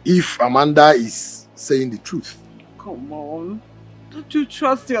 if Amanda is saying the truth. Come on. Don't you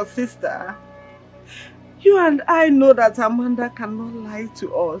trust your sister? You and I know that Amanda cannot lie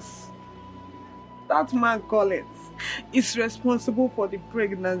to us. That man Collins is responsible for the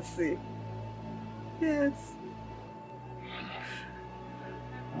pregnancy. Yes.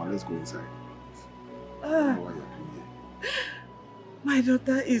 Mama, let's go inside. My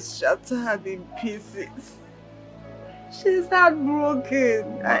daughter is shattered in pieces. She's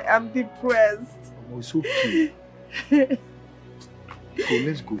heartbroken. I am depressed. Oh, it's okay. So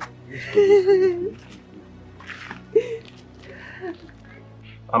let's go.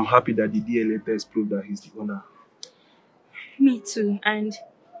 I'm happy that the DNA test proved that he's the owner. Me too. And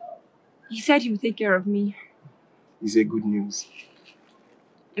he said he would take care of me. It's a good news.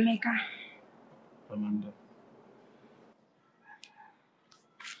 Emeka. Amanda.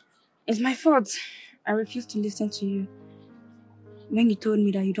 It's my fault. I refused to listen to you when you told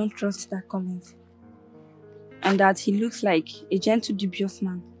me that you don't trust that Collins. And that he looks like a gentle, dubious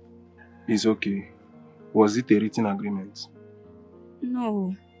man. It's okay. Was it a written agreement?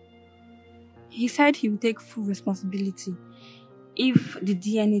 No. He said he would take full responsibility if the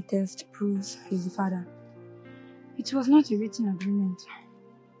DNA test proves he's the father. It was not a written agreement.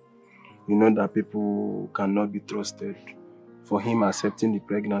 You know that people cannot be trusted. For him accepting the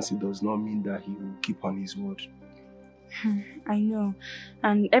pregnancy does not mean that he will keep on his word. I know.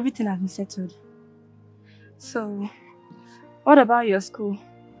 And everything has been settled. So, what about your school?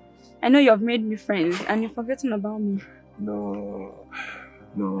 I know you have made me friends and you've forgotten about me. No.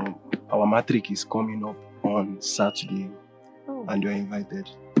 Our matric is coming up on Saturday. Oh. And you're invited.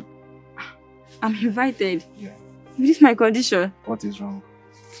 I'm invited? Yeah. This is my condition. What is wrong?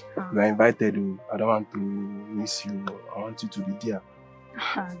 You are invited. I don't want to miss you. I want you to be there.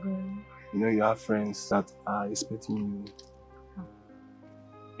 God. You know you have friends that are expecting you.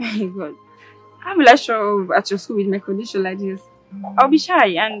 Oh God. How will I show up at your school with my condition like this? I'll be shy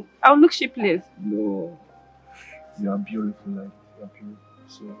and I'll look shapeless. No. You are beautiful, like you are beautiful.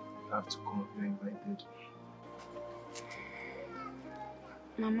 So you have to come. You're invited.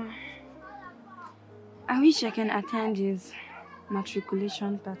 Mama, I wish I can attend this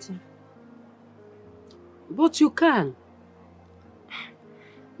matriculation party. But you can.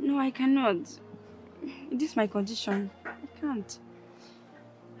 No, I cannot. This is my condition. I can't.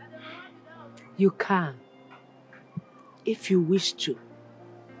 You can. If you wish to.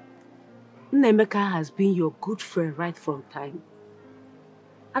 Emeka has been your good friend right from time.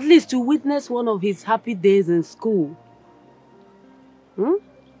 At least to witness one of his happy days in school.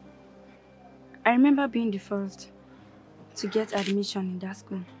 I remember being the first to get admission in that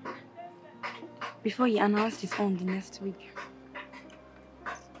school before he announced his own the next week.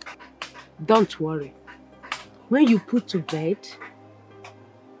 Don't worry. When you put to bed,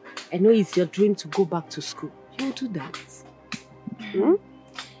 I know it's your dream to go back to school. You'll do that.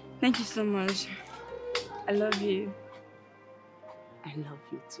 Thank you so much. I love you. I love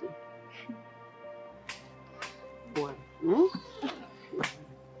you too.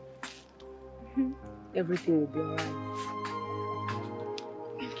 Everything will be alright.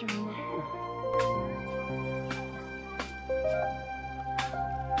 Thank you, Mama.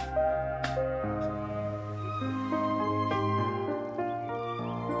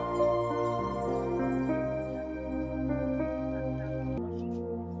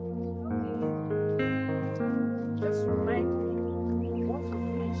 Just remind me, once you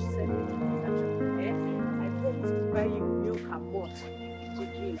finish sending the transaction, I promise to buy you milk and butter to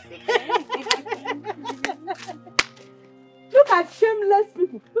drink. Look at shameless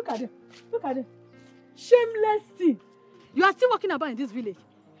people. Look at them. Look at them. Shameless thing. You are still walking about in this village.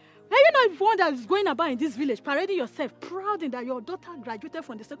 Are you not the one that is going about in this village, parading yourself, proud that your daughter graduated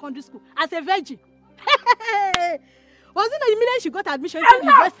from the secondary school as a virgin? Was it not the minute she got admission to the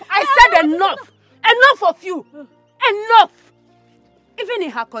university? I said enough. Enough of you. Enough. Even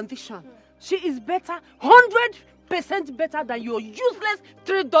in her condition, she is better, 100% better than your useless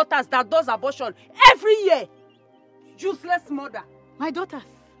 3 daughters that does abortion every year. Useless mother. My daughters?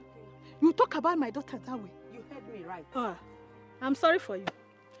 You talk about my daughter that way? You heard me right. I'm sorry for you.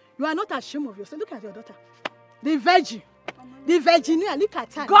 You are not ashamed of yourself. Look at your daughter. The virgin. The virginia. Look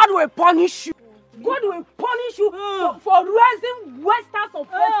at her. God will punish you. God will punish you for raising wasters of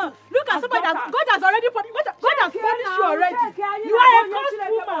faith. Look at somebody that God has already punished. God has punished you already. You are a cursed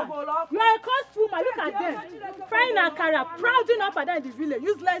woman. You are a cursed woman. Look at them. Frying akara, prouding up and down in the village.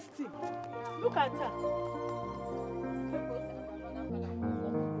 Useless thing. Look at her.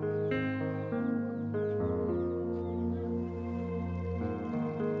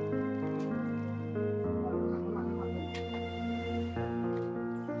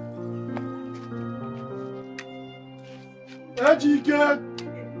 Ejike,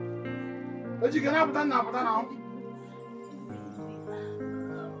 now put now.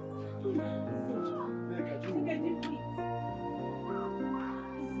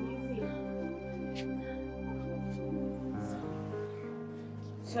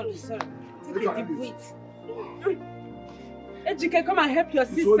 Sorry. Take a deep breath. Ejike, come and help your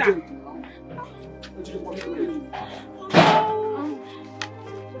sister.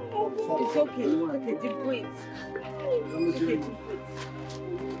 It's okay. Take a deep breath.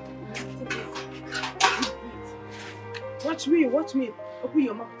 Watch me. Open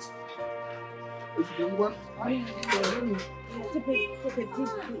your mouth. Take a deep breath.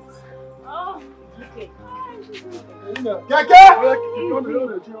 Oh, okay. Keke!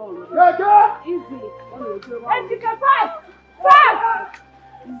 Easy. Ejike, fast!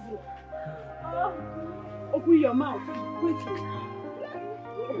 Easy. Open your mouth. Quickly.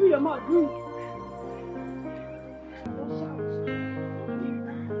 Open your mouth. Breathe.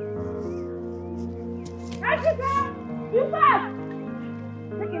 Ejike! Be fast!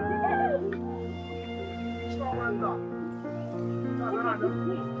 Take a deep breath.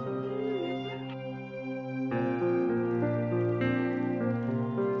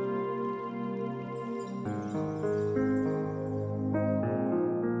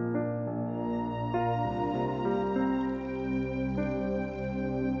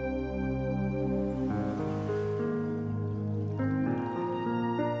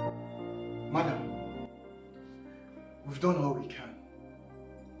 We've done all we can.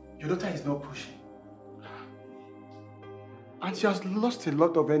 Your daughter is not pushing. And she has lost a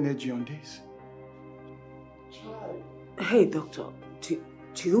lot of energy on this. Hey, doctor, do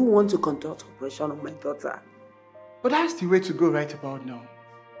you want to conduct operation on my daughter? But that's the way to go right about now.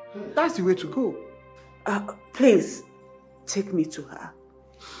 That's the way to go. Please, take me to her.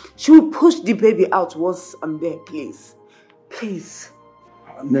 She will push the baby out once I'm there, please. Please.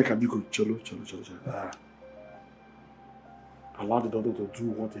 Neka, Biko, cholo. Allow the doctor to do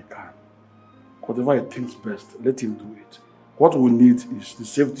what he can. Whatever he thinks best, let him do it. What we need is the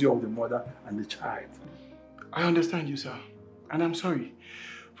safety of the mother and the child. I understand you, sir. And I'm sorry.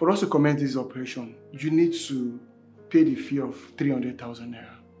 For us to commence this operation, you need to pay the fee of 300,000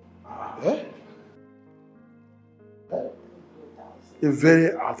 naira. A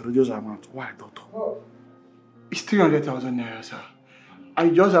very outrageous amount. Why, doctor? It's 300,000 naira, sir. I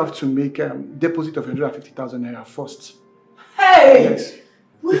just have to make a deposit of 150,000 naira first. Hey! Yes.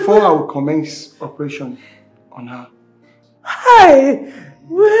 Before I will commence operation on her. Hey!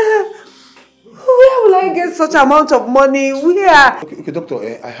 Where will I get such amount of money? Where? Okay,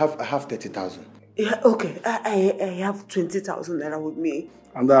 doctor, I have 30,000. Yeah, okay. I have 20,000 naira with me.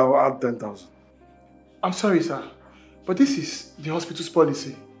 And I will add 10,000. I'm sorry, sir, but this is the hospital's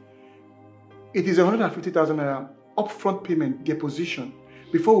policy. It is 150,000 naira upfront payment deposition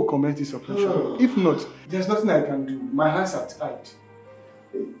before we commence this operation. If not, there's nothing I can do. My hands are tied.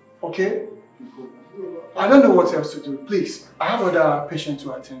 Okay? I don't know what else to do. Please, I have other patients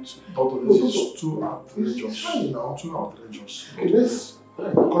to attend to. Doctor, this is too outrageous. Too outrageous. Okay, let's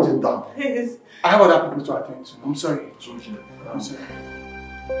cut it down. Please. I have other people to attend to. I'm sorry. It's okay. I'm sorry.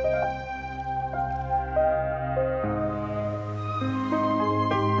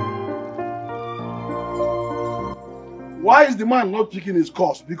 Why is the man not picking his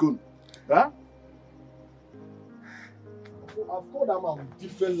course, Bikon? Huh? I've called that man with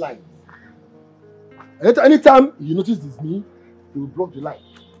different lines. Anytime he notices me, he will block the line.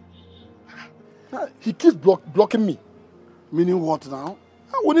 He keeps blocking me. Meaning what now?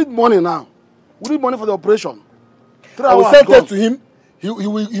 We need money now. We need money for the operation. I will send text to him. He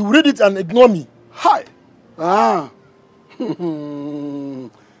will read it and ignore me. Hi.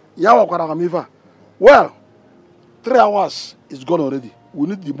 Well, 3 hours is gone already. We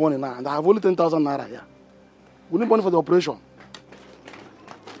need the money now. And I have only 10,000 naira here. We need money for the operation.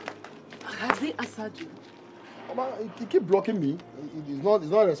 Has he answered you? He keeps blocking me. He's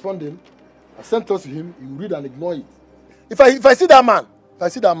not responding. I sent us to him. He will read and ignore it. If I see that man,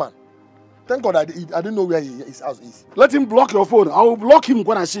 thank God I didn't know where his house is. Let him block your phone. I will block him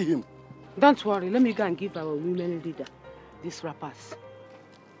when I see him. Don't worry. Let me go and give our women leader these rappers.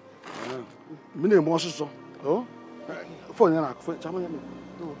 Oh? Phone.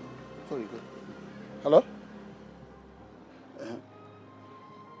 Sorry. Hello?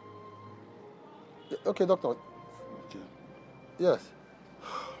 Okay, doctor. Okay. Yes.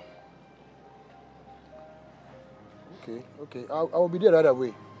 Okay. I will be there right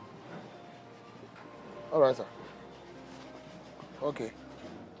away. All right, sir. Okay.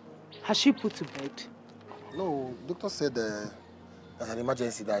 Has she put to bed? No, doctor said there's an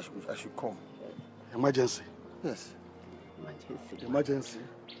emergency that I should come. Emergency? Yes. Emergency. Emergency.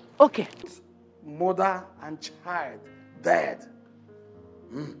 Okay. Mother and child dead.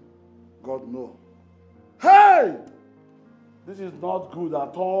 God no. Hey! This is not good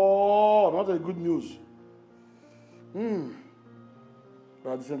at all. Not a good news.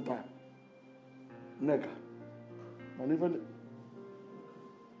 But at the same time, Neka. And even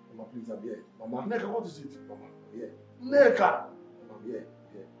Mama, please, I'm here. Mama. Neka, what is it? Mama, I'm here. Neka! I'm here.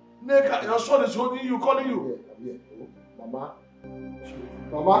 Neka, your son is holding you, calling you. I'm here. Oh, Mama.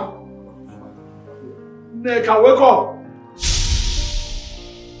 Mama. Neka, wake up!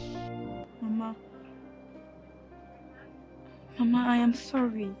 Mama. Mama, I am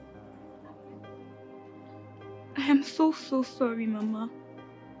sorry. I am so sorry, Mama.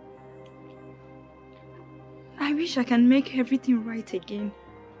 I wish I can make everything right again.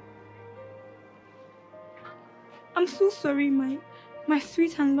 I'm so sorry, my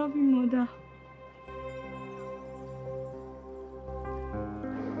sweet and loving mother.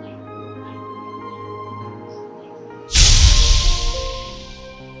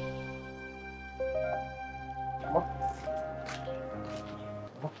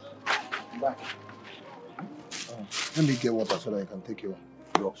 Back. Let me get water so that I can take your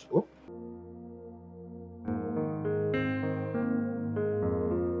drugs. Oh.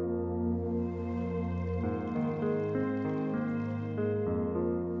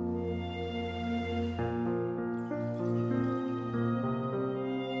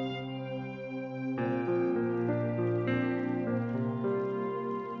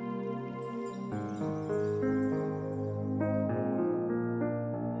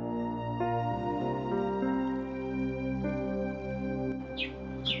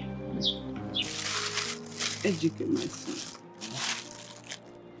 Educate myself.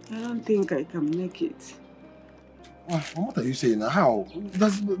 I don't think I can make it. What are you saying now? How?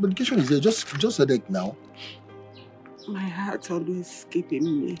 Medication is there. Just a headache now. My heart always skipping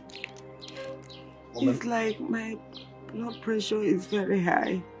me. It's like my blood pressure is very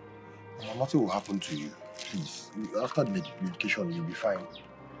high. Nothing will happen to you. Please. After the medication, you'll be fine.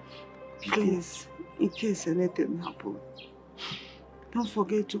 Please, in case anything happens, don't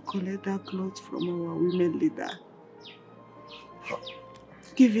forget to collect that clothes from our women leader.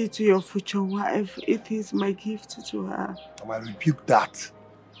 Give it to your future wife. It is my gift to her. I rebuke that.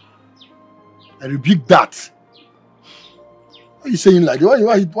 I rebuke that. What are you saying like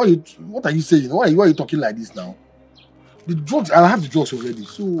that? What are you saying? Why are you talking like this now? The drugs, I have the drugs already.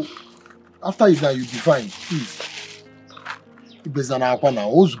 So after you die, you'll be fine. Please.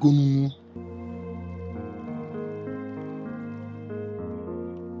 What's going on?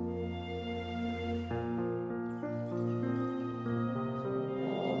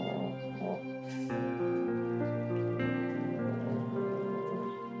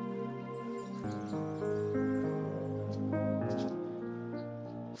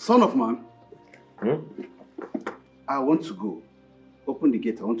 Son of man, I want to go. Open the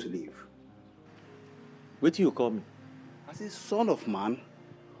gate, I want to leave. Wait till you call me. I say, son of man,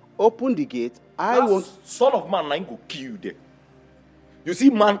 open the gate, I want... Son of man, I ain't go kill you there. You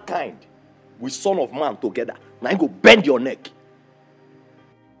see mankind with son of man together, now I ain't go bend your neck.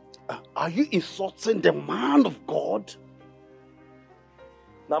 Are you insulting the man of God?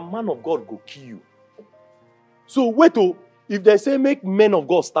 Now man of God go kill you. So wait oh. If they say make men of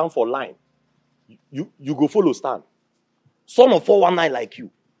God stand for line, you go follow stand. Son of 419 like you.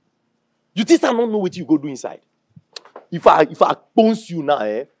 You think I don't know what you go do inside? If I bounce you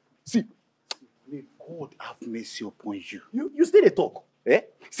now, see. May God have mercy upon you. You still dey talk,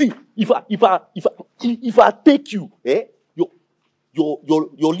 See, if I take you,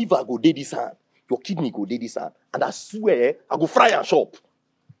 your liver go dey this hand, your kidney go dey this hand, and I swear I go fry and chop.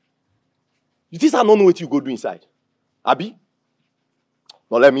 You think I don't know what you go do inside? Abi?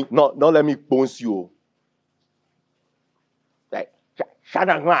 Not let me bounce you. Like,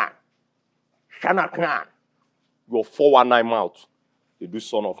 Shanakman. Your 419 mouth. They do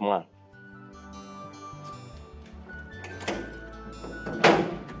son of man.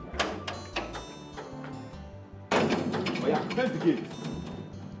 Oh yeah, face the gate.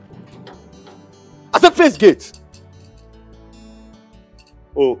 I said face gate.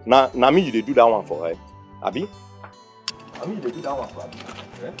 Oh, now me you dey do that one for her. Abi? I mean, they do that one for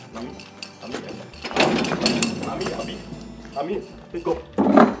me. I mean, pick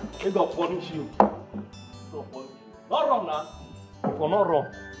up, punish you. Not wrong now. If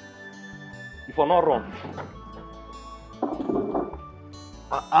you're not wrong.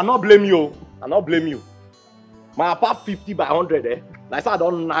 I not blame you. My apart 50 by 100, Like I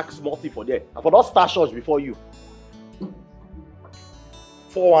don't knock small thing for there. I for don't start church before you.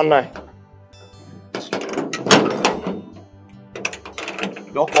 419.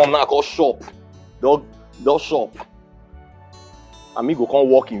 don't come now, go shop. Don't shop. And me go come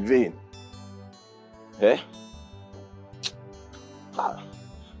walk in vain. Eh?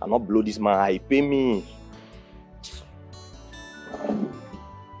 I not blow this man, he pay me.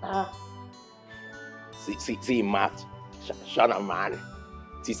 See, Matt. Shana man.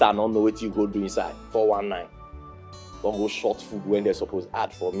 Since I don't know what you go do inside. 419. Don't go short food when they're supposed to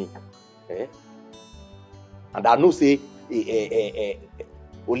add for me. Eh? And I know say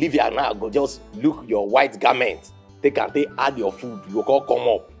Olivia now go just look your white garment. They can add your food. You go come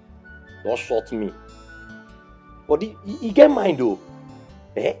up. Don't short me. But he get mind though.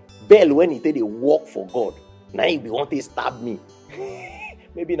 Eh? Bell when he take the work for God. Now he want to stab me.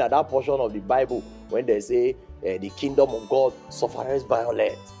 Maybe in that portion of the Bible when they say the kingdom of God suffers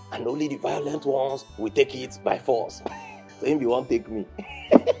violence, and only the violent ones will take it by force. So he won't take me.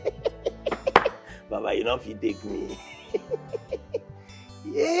 Baba, you know if he take me.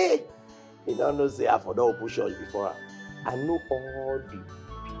 Yeah. You don't know say I for the portion before. I know all the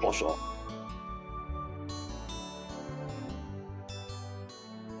portion.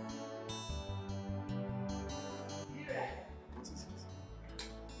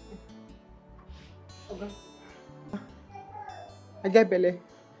 I get belly.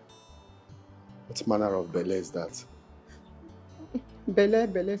 What manner of belly is that?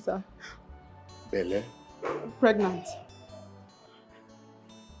 Belly, sir. Belly? Pregnant.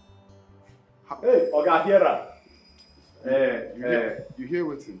 Hey, Oga, hear her. You hear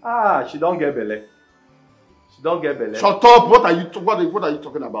what's in? She don't get belly. She don't get belly. Shut up! What are you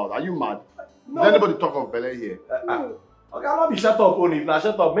talking about? Are you mad? No. Does anybody talk of belly here? Okay, I'll not be shut up only. If not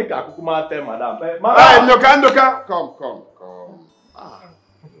shut up, make a kukuma tell madam. Hey, Ndoka! Come.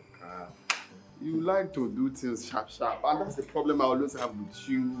 You like to do things sharp, and that's the problem I always have with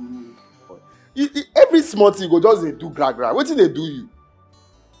you. Every small thing you go just do gra. What did they do you?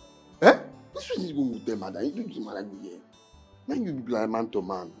 Eh? This one is going to tell madam. You do madam here. Man, you be like man to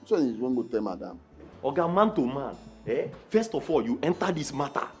man. This one is going to tell madam. Oga, man to man. Eh? First of all, you enter this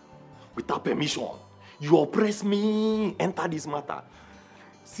matter without permission. You oppress me. Enter this matter.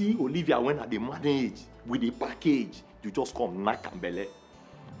 See, Olivia went at the manage with the package. You just come knock and belly.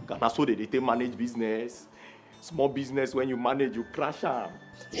 And so they manage business. Small business, when you manage, you crash them.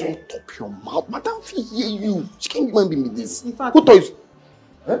 Shut up your mouth. Madam, she hear you. She can't even be me this. In fact, who told you?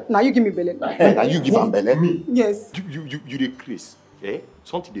 Eh? Now you give me belly. Now you give am belly? Me? Yes. You dey craze. Eh?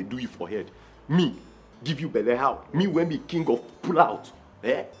 Something they do you for head. Me, give you belly how? Me when be king of pull out.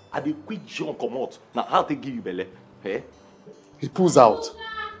 Eh? I dey quick jump come out. Now how they give you belly? Eh? He pulls out.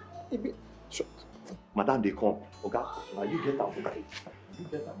 Madam, they come. Okay? Now you get out. Okay? You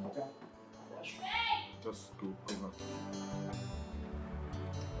get out. Okay? Just go out.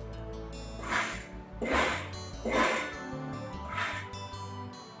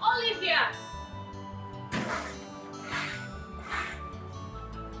 Olivia!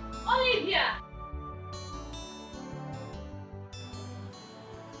 Olivia!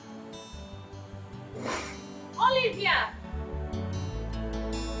 Olivia!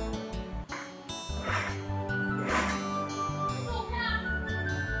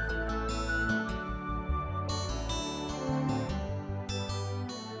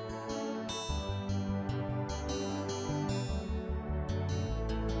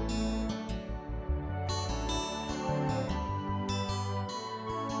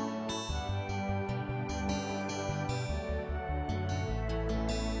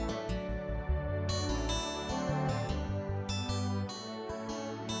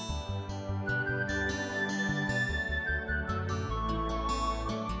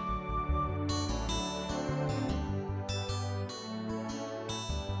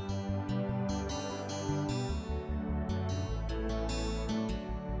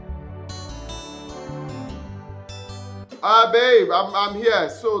 Babe, I'm here.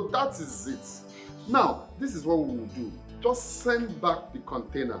 So that is it. Now, this is what we will do. Just send back the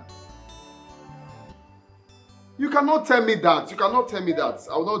container. You cannot tell me that. You cannot tell me that.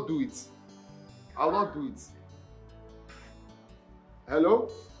 I will not do it. I will not do it. Hello?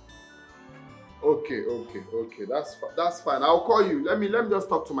 Okay. That's fine. I'll call you. Let me just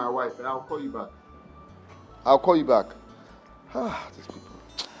talk to my wife and I'll call you back. I'll call you back. These people.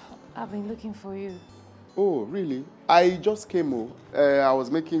 I've been looking for you. Oh, really? I just came. I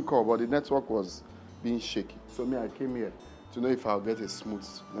was making call, but the network was being shaky. So I came here to know if I'll get a smooth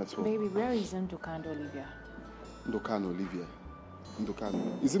network. Baby, where is Ndoka and Olivia? Ndoka and Olivia. Ndoka.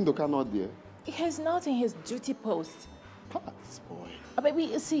 Is Ndoka not there? He's not in his duty post. This boy.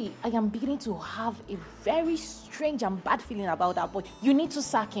 Baby, see, I am beginning to have a very strange and bad feeling about that boy. You need to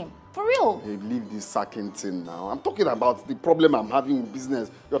sack him. For real. Hey, leave this sacking thing now. I'm talking about the problem I'm having in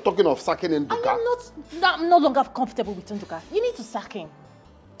business. You're talking of sacking Nduka. I'm no longer comfortable with Nduka. You need to sack him.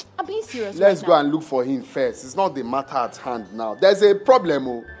 I'm being serious. Let's go and look for him first. It's not the matter at hand now. There's a problem.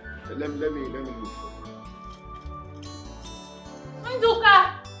 Oh. Let me look for him.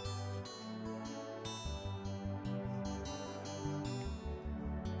 Nduka!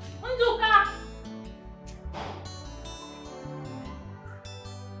 Nduka!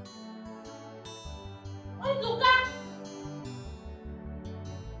 Nduka!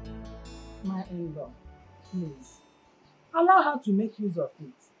 My in-law, please, allow her to make use of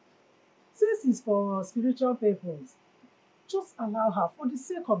it. Since it's for spiritual purpose, just allow her for the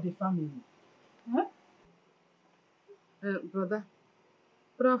sake of the family. Huh? Brother,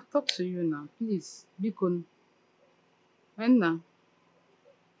 but I've talked to you now. Please, Bikon. Enna.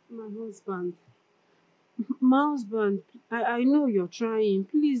 My husband, I know you're trying.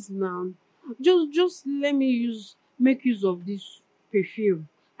 Please now. Just let me make use of this perfume.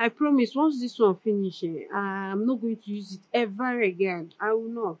 I promise once this one finishes, I'm not going to use it ever again. I will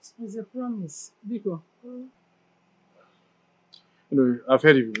not. It's a promise. Biko. Anyway, I've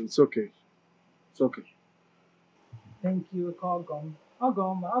heard you. It's okay. It's okay. Thank you, Kogom.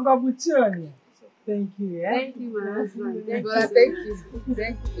 Ogabuchionye. Thank you, yeah? Thank you, my husband. Thank you.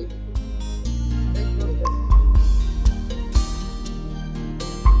 Thank you.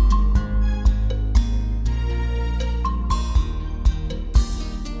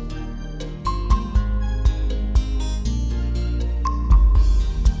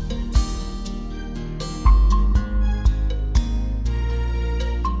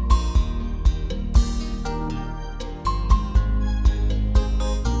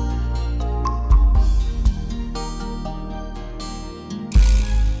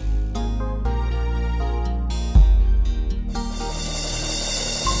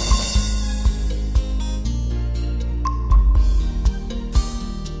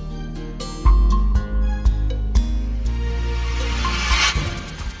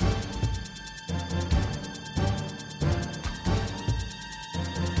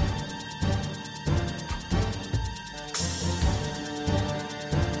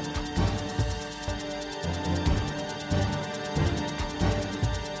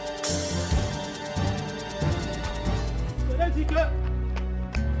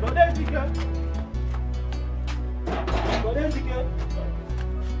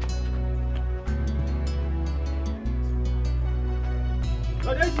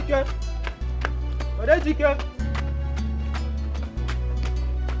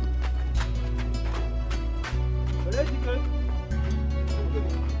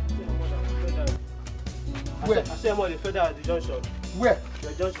 Where? I see him on the feather at the junction. Where?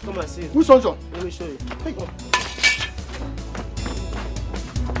 The junction. Come and see him. Which junction? Let me show you. Hey, go.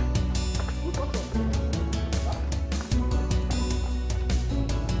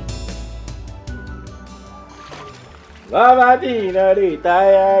 Baba, he not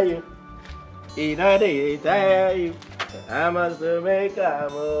retire you. He not retire you. I must make a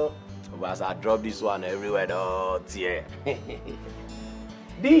move. As I drop this one everywhere, oh, dear.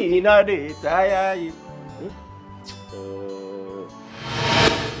 He not retire you.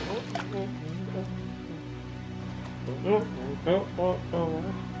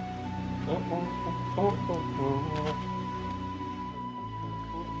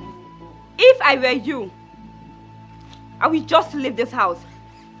 If I were you, I will just leave this house.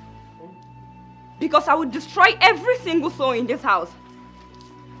 Because I will destroy every single soul in this house.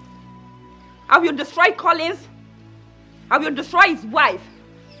 I will destroy Collins. I will destroy his wife.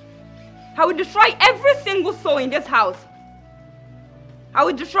 I will destroy every single soul in this house. I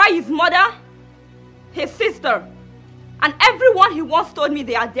will destroy his mother, his sister, and everyone he once told me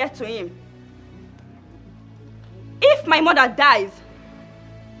they are dead to him. If my mother dies,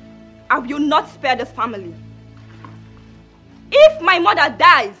 I will not spare this family. If my mother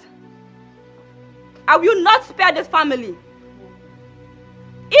dies, I will not spare this family.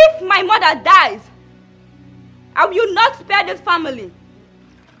 If my mother dies, I will not spare this family.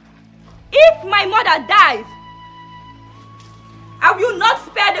 If my mother dies, I will not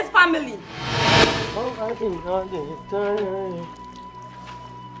spare this family.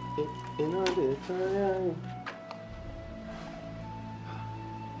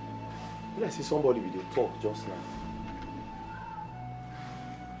 Let's see somebody with a talk just now.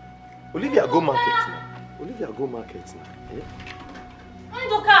 Olivia, go market now. Olivia, go market now. Eh?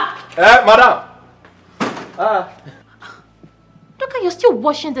 Nduka! Madam! Nduka, you're still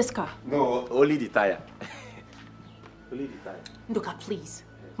washing this car? No, only the tire. Ndoka, please.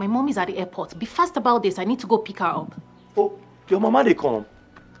 My mom is at the airport. Be fast about this. I need to go pick her up. Oh, your mama they come.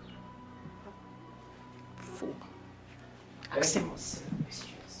 Fool. Maximus.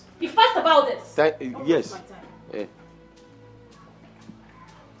 Be fast about this. Yes.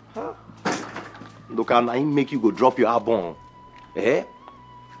 Look, I make you go drop your album. I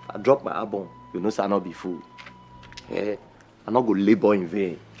drop my album. You know, I not be fool. I not go labor in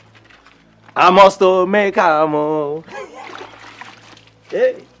vain. I must make a more.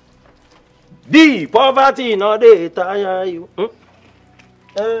 The poverty no dey tire you.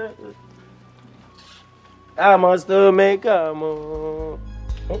 I must make a more.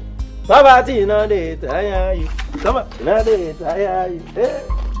 Poverty no dey tire you. Come on, no dey tire you.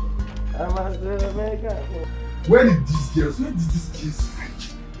 I must make a more. Where did these girls find you?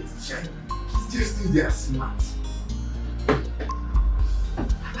 These girls think they are smart.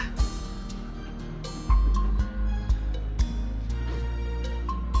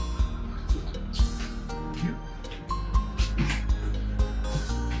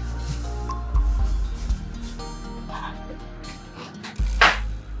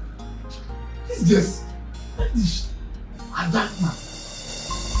 Yes, and that man.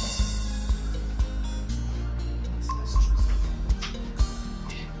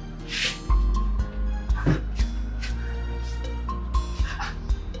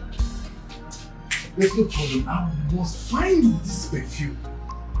 There's no problem. I must find this perfume.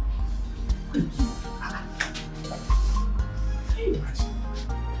 Can you imagine?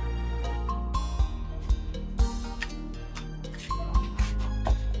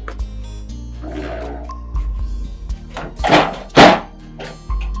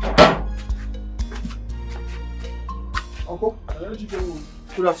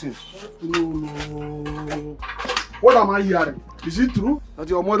 Good afternoon. No. What am I hearing? Is it true that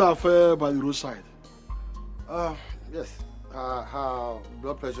your mother fell by the roadside? Yes. Her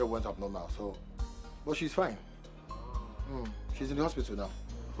blood pressure went up normal, so, but she's fine. She's in the hospital now.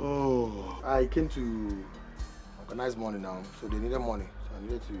 Oh. I came to organize money now, so they needed money, so I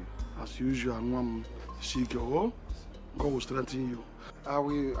needed to. As usual, I'm sick. Oh, God will strengthen you. I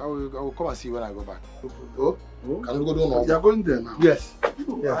will come and see you when I go back. Oh? Can we go down now? You are going there now? Yes.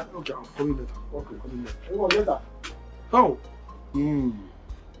 Yeah. Okay, I'll call you later. Okay, call you later. You go later. How?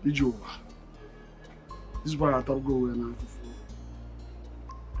 Ijowa. This is why I thought go away now.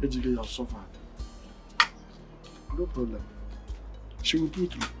 Educate your suffer. No problem. She will pull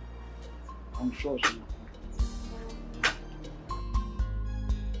through. I'm sure she will.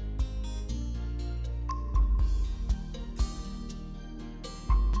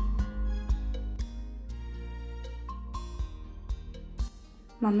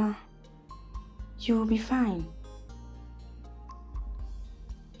 Mama, you will be fine.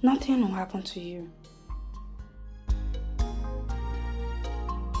 Nothing will happen to you.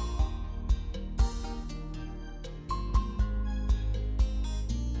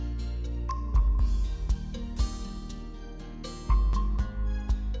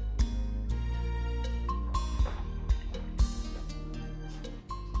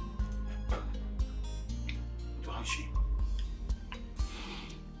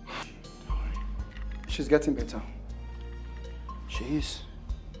 She's getting better. She is.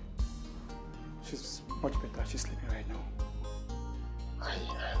 She's much better. She's sleeping right now.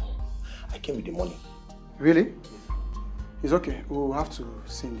 I came with the money. Really? It's okay. We'll have to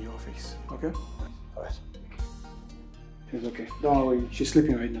see in the office. Okay? Alright. It's okay. Don't worry. She's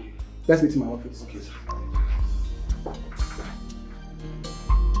sleeping right now. Let's meet in my office. Okay.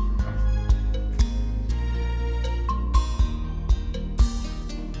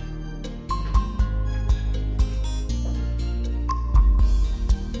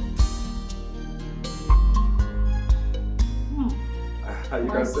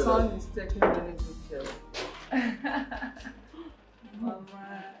 My son is taking very good care.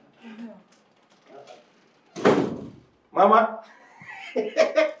 Mama.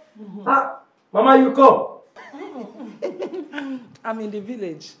 Mama, you come. I'm in the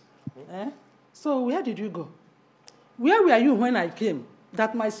village. So where did you go? Where were you when I came?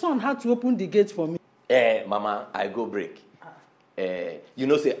 That my son had to open the gate for me. Mama, I go break. You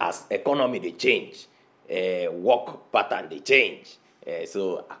know, say as economy they change, work pattern they change.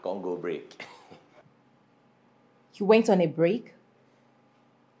 So I can't go break. You went on a break?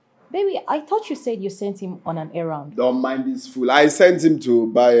 Baby, I thought you said you sent him on an errand. Don't mind this fool. I sent him to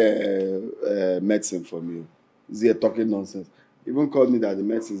buy medicine for me. Is he talking nonsense? Even called me that the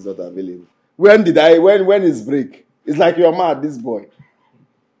medicine is not available. When is break? It's like you're mad, this boy.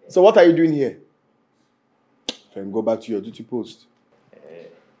 So what are you doing here? Then go back to your duty post.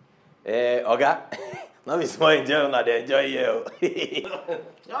 Oga, Now it's more enjoying than they enjoy here.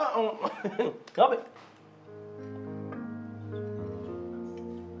 Come it.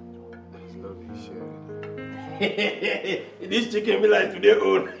 This chicken be like today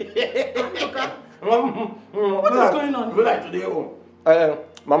own. What is going on? Be like today own.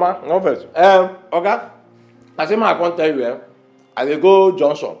 Mama, no first. Okay. I say I can't tell you. I will go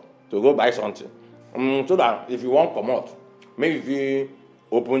Johnson to go buy something. So that if you want come out, maybe if you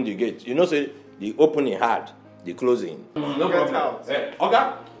open the gate, you know say the opening hard, the closing. No problem.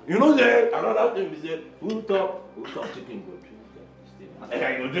 Okay. You know say another thing is say who talk chicken good.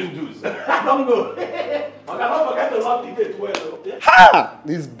 You drink juice. Don't go. Okay, don't forget to lock the gate well. Ha!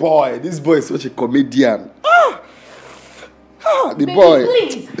 This boy is such a comedian. The Baby, boy.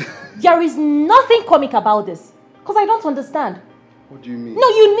 Please. There is nothing comic about this. Because I don't understand. What do you mean? No,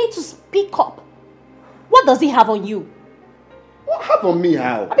 you need to speak up. What does he have on you? What have on me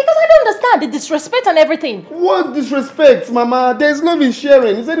how? Because I don't understand the disrespect and everything. What disrespect, Mama? There's no in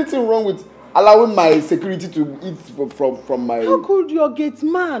sharing. Is anything wrong with allowing my security to eat from my... How could your gate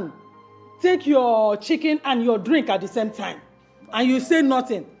man take your chicken and your drink at the same time? And you say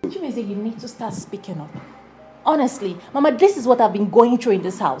nothing? Chimeze, you need to start speaking up. Honestly, Mama, this is what I've been going through in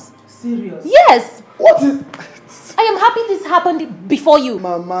this house. Serious? Yes! What is... I am happy this happened before you.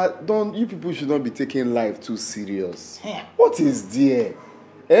 Mama, you people should not be taking life too serious. What is there?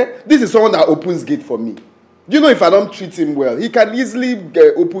 This is someone that opens gate for me. You know, if I don't treat him well, he can easily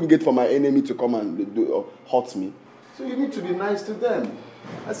open gate for my enemy to come and hurt me. So you need to be nice to them.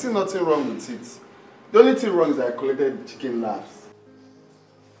 I see nothing wrong with it. The only thing wrong is I collected chicken last.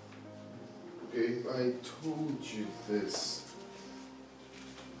 Babe, I told you this.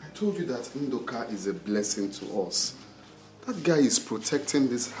 I told you that Ndoka is a blessing to us. That guy is protecting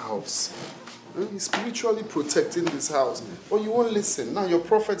this house. He's spiritually protecting this house. But you won't listen. Now your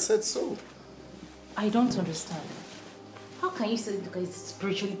prophet said so. I don't understand. How can you say Nduka is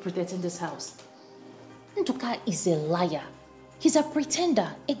spiritually protecting this house? Nduka is a liar. He's a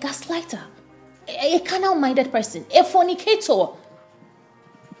pretender, a gaslighter, a carnal-minded person, a fornicator.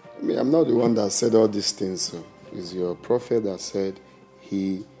 I mean, I'm not the one that said all these things. So it's your prophet that said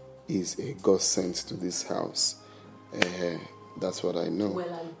he is a God sent to this house. That's what I know.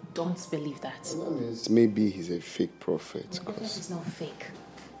 Well, I don't believe that. That means maybe he's a fake prophet. The prophet is not fake.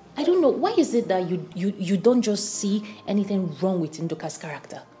 I don't know. Why is it that you don't just see anything wrong with Nduka's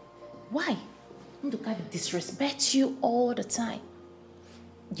character? Why? Nduka disrespects you all the time.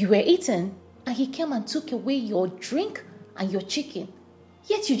 You were eating and he came and took away your drink and your chicken.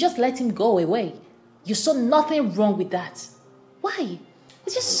 Yet you just let him go away. You saw nothing wrong with that. Why?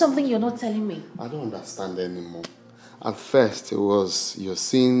 It's just something you're not telling me. I don't understand anymore. At first, it was you're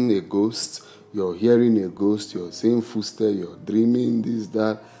seeing a ghost, you're hearing a ghost, you're seeing footsteps, you're dreaming, this,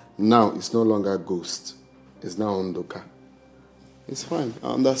 that. Now, it's no longer ghost. It's now Ndoka. It's fine.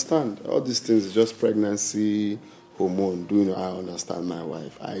 I understand. All these things is just pregnancy, hormone. I understand my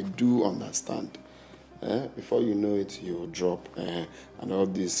wife. I do understand. Before you know it, you'll drop. And all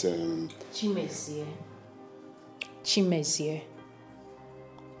this... Chimezie. Chimezie.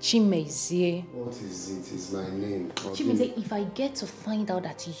 Chimezie. What is it? It's my name. Chimezie, if I get to find out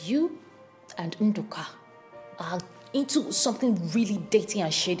that you and Nduka are into something really dirty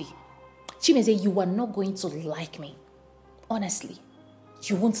and shady, Chimezie, you are not going to like me. Honestly,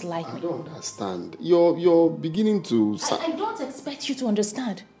 you won't like me. I don't understand. You're beginning to... I don't expect you to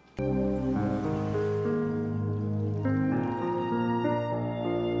understand.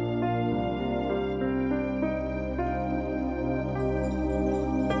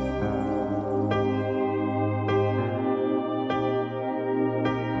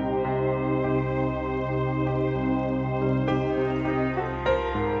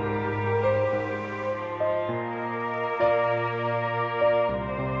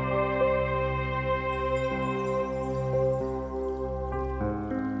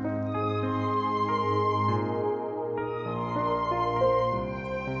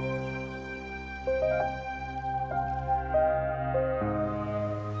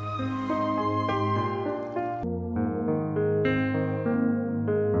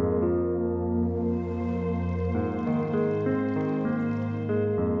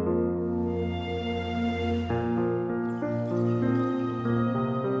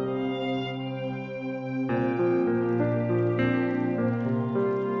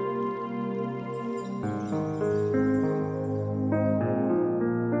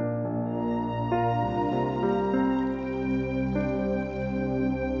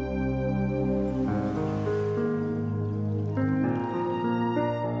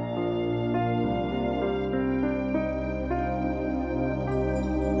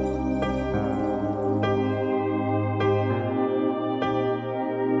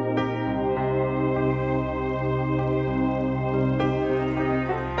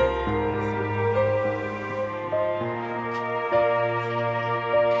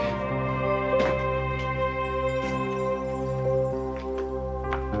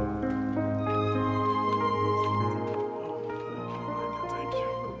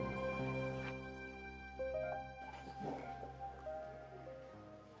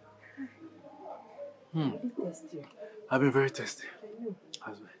 I've been very thirsty.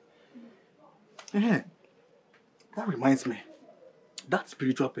 That reminds me. That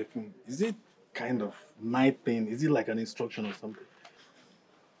spiritual perfume, is it kind of night thing? Is it like an instruction or something?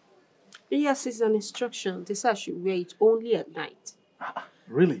 Yes, it's an instruction. They say I should wear it only at night.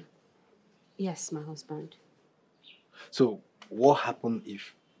 Really? Yes, my husband. So, what happened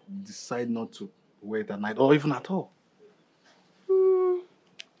if you decide not to wear it at night or even at all?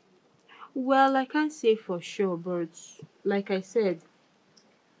 Well, I can't say for sure, but like I said,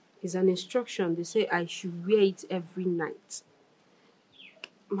 it's an instruction. They say I should wear it every night.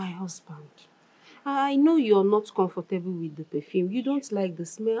 My husband, I know you're not comfortable with the perfume. You don't like the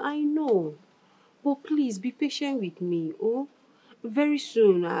smell. I know. But please, be patient with me. Oh, very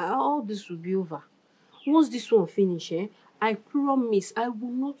soon, all this will be over. Once this one finishes, I promise I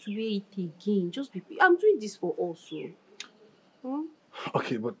will not wear it again. Just be. I'm doing this for also. Huh?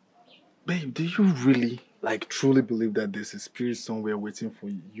 Okay, but babe, do you really, like, truly believe that there's a spirit somewhere waiting for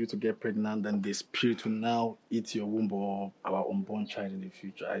you to get pregnant and the spirit will now eat your womb or our unborn child in the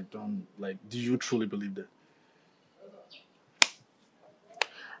future? I don't, like, do you truly believe that?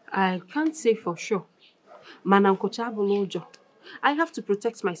 I can't say for sure. I have to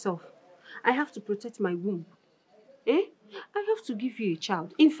protect myself. I have to protect my womb. I have to give you a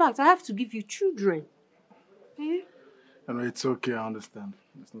child. In fact, I have to give you children. No, it's okay, I understand.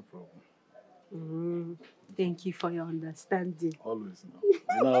 There's no problem. Thank you for your understanding. Always, no. You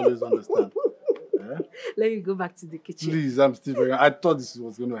don't always understand. Let me go back to the kitchen. Please, I'm still very... I thought this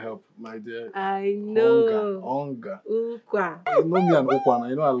was going to help, my dear. I know. Hunger. Ukwa. You know me and Ukwa,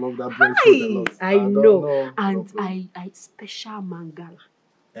 you know I love that breadfruit a lot. I know. And I special mangala.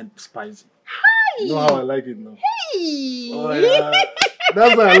 And spicy. Hi. You know how I like it now. Hey. Oh, yeah.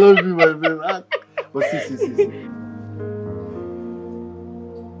 That's why I love you, my baby. But see.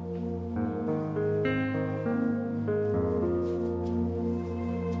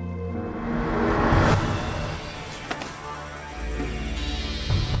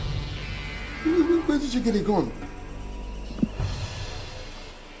 Where did you get it gone?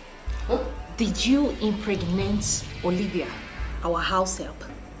 Huh? Did you impregnate Olivia, our house help?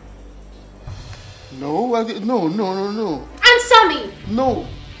 No, no. Answer me! No.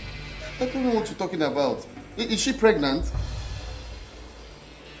 I don't know what you're talking about. Is she pregnant?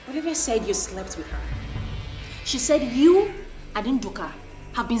 Olivia said you slept with her. She said you and Nduka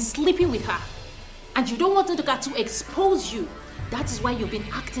have been sleeping with her. And you don't want Nduka to expose you. That is why you've been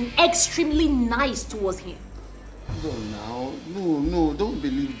acting extremely nice towards him. No, don't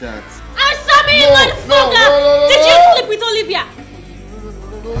believe that. Answer me, motherfucker! Did you sleep with Olivia?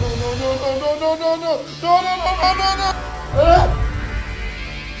 No.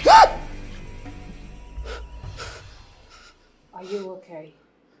 Are you okay?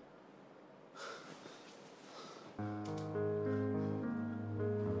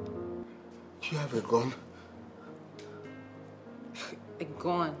 Do you have a gun? A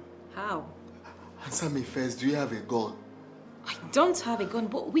gun? How? Answer me first. Do you have a gun? I don't have a gun,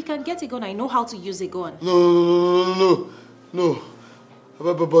 but we can get a gun. I know how to use a gun. No.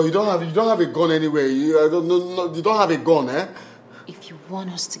 But you don't have a gun anyway. You don't have a gun, eh? If you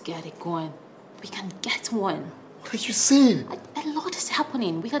want us to get a gun, we can get one. What are you saying? A lot is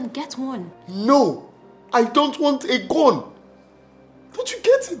happening. We can get one. No, I don't want a gun. Don't you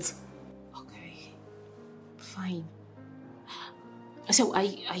get it? Okay, fine. So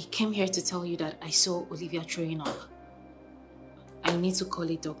I came here to tell you that I saw Olivia throwing up. I need to call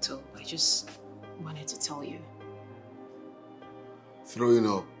a doctor. I just wanted to tell you. Throwing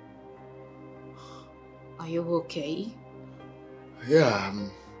up? Are you okay? Yeah,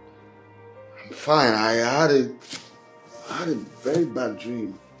 I'm fine. I had a very bad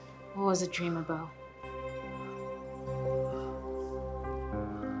dream. What was the dream about?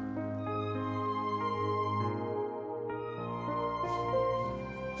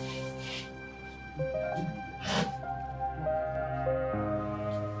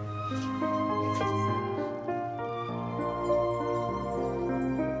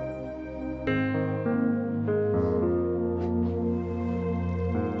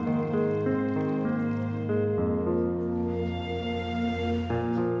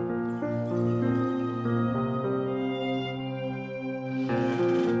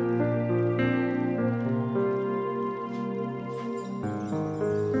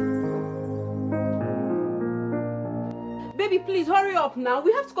 Please hurry up now.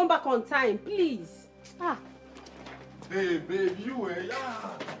 We have to come back on time, please. Hey, babe, you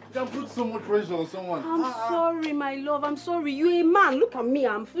can put so much pressure on someone. I'm sorry, my love. I'm sorry. You're a man. Look at me.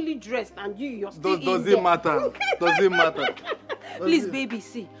 I'm fully dressed, and you're still Does it matter? Does it matter? Please, baby,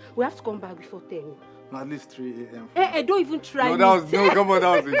 see. We have to come back before 10. No, at least 3 a.m. Don't even try No, that was, no, come on,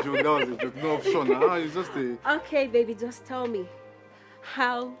 that was a joke. That was a joke. No, sure, now it's just a... Okay, baby, just tell me.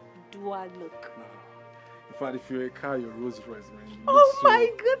 How do I look? In fact, if you're a car, you're Rolls Royce, man. You Oh look my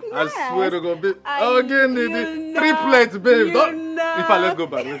goodness! I swear to God, babe. Again, the triplets, babe. In fact, let's go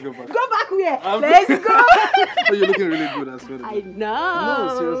back. Let's go back. Go back where? Let's go. But you're looking really good, I swear to God. I know.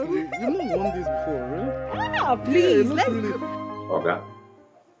 No, seriously. You've not worn this before, really? Ah, please, Yeah, let's really... go. Okay.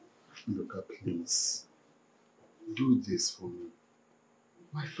 Look, please. Do this for me.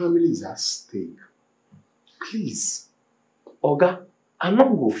 My family is at stake. Please. Oga, I'm not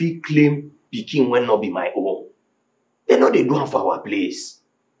going to claim pikin when not be my own. They know they do it for our place.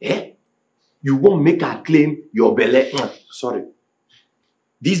 Eh? You won't make her claim your belle. Sorry.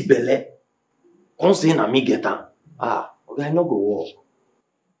 This belle, come say na me get her. Oga, I no go work.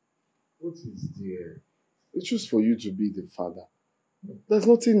 What is there? It's just for you to be the father. There's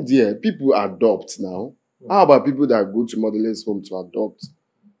nothing there. People adopt now. How about people that go to motherless home to adopt?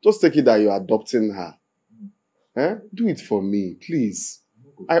 Just take it that you're adopting her. Eh? Do it for me, please.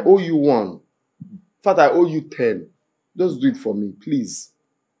 I owe you 1. In fact, I owe you 10. Just do it for me, please.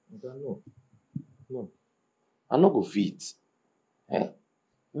 No. I no go fit. Eh?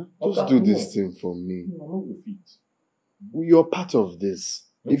 Just do this thing for me. I no go fit. You're part of this.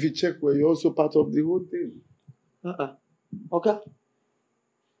 If you check well, you're also part of the whole thing. Okay.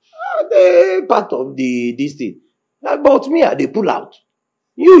 They part of this thing. About me, they pull out.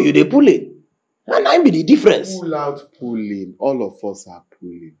 You they pull in. And I be the difference. Pull out, pull in. All of us are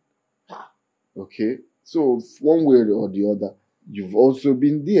pulling. Okay? So, one way or the other, you've also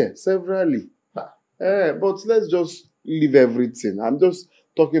been there severally. But let's just leave everything. I'm just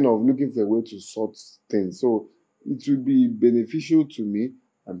talking of looking for a way to sort things. So, it will be beneficial to me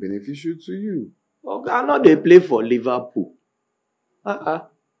and beneficial to you. Okay, I know they play for Liverpool.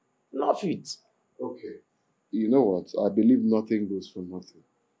 Not fit. Okay. You know what? I believe nothing goes for nothing.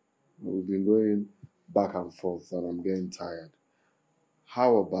 We've been going back and forth and I'm getting tired.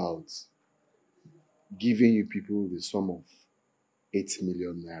 How about giving you people the sum of 8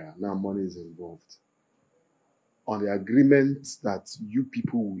 million naira? Now money is involved. On the agreement that you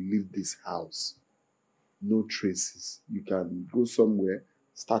people will leave this house. No traces. You can go somewhere,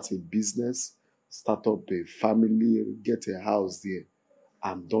 start a business, start up a family, get a house there.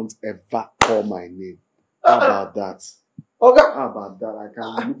 And don't ever call my name. How about that? Okay. How about that? I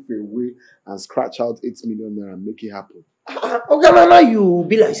can look for a way and scratch out 8 million naira and make it happen. Okay, now you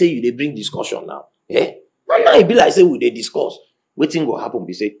be like say you they bring discussion now. Eh? Now you be like say we they discuss. Waiting go happen,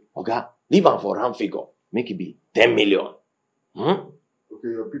 be say, okay, leave am for round figure. Make it be 10 million. Okay,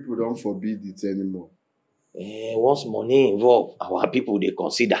 your people don't forbid it anymore. Once money involved, our people they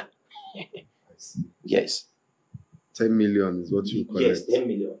consider. I see. Yes. 10 million is what you collect. Yes, 10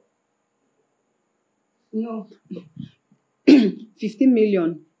 million. No. 15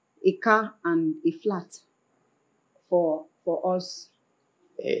 million, a car and a flat for us.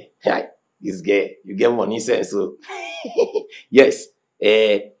 Hi, this girl, you get money sense, so. Yes.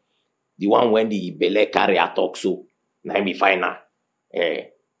 The one when the belle carry a talk so. Now be final.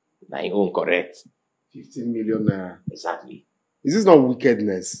 Now you own correct. 15 million naira. Exactly. Is this not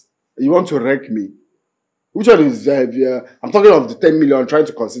wickedness? You want to wreck me? Which one is I'm talking of the 10 million, trying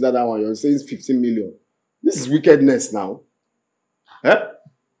to consider that one. You're saying it's 15 million. This is wickedness now. Eh?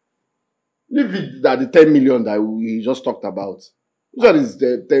 Leave it at the 10 million that we just talked about. Which one is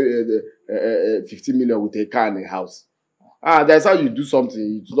the 15 million with a car and a house? That's how you do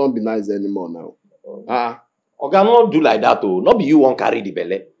something. It don't be nice anymore now. Okay, not do like that, oh. Not be you won't carry the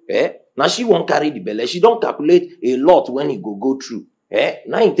belle. Eh? Now she won't carry the belle. She don't calculate a lot when it go through. Eh?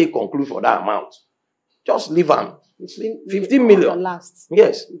 Now you take conclude for that amount. Just leave am. 15 million. Last.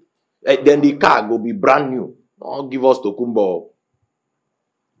 Yes. Then the car go be brand new. Don't give us Tokumbo.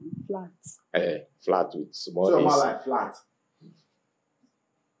 Flat. Flat with small. So am I like flat?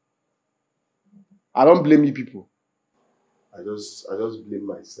 I don't blame you people. I just blame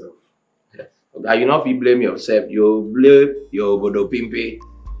myself. Okay, you not blame yourself. You blame your Godo Pimpe.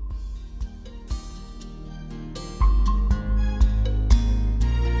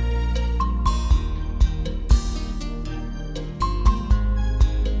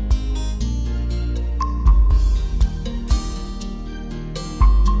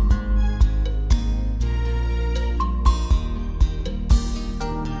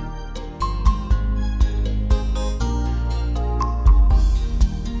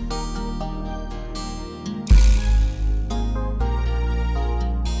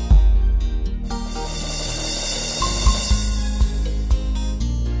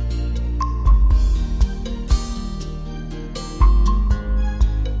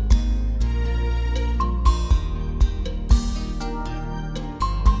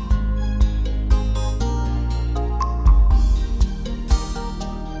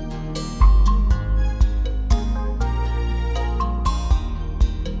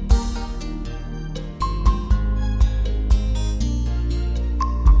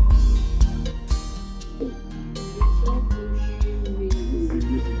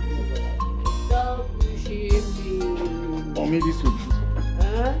 Mommy, this way.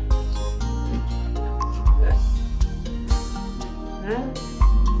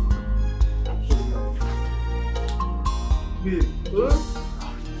 Babe,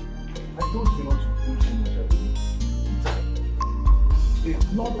 I told you not to do too much. Babe,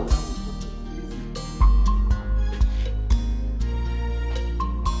 not that.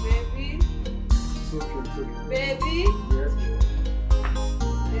 Baby? It's okay, it's okay. Baby? Yes, babe.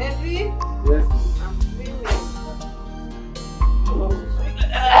 Baby? Yes, babe. I'm feeling.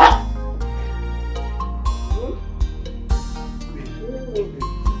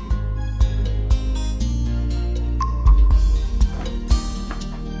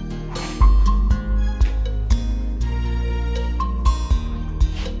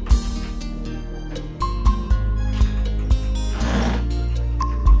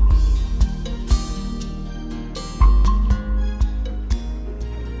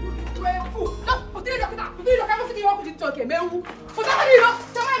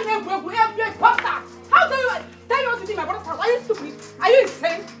 How do you tell you what to do in my brother's house? Are you stupid? Are you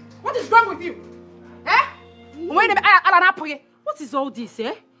insane? What is wrong with you? Eh? What is all this,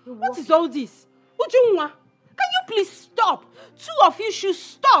 eh? What is all this? Ujunwa, can you please stop? Two of you should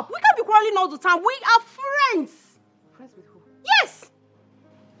stop. We can't be quarreling all the time. We are friends. Friends with who? Yes.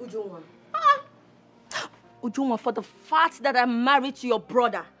 Ujunwa. Ujunwa, for the fact that I'm married to your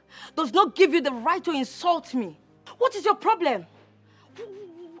brother does not give you the right to insult me. What is your problem?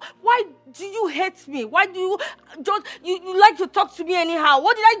 Why do you hate me? Why do you just you like to talk to me anyhow?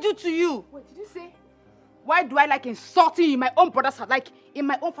 What did I do to you? Wait, did you say? Why do I like insulting you in my own brother's house, like in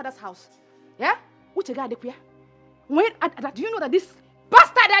my own father's house? Yeah? Which guy do you know that this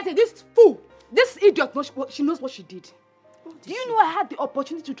bastard, this fool, this idiot, she knows what she did? Do you know I had the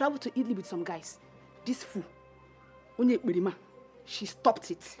opportunity to travel to Italy with some guys? This fool, she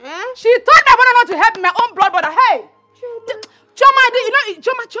stopped it. She told my brother not to help my own blood brother. Hey! Chioma, you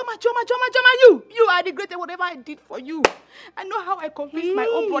know, Chioma, you are the greatest whatever I did for you. I know how I convinced my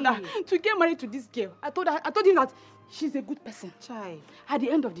own brother to get married to this girl. I told him that she's a good person. Child. At the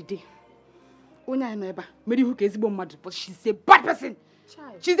end of the day, but she's a bad person.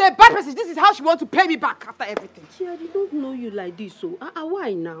 Child. She's a bad person. This is how she wants to pay me back after everything. Child, I don't know you like this, so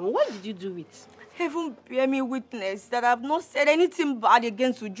why now? Why did you do it? Heaven bear me witness that I've not said anything bad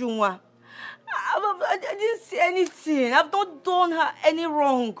against Ujunwa. I didn't say anything. I've not done her any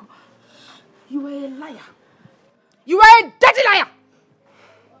wrong. You are a liar. You are a dirty liar.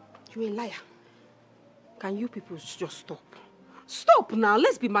 You are a liar. Can you people just stop? Stop now.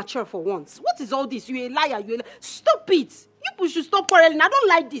 Let's be mature for once. What is all this? You are a liar. You are a liar. Stop it. You people should stop quarreling. I don't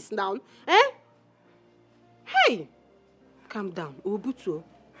like this now. Eh? Hey. Calm down. Obuto.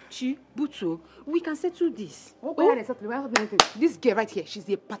 Chi, Buto, we can settle this. This girl right here, she's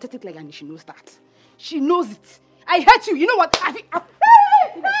a pathetic liar and she knows that. She knows it. I hate you. You know what? I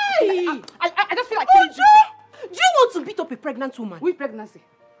just feel like killing you. Do you want to beat up a pregnant woman? With pregnancy?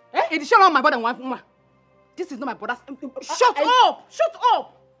 Eh? It is sure not my brother and wife woman. This is not my brother's. Shut up! Shut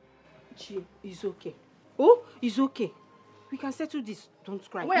up! Chi, it's okay. Oh, it's okay. We can settle this. Don't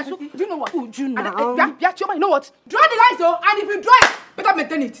cry. Wait, do you know what? Chioma, you know what? Draw the lines though, and if you draw it, better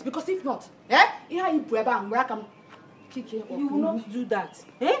maintain it. Because if not, you will not do that.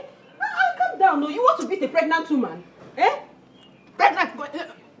 Eh? Calm down, no. You want to beat a pregnant woman? Eh? Pregnant one.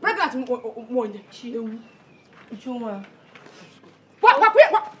 Chioma. What?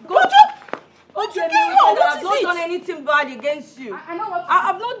 I've not done anything bad against you.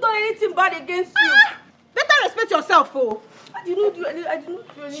 I've not done anything bad against you. Better respect yourself, oh. I did not do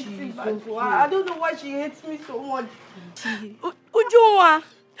anything bad to her. I don't know why she hates me so much. Ujunwa,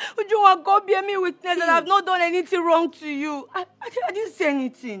 God bear me witness that I've not done anything wrong to you. I didn't say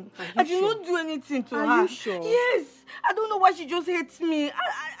anything. I did not do anything to her. Are you sure? Yes. I don't know why she just hates me.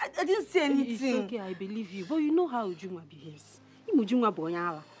 I didn't say anything. It's okay, I believe you. But you know how Ujunwa behaves. Ujunwa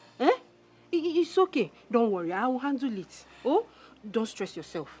boyala. Eh? It's okay. Don't worry. I will handle it. Oh? Don't stress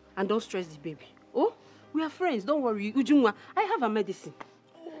yourself. And don't stress the baby. Oh? We are friends. Don't worry. Ujunwa, I have her medicine.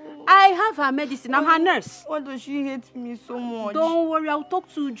 I have her medicine. I'm her nurse. Why does she hate me so much? Don't worry. I'll talk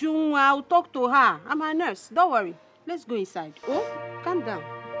to Ujunwa. I'll talk to her. I'm her nurse. Don't worry. Let's go inside. Oh? Calm down.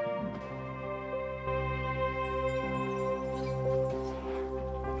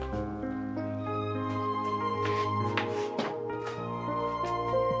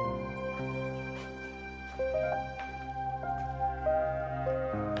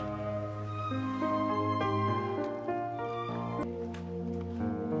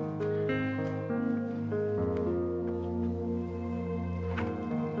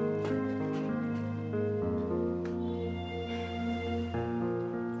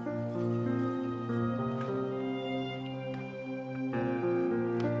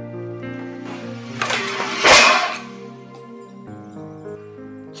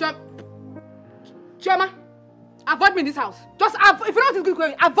 Chioma, avoid me in this house. Just if you know what is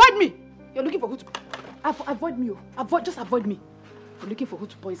going, avoid me. You're looking for who to avoid me. Just avoid me. You're looking for who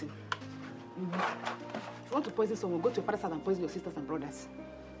to poison. If you want to poison someone, go to your father's house and poison your sisters and brothers.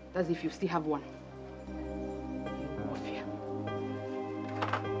 That's if you still have one. Mafia.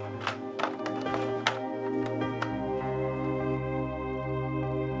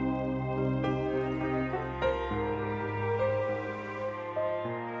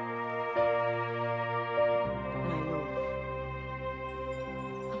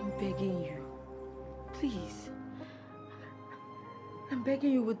 I'm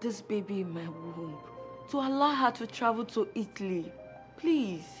begging you with this baby in my womb to allow her to travel to Italy.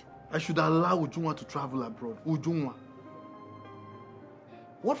 Please. I should allow Ujunwa to travel abroad. Ujunwa.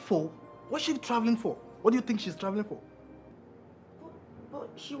 What for? What's she traveling for? What do you think she's traveling for? But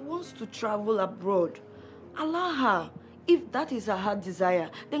she wants to travel abroad. Allow her. If that is her heart desire,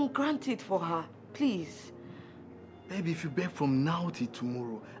 then grant it for her. Please. Baby, if you beg from now till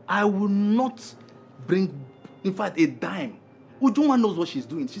tomorrow, I will not bring, in fact, a dime. Ujunwa knows what she's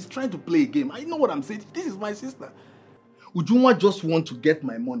doing. She's trying to play a game. I know what I'm saying. This is my sister. Ujunwa just wants to get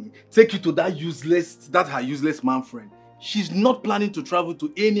my money, take you to that her useless man friend. She's not planning to travel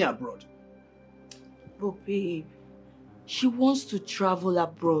to any abroad. But babe, she wants to travel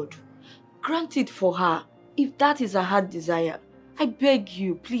abroad. Grant it for her, if that is her heart desire. I beg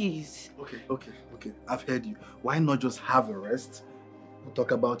you, please. Okay. I've heard you. Why not just have a rest? We'll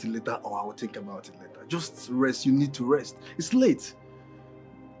talk about it later, or I will think about it later. Just rest. You need to rest. It's late.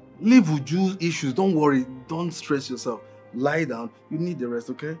 Leave Uju's issues. Don't worry. Don't stress yourself. Lie down. You need the rest,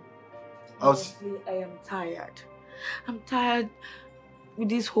 okay? Honestly, I am tired. I'm tired with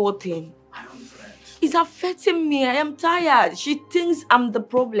this whole thing. I understand. It's affecting me. I am tired. She thinks I'm the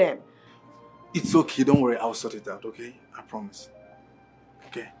problem. It's okay. Don't worry. I'll sort it out, okay? I promise.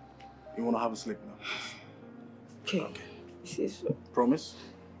 Okay? You want to have a sleep now? Okay. Say so. Promise?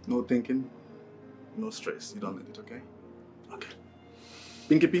 No thinking? No stress. You don't need it, okay? Okay.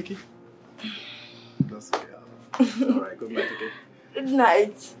 Pinky? That's okay. Alright, good night, okay? Good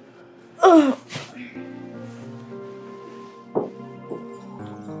night.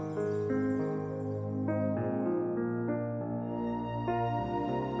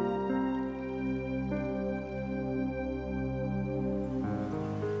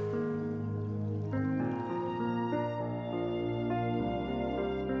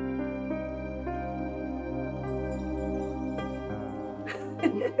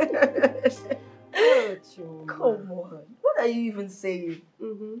 Come on. What are you even saying?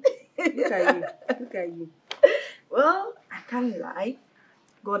 Look at you. Well, I can't lie.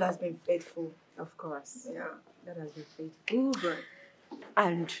 God has been faithful. Of course. Yeah. God has been faithful.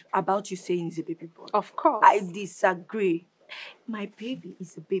 And about you saying he's a baby boy. Of course. I disagree. My baby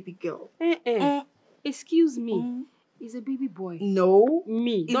is a baby girl. Excuse me. He's a baby boy. No.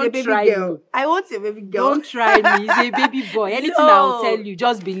 Me. He's Don't a baby try girl. me. I want a baby girl. Don't try me. He's a baby boy. Anything I'll tell you,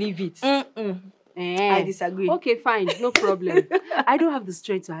 just believe it. I disagree. Okay, fine. No problem. I don't have the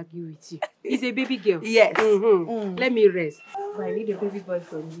strength to argue with you. He's a baby girl. Yes. Let me rest. I need a baby boy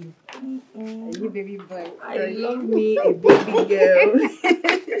from you. I need baby boy. I love me a baby girl.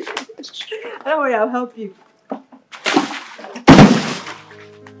 Don't worry, I'll help you.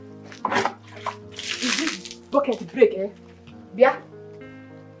 Bucket break, eh? Bia,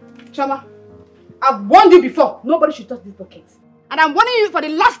 Chioma, I've warned you before. Nobody should touch this bucket. And I'm warning you for the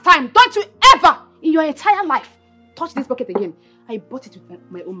last time. Don't you ever, in your entire life, touch this bucket again. I bought it with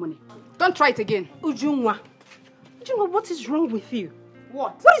my own money. Don't try it again. Ujunwa, what is wrong with you?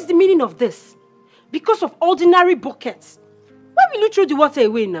 What? What is the meaning of this? Because of ordinary buckets. Why will you throw the water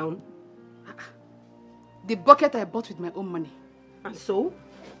away now? The bucket I bought with my own money. And so?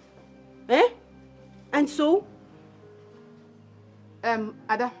 And so?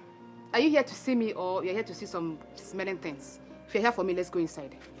 Ada, are you here to see me or you're here to see some smelling things? If you're here for me, let's go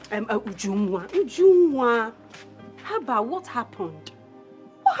inside. Ujunwa. Haba, what happened?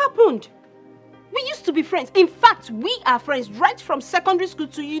 What happened? We used to be friends. In fact, we are friends right from secondary school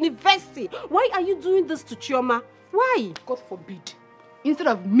to university. Why are you doing this to Chioma? Why? God forbid. Instead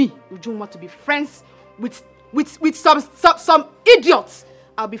of me, Ujunwa, to be friends with some idiots,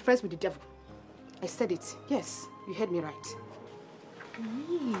 I'll be friends with the devil. I said it. Yes, you heard me right.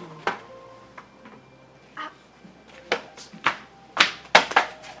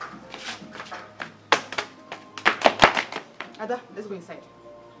 Ada, let's go inside.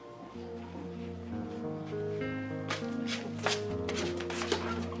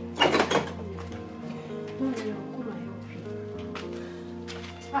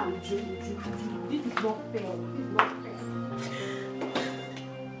 This is not fair. This is not fair.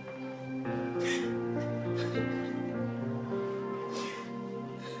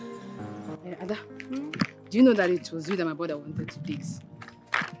 Ada, do you know that it was you that my brother wanted to date?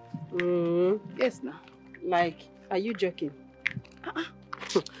 Yes, now. Like, are you joking?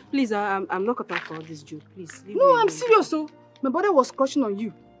 Please, I'm not cut out for all this joke. Please, leave me No, alone. I'm serious, so my brother was crushing on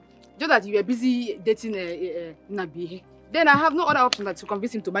you. Just that you were busy dating Nabi. Then I have no other option than to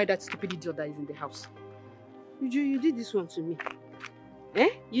convince him to marry that stupid idiot that is in the house. You did this one to me. Eh?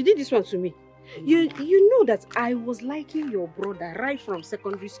 You did this one to me. You know that I was liking your brother right from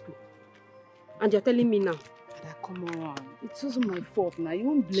secondary school. And you're telling me now. Ada, come on. It wasn't my fault now. You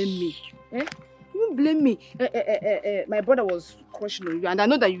won't blame me. Eh? You won't blame me. My brother was crushing on you, and I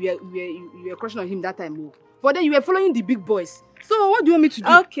know that you were crushing on him that time. Oh. But then you were following the big boys. So what do you want me to do?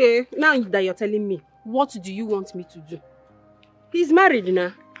 Okay, now that you're telling me, what do you want me to do? He's married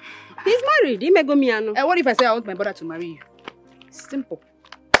now. He's married. And what if I say I want my brother to marry you? Simple.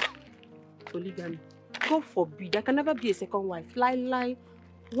 Polygamy. God forbid. I can never be a second wife. Lie.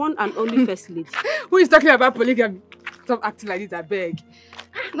 One and only first lady. Who is talking about polygamy? Stop acting like this, I beg.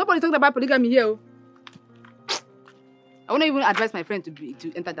 Nobody's talking about polygamy here. I won't even advise my friend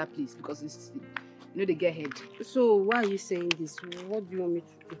to enter that place because it's, they get head. So why are you saying this? What do you want me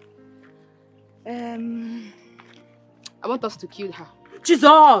to do? I want us to kill her.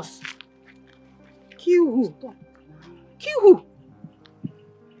 Jesus! Kill who? Stop. Kill who?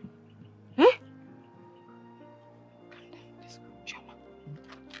 Eh? Yes,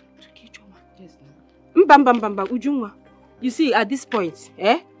 Mbamba, Ujungwa. You see, at this point,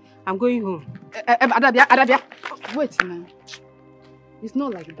 I'm going home. Adabia. Wait now. It's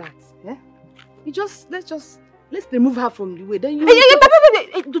not like that. Eh? Let's remove her from the way. Then you.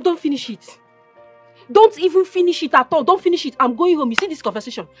 Hey, don't finish it. Don't even finish it at all. Don't finish it. I'm going home. You see this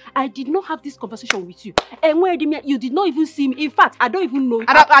conversation? I did not have this conversation with you. And where you did not even see me. In fact, I don't even know you.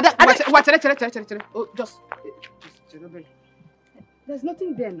 Oh, just. There's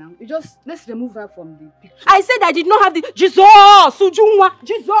nothing there now. Let's remove her from the picture. I said I did not have the. Jesus! Ujungwa!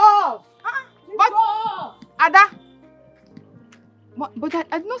 Jesus! But, Ada. But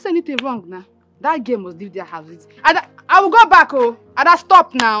I did not say anything wrong now. That girl must leave their house. Ada, I will go back. Oh, Ada,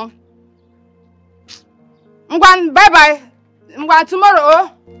 stop now. Ngwan, bye-bye. Ngwan, tomorrow.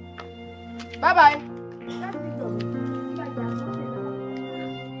 Oh. Bye-bye.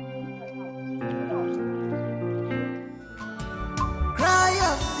 Cry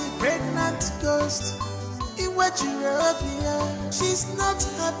of the pregnant ghost in what you wrote me. She's not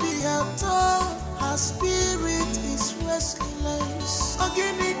happy at all. Her spirit is restless.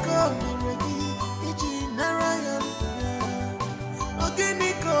 Organico Meregi, NIGERIAN.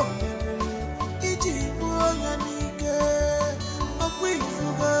 Organico Meregi, EZURUONYE.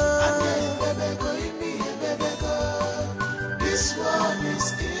 This one is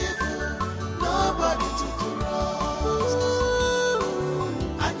evil. Nobody to trust.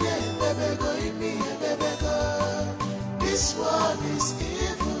 This one is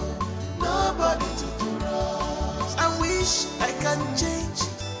evil. Nobody to trust. I wish I can change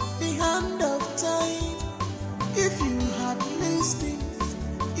the hand of time. If you had listened.